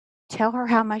 Tell her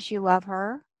how much you love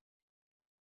her.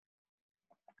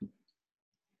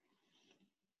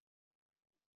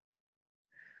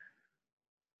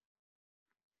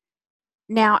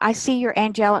 Now, I see your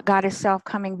angelic goddess self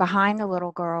coming behind the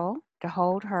little girl to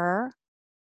hold her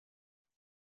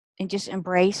and just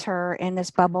embrace her in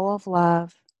this bubble of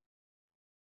love.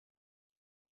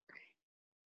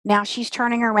 Now she's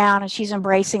turning around and she's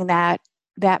embracing that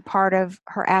part of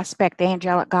her aspect, the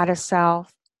angelic goddess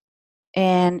self.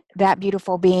 And that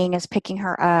beautiful being is picking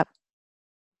her up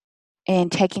and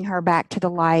taking her back to the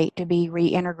light to be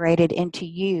reintegrated into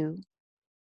you,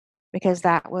 because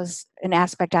that was an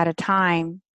aspect at a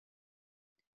time.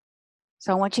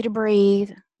 So I want you to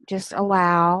breathe, just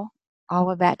allow all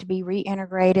of that to be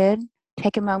reintegrated.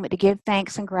 Take a moment to give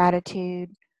thanks and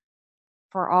gratitude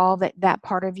for all that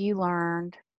part of you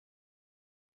learned.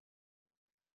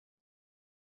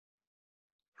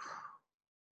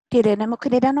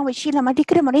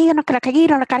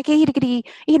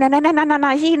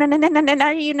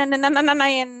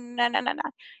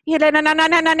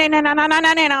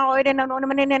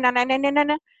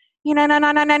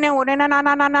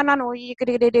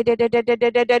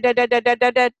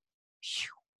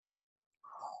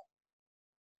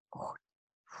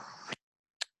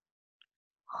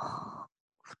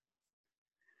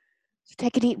 So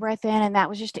take a deep breath in, and that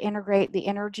was just to integrate the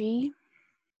energy.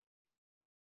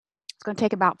 It's going to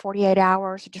take about 48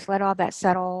 hours, so just let all that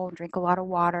settle, drink a lot of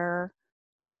water.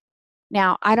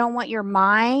 Now, I don't want your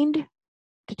mind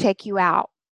to take you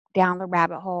out down the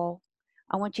rabbit hole.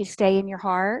 I want you to stay in your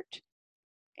heart,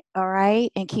 all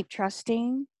right, and keep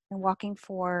trusting and walking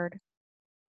forward,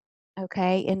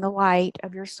 okay, in the light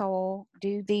of your soul.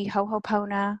 Do the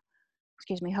Ho'oponopono,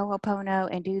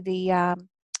 and do the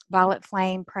violet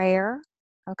flame prayer,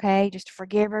 okay, just to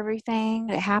forgive everything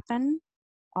that happened,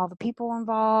 all the people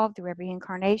involved, through every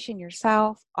incarnation,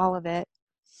 yourself, all of it,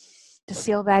 to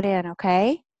seal that in,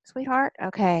 okay, sweetheart?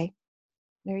 Okay,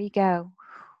 there you go.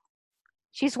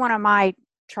 She's one of my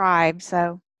tribe,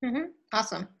 so.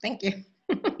 Awesome. Thank you.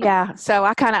 Yeah, so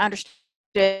I kind of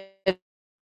understood.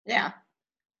 Yeah.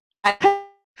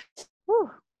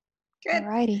 Whew. Good. All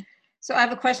righty. So I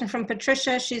have a question from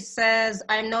Patricia. She says,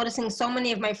 I'm noticing so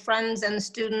many of my friends and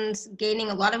students gaining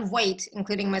a lot of weight,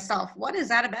 including myself. What is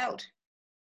that about?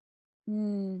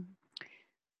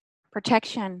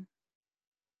 Protection,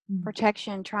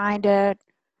 trying to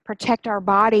protect our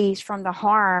bodies from the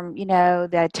harm,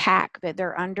 the attack that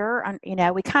they're under.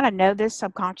 We kind of know this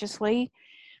subconsciously,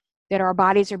 that our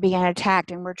bodies are being attacked,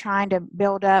 and we're trying to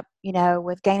build up,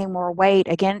 with gaining more weight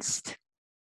against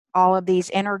all of these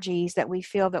energies that we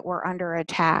feel that we're under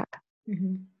attack.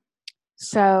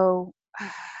 So,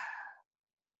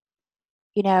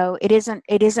 it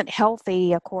isn't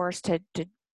healthy, of course, to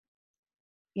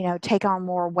take on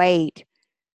more weight.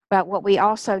 But what we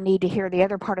also need to hear, the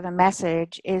other part of the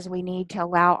message, is we need to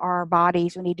allow our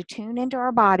bodies, we need to tune into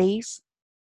our bodies,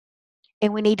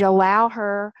 and we need to allow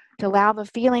the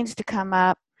feelings to come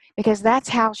up, because that's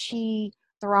how she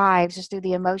thrives, is through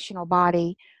the emotional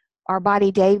body. Our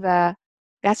body, Deva,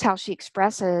 that's how she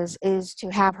expresses, is to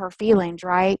have her feelings,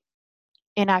 right?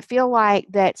 And I feel like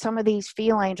that some of these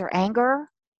feelings are anger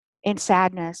and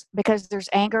sadness, because there's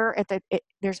anger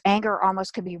there's anger,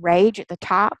 almost could be rage at the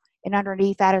top, and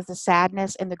underneath that is the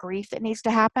sadness and the grief that needs to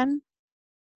happen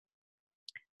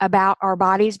about our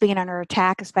bodies being under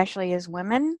attack, especially as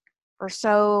women, for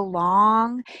so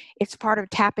long. It's part of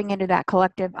tapping into that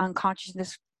collective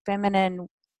unconsciousness, feminine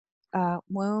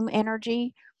womb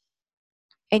energy.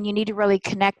 And you need to really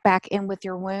connect back in with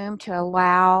your womb to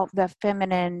allow the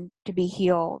feminine to be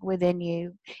healed within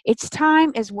you. It's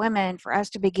time as women for us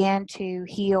to begin to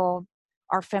heal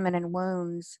our feminine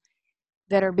wounds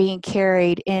that are being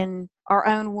carried in our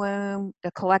own womb,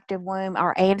 the collective womb,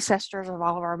 our ancestors of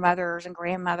all of our mothers and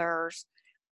grandmothers,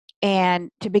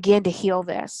 and to begin to heal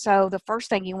this. So the first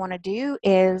thing you want to do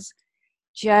is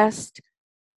just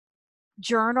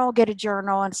journal, get a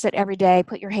journal and sit every day,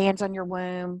 put your hands on your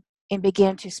womb and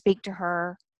begin to speak to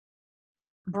her.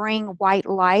 Bring white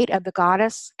light of the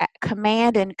goddess,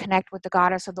 command and connect with the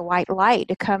goddess of the white light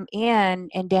to come in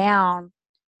and down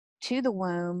to the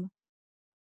womb,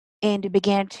 and to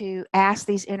begin to ask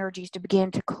these energies to begin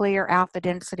to clear out the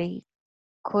density,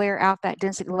 clear out that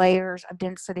density, layers of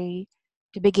density,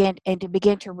 to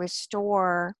begin to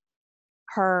restore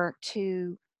her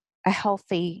to a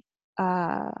healthy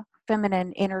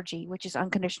feminine energy, which is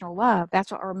unconditional love.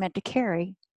 That's what we're meant to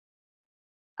carry,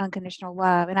 unconditional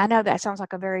love. And I know that sounds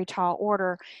like a very tall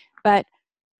order, but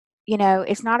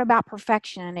it's not about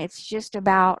perfection. It's just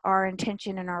about our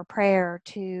intention and our prayer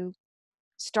to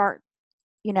start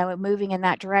moving in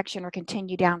that direction or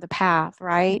continue down the path,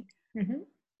 right?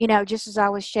 Just as I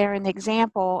was sharing the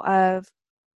example of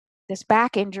this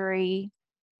back injury,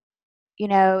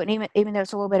 and even though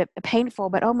it's a little bit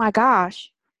painful, but oh my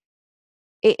gosh,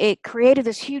 it created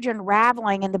this huge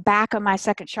unraveling in the back of my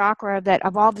second chakra, that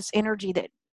of all this energy that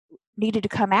needed to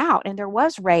come out. And there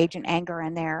was rage and anger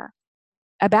in there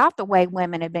about the way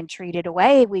women have been treated, the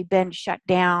way we've been shut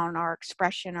down, our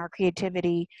expression, our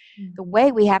creativity, the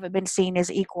way we haven't been seen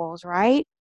as equals, right?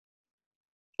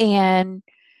 And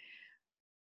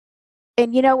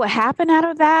what happened out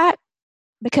of that?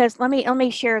 Because let me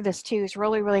share this too. It's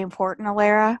really, really important,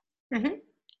 Alara.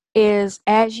 Is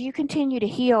as you continue to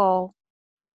heal,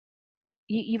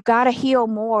 you've got to heal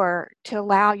more to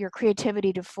allow your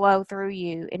creativity to flow through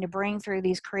you and to bring through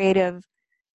these creative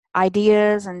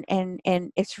ideas, and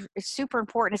it's super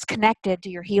important. It's connected to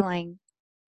your healing.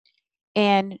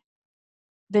 And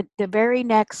the very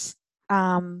next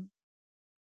that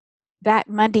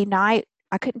Monday night,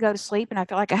 I couldn't go to sleep, and I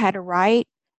felt like I had to write,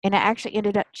 and I actually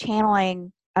ended up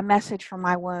channeling a message from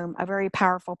my womb, a very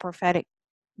powerful prophetic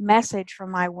message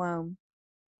from my womb.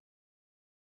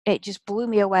 It just blew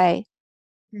me away.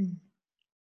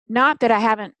 Not that I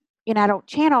haven't, I don't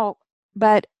channel,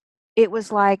 but it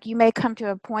was like, you may come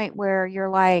to a point where you're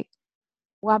like,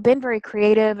 well, I've been very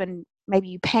creative, and maybe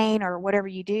you paint or whatever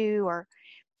you do,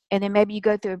 and then maybe you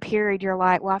go through a period, you're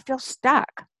like, well, I feel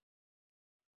stuck,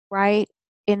 right,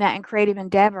 in that creative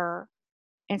endeavor.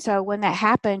 And so when that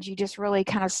happens, you just really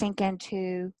kind of sink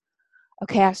into,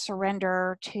 okay, I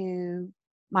surrender to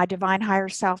my divine higher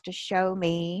self to show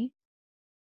me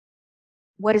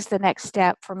what is the next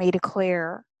step for me to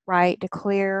clear, right? To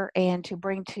clear and to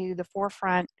bring to the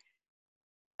forefront,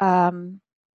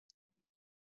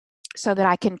 so that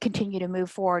I can continue to move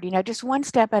forward. Just one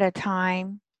step at a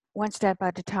time, one step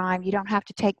at a time. You don't have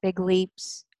to take big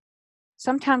leaps.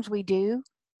 Sometimes we do,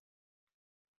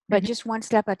 but just one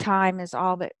step at a time is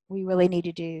all that we really need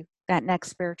to do, that next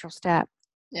spiritual step.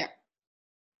 Yeah,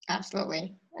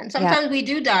 absolutely. And sometimes we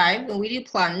do dive and we do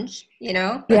plunge,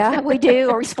 Yeah, we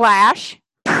do, or we splash.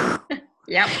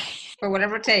 Yep, for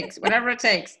whatever it takes,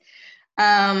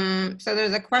 So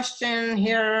there's a question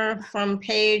here from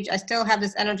Paige. I still have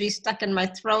this energy stuck in my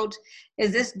throat.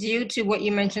 Is this due to what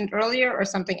you mentioned earlier or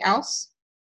something else?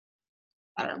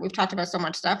 I don't know. We've talked about so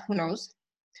much stuff. Who knows?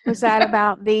 Was that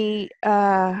about the,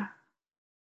 I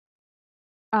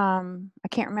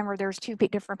can't remember, there's two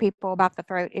different people about the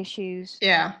throat issues.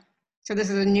 Yeah. So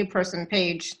this is a new person.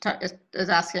 Paige is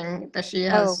asking that she Oh,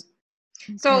 has.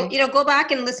 So, okay. go back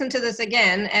and listen to this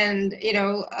again and,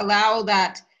 allow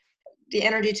that the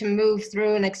energy to move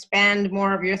through and expand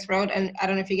more of your throat. And I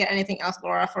don't know if you get anything else,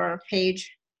 Laura, for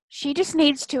Paige. She just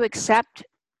needs to accept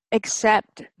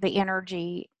the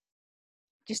energy.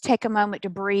 Just take a moment to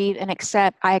breathe and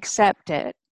I accept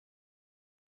it.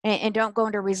 And don't go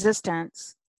into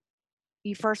resistance.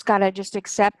 You first got to just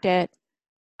accept it,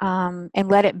 and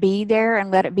let it be there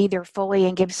and let it be there fully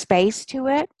and give space to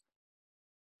it.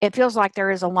 It feels like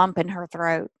there is a lump in her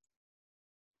throat.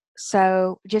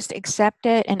 So just accept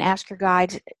it and ask your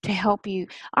guides to help you.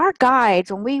 Our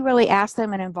guides, when we really ask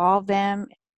them and involve them,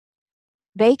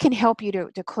 they can help you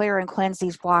to clear and cleanse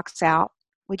these blocks out.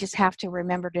 We just have to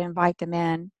remember to invite them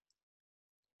in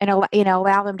and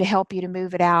allow them to help you to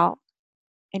move it out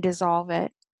and dissolve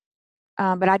it.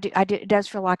 But it does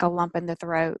feel like a lump in the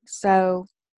throat. So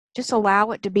just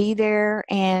allow it to be there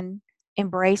and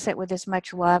embrace it with as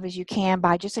much love as you can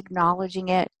by just acknowledging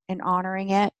it and honoring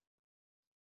it.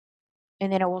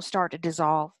 And then it will start to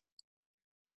dissolve.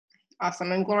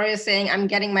 Awesome. And Gloria is saying, I'm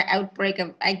getting my outbreak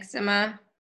of eczema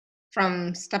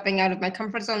from stepping out of my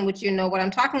comfort zone, which you know what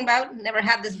I'm talking about. Never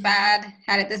had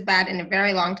it this bad in a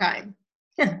very long time.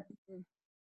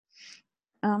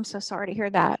 I'm so sorry to hear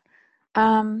that.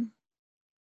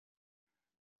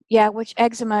 Yeah, which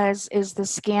eczema is the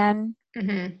skin.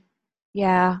 Mm-hmm.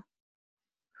 Yeah.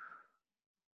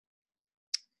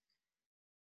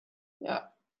 Yeah.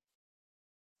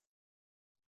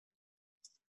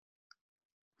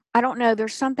 I don't know.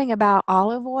 There's something about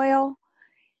olive oil.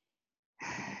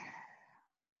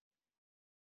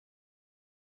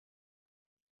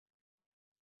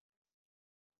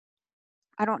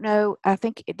 I don't know. I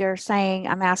think they're saying,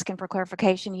 I'm asking for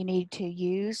clarification, you need to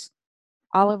use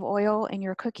olive oil in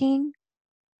your cooking.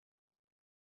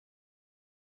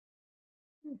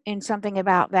 And something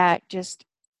about that just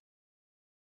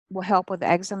will help with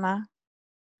eczema.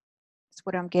 That's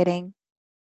what I'm getting.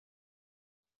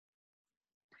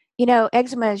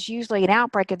 Eczema is usually an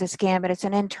outbreak of the skin, but it's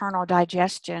an internal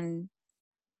digestion,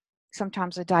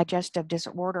 sometimes a digestive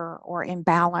disorder or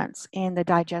imbalance in the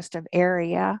digestive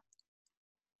area.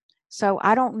 So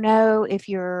I don't know if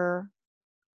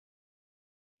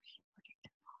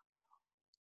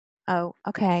oh,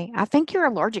 okay. I think you're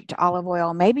allergic to olive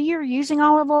oil. Maybe you're using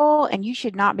olive oil and you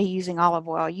should not be using olive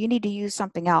oil. You need to use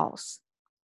something else.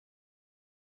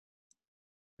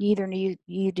 You either need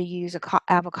to use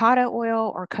avocado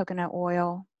oil or coconut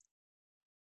oil.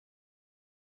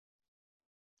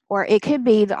 Or it could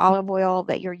be the olive oil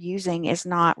that you're using is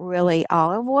not really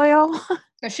olive oil.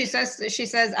 So she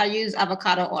says I use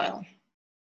avocado oil.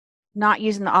 Not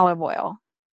using the olive oil.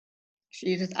 She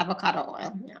uses avocado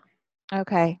oil. Yeah.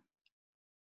 Okay.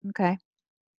 Okay.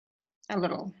 A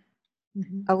little.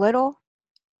 Mm-hmm. A little?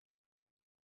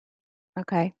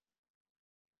 Okay.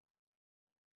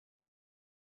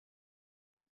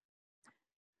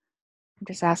 I'm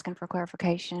just asking for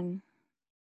clarification.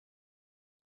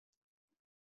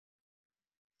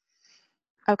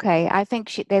 Okay, I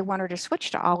think they want her to switch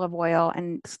to olive oil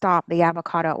and stop the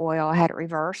avocado oil. I had it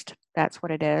reversed. That's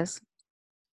what it is.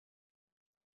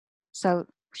 So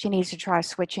she needs to try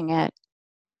switching it.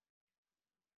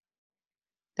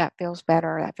 That feels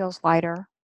better. That feels lighter.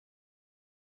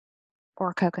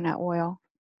 Or coconut oil.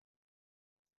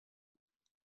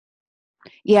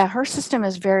 Yeah, her system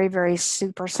is very, very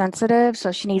super sensitive,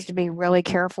 so she needs to be really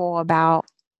careful about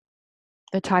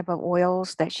the type of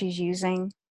oils that she's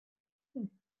using.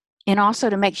 And also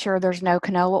to make sure there's no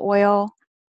canola oil,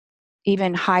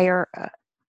 even higher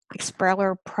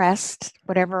Spreller pressed,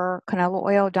 whatever canola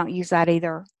oil, don't use that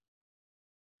either.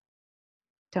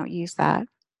 Don't use that.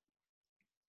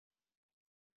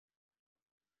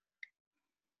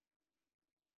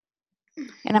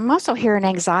 And I'm also hearing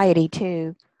anxiety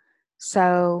too.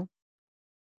 So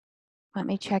let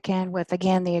me check in with,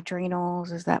 again, the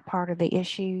adrenals. Is that part of the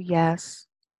issue? Yes.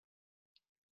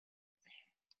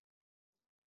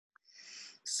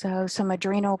 So some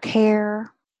adrenal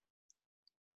care.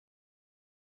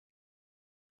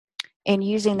 And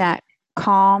using that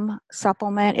Calm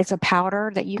supplement, it's a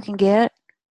powder that you can get,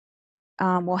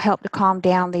 will help to calm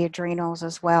down the adrenals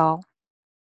as well.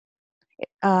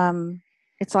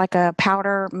 It's like a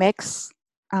powder mix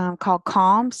called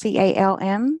Calm,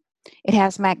 C-A-L-M. It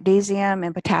has magnesium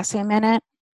and potassium in it,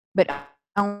 but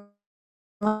only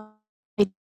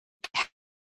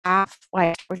half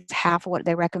of what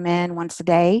they recommend once a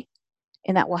day.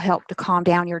 And that will help to calm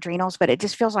down your adrenals. But it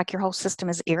just feels like your whole system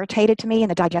is irritated to me in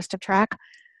the digestive tract.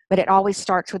 But it always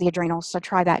starts with the adrenals, so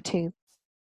try that too.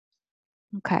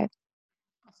 Okay.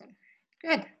 Awesome.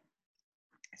 Good.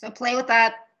 So play with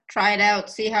that, try it out,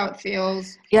 see how it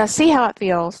feels. Yeah, see how it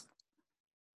feels.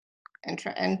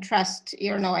 And trust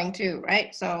your knowing too,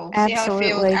 right? So see how it feels,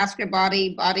 Absolutely. ask your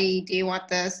body, do you want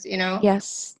this, you know?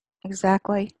 Yes,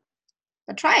 exactly.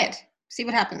 But try it, see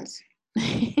what happens.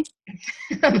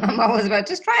 I'm always about,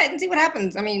 just try it and see what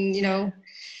happens. I mean, you know.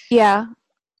 Yeah.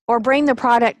 Or bring the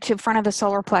product to front of the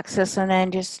solar plexus and then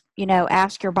just, you know,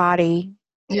 ask your body.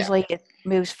 Usually it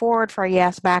moves forward for a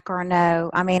yes, back, or a no.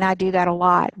 I mean, I do that a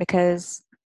lot because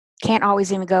can't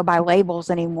always even go by labels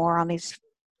anymore on these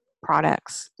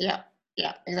products. Yeah,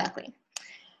 exactly.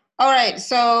 All right,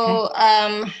 so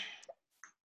how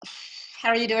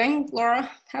are you doing, Laura?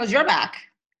 How's your back?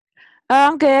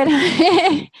 I'm good.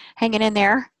 Hanging in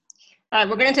there. All right,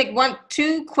 we're going to take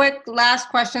two quick last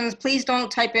questions. Please don't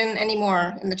type in any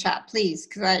more in the chat, please,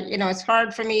 because it's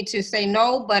hard for me to say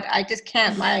no, but I just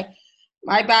can't.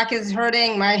 My back is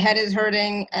hurting, my head is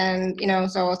hurting, and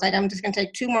so it's like I'm just going to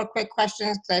take two more quick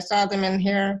questions because I saw them in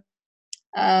here.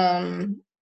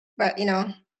 But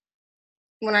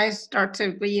when I start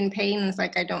to be in pain, it's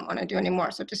like I don't want to do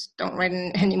anymore. So just don't write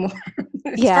in anymore.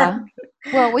 Yeah.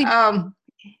 Well,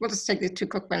 we'll just take these two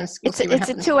quick ones. We'll see what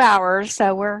happens. It's 2 hours,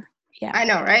 so yeah. I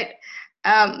know, right?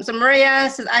 So Maria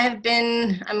says, I'm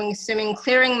assuming,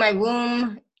 clearing my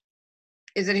womb.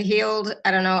 Is it healed?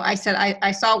 I don't know. I said,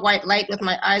 I saw white light with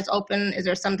my eyes open. Is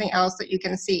there something else that you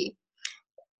can see?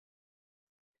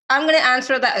 I'm going to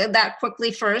answer that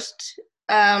quickly first.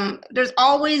 There's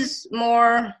always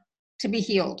more to be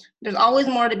healed. There's always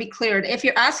more to be cleared. If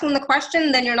you're asking the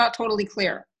question, then you're not totally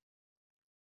clear.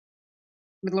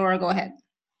 But Laura, go ahead.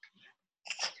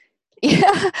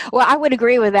 Yeah, well, I would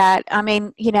agree with that. I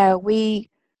mean, we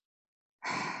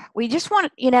just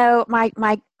want,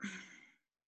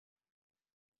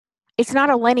 it's not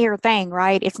a linear thing,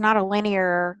 right? It's not a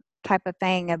linear type of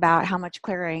thing about how much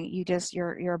clearing.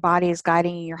 Your body is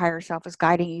guiding you, your higher self is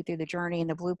guiding you through the journey and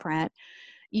the blueprint.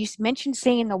 You mentioned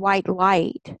seeing the white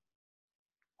light.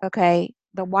 Okay,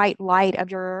 the white light of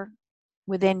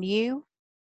within you,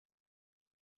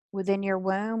 within your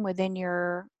womb, within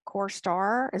your core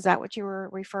star. Is that what you were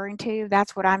referring to?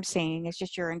 That's what I'm seeing. It's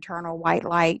just your internal white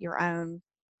light, your own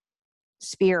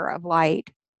sphere of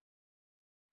light.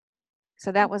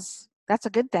 So that's a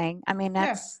good thing. I mean,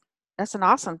 that's an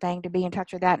awesome thing to be in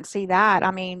touch with that and see that. I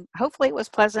mean, hopefully it was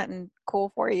pleasant and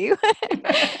cool for you.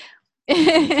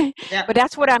 Yeah. But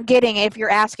that's what I'm getting. If you're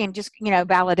asking just,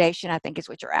 validation, I think is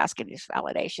what you're asking, just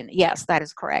validation. Yes, that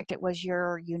is correct. It was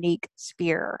your unique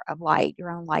sphere of light,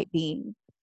 your own light being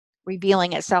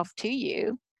revealing itself to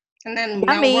you. And then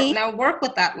now work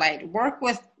with that light. Work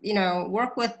with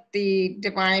the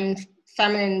divine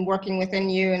feminine working within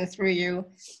you and through you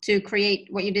to create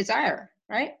what you desire,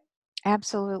 right?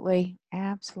 Absolutely.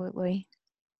 Absolutely.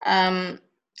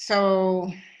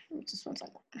 So just one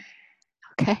second.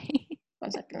 Okay.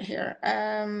 1 second here.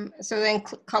 So then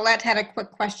Colette had a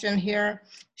quick question here.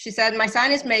 She said, my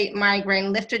sinus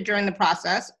migraine lifted during the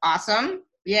process. Awesome.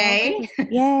 Yay. Oh,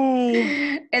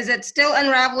 yay. Is it still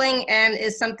unraveling, and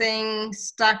is something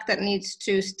stuck that needs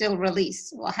to still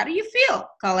release? Well, how do you feel,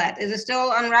 Colette? Is it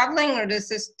still unraveling, or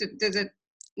does it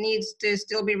needs to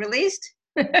still be released?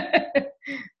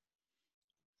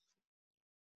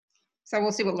 So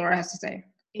we'll see what Laura has to say.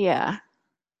 Yeah.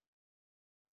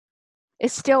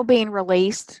 It's still being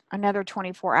released another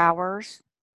 24 hours,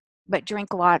 but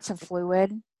drink lots of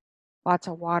fluid, lots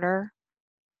of water.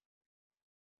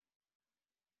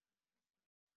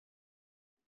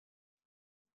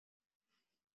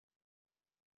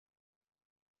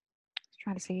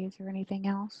 Trying to see, is there anything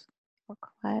else for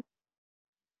Colette?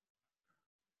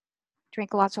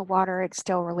 Drink lots of water. It's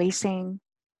still releasing.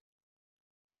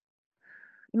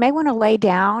 You may want to lay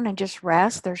down and just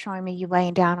rest. They're showing me you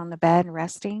laying down on the bed and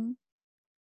resting.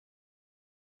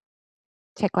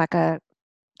 Take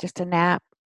just a nap.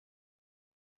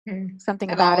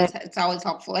 Something about it. It's always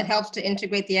helpful. It helps to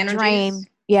integrate the energies. Drain.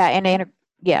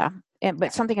 Yeah,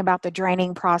 but something about the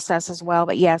draining process as well.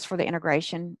 But yes, for the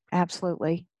integration,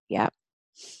 absolutely. Yeah.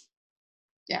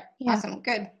 Awesome.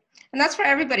 Good. And that's for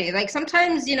everybody. Like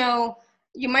sometimes, you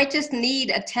might just need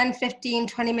a 10, 15,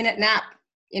 20-minute nap,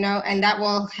 and that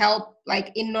will help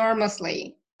like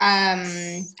enormously.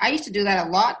 I used to do that a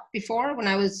lot before when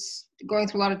I was going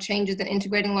through a lot of changes and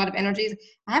integrating a lot of energies.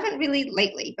 I haven't really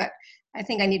lately, but I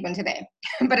think I need one today.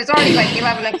 But it's already like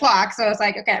 11 o'clock. So it's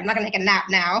like, okay, I'm not going to take a nap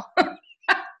now. Right?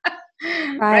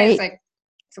 It's Right. like,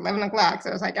 it's 11 o'clock.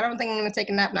 So it's like, I don't think I'm going to take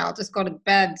a nap now. I'll just go to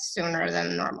bed sooner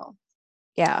than normal.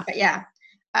 Yeah. But yeah.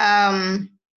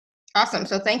 Awesome.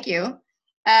 So thank you.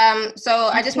 So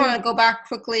I just want to go back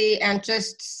quickly and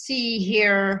just see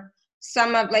here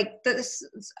some of like this.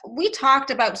 We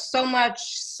talked about so much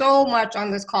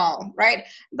on this call, right?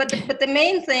 But the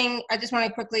main thing I just want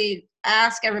to quickly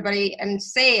ask everybody and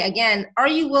say again, are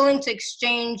you willing to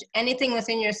exchange anything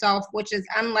within yourself which is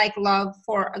unlike love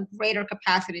for a greater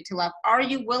capacity to love? Are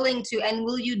you willing to, and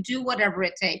will you do whatever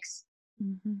it takes?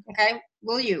 Okay,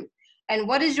 will you? And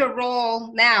what is your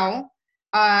role now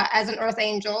as an earth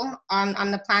angel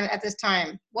on the planet at this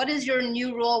time? What is your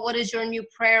new role? What is your new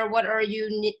prayer? What are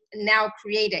you now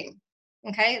creating?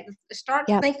 Okay, start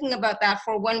thinking about that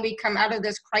for when we come out of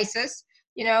this crisis.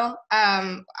 You know,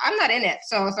 I'm not in it,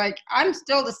 so it's like I'm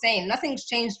still the same. Nothing's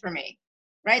changed for me,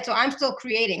 right? So I'm still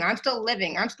creating. I'm still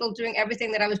living. I'm still doing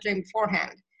everything that I was doing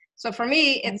beforehand. So for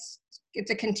me, it's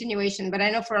a continuation. But I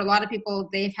know for a lot of people,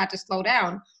 they've had to slow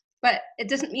down. But it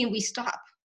doesn't mean we stop,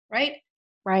 right?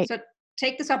 Right. So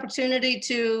take this opportunity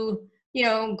to, you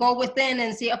know, go within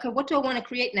and see, okay, what do I want to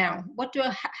create now?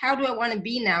 How do I want to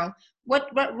be now? What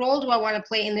role do I want to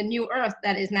play in the new earth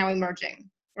that is now emerging,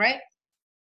 right?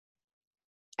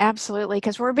 Absolutely,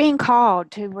 because we're being called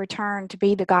to return to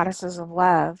be the goddesses of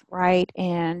love, right?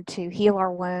 And to heal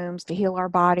our wombs, to heal our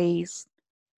bodies,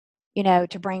 you know,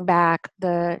 to bring back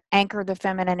anchor the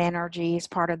feminine energy is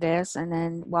part of this, and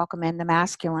then welcome in the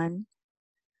masculine.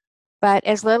 But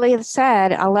as Lily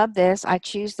said, I love this. I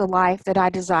choose the life that I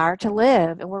desire to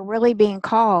live. And we're really being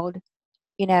called,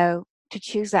 you know, to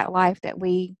choose that life that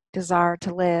we desire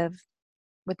to live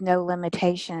with no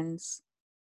limitations.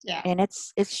 Yeah. And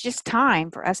it's just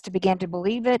time for us to begin to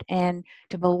believe it and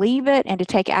to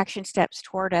take action steps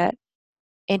toward it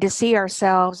and to see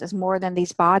ourselves as more than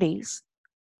these bodies,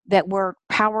 that we're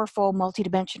powerful,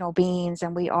 multidimensional beings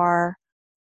and we are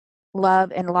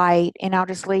love and light. And I'll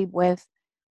just leave with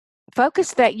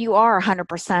focus that you are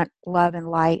 100% love and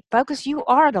light. Focus, you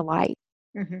are the light.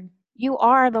 Mm-hmm. You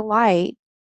are the light.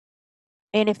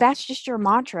 And if that's just your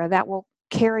mantra, that will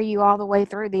carry you all the way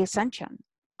through the ascension.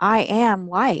 I am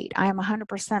light. I am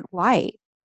 100% light.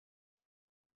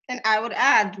 And I would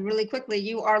add really quickly,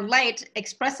 you are light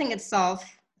expressing itself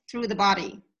through the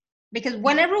body. Because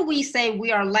whenever we say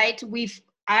we are light,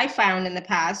 I found in the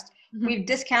past, we've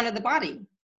discounted the body,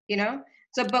 you know?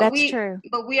 So, True.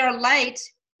 But we are light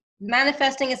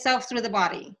manifesting itself through the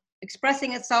body,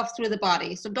 expressing itself through the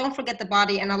body. So don't forget the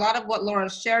body. And a lot of what Laura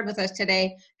shared with us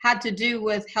today had to do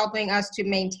with helping us to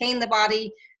maintain the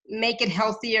body, make it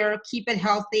healthier, keep it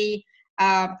healthy,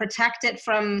 protect it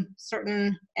from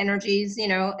certain energies, you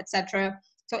know, etc.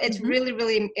 So it's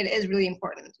it is really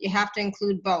important. You have to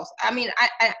include both. I mean,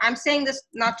 I'm saying this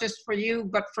not just for you,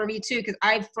 but for me too, because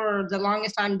I, for the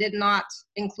longest time, did not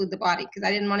include the body because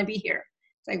I didn't want to be here.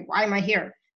 It's like, why am I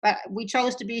here? But we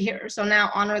chose to be here. So now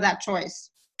honor that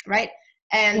choice, right?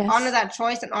 And honor that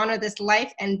choice and honor this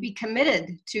life and be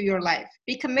committed to your life.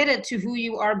 Be committed to who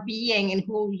you are being and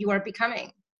who you are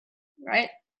becoming, right?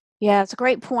 Yeah, it's a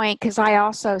great point because I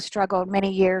also struggled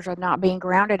many years with not being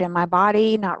grounded in my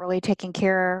body, not really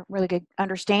really good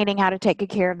understanding how to take good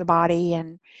care of the body.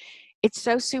 And it's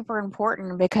so super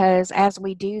important because as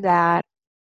we do that,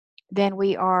 then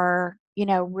we are, you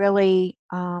know, really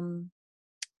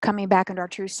coming back into our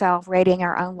true self, radiating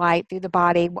our own light through the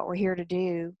body, what we're here to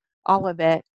do, all of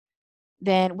it.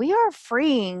 Then we are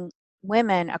freeing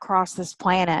women across this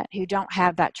planet who don't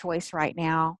have that choice right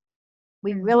now.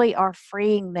 We really are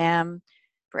freeing them.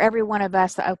 For every one of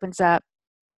us that opens up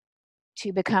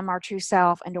to become our true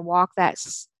self and to walk that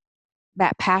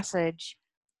passage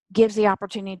gives the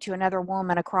opportunity to another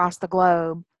woman across the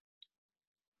globe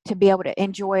to be able to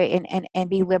enjoy and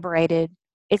be liberated.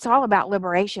 It's all about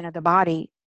liberation of the body.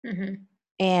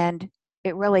 And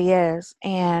it really is.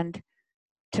 And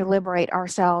to liberate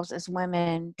ourselves as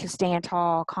women, to stand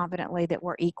tall confidently that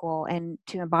we're equal and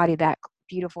to embody that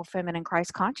beautiful feminine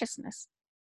Christ consciousness.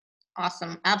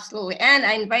 Awesome. Absolutely. And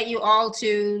I invite you all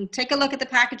to take a look at the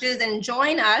packages and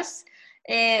join us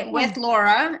with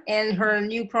Laura in her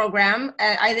new program.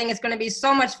 I think it's going to be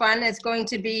so much fun. It's going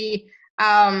to be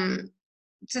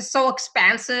just so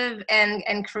expansive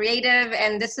and creative.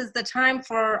 And this is the time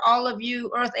for all of you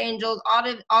earth angels,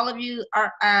 all of you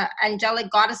are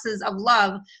angelic goddesses of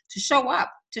love to show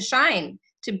up, to shine,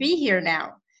 to be here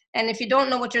now. And if you don't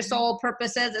know what your soul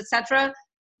purpose is, etc.,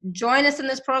 join us in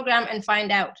this program and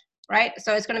find out. Right?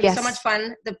 So it's going to be so much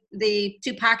fun. The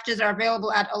two packages are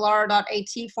available at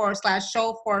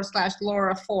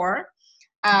alara.at/show/Laura4.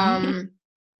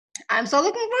 I'm so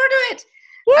looking forward to it.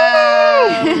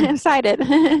 Yay! Excited.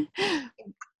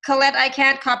 Colette, I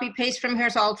can't copy paste from here,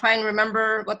 so I'll try and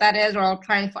remember what that is, or I'll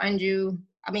try and find you.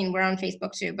 I mean, we're on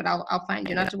Facebook too, but I'll find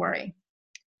you, not to worry.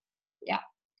 Yeah,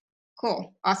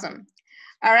 cool, awesome.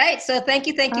 All right, so thank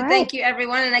you,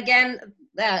 everyone. And again,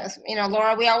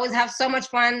 Laura, we always have so much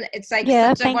fun. It's like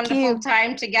such a wonderful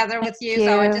time together with you.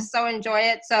 So I just so enjoy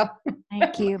it. So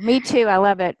thank you. Me too. I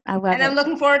love it. I love it. And I'm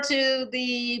looking forward to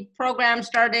the program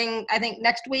starting, I think,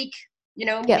 next week.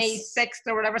 May 6th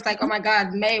or whatever. It's like, oh my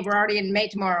God, May. We're already in May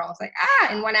tomorrow. It's like,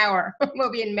 in 1 hour.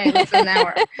 We'll be in May, less than an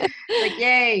hour. It's like,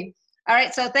 yay. All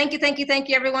right, so thank you,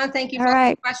 everyone. Thank you for all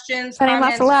the questions,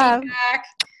 comments, feedback.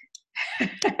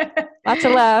 Lots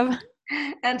of love.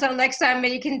 Until next time,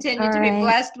 may you continue to be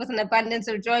blessed with an abundance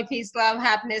of joy, peace, love,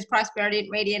 happiness, prosperity, and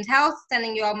radiant health.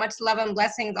 Sending you all much love and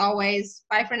blessings always.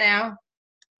 Bye for now.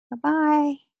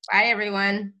 Bye-bye. Bye,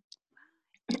 everyone.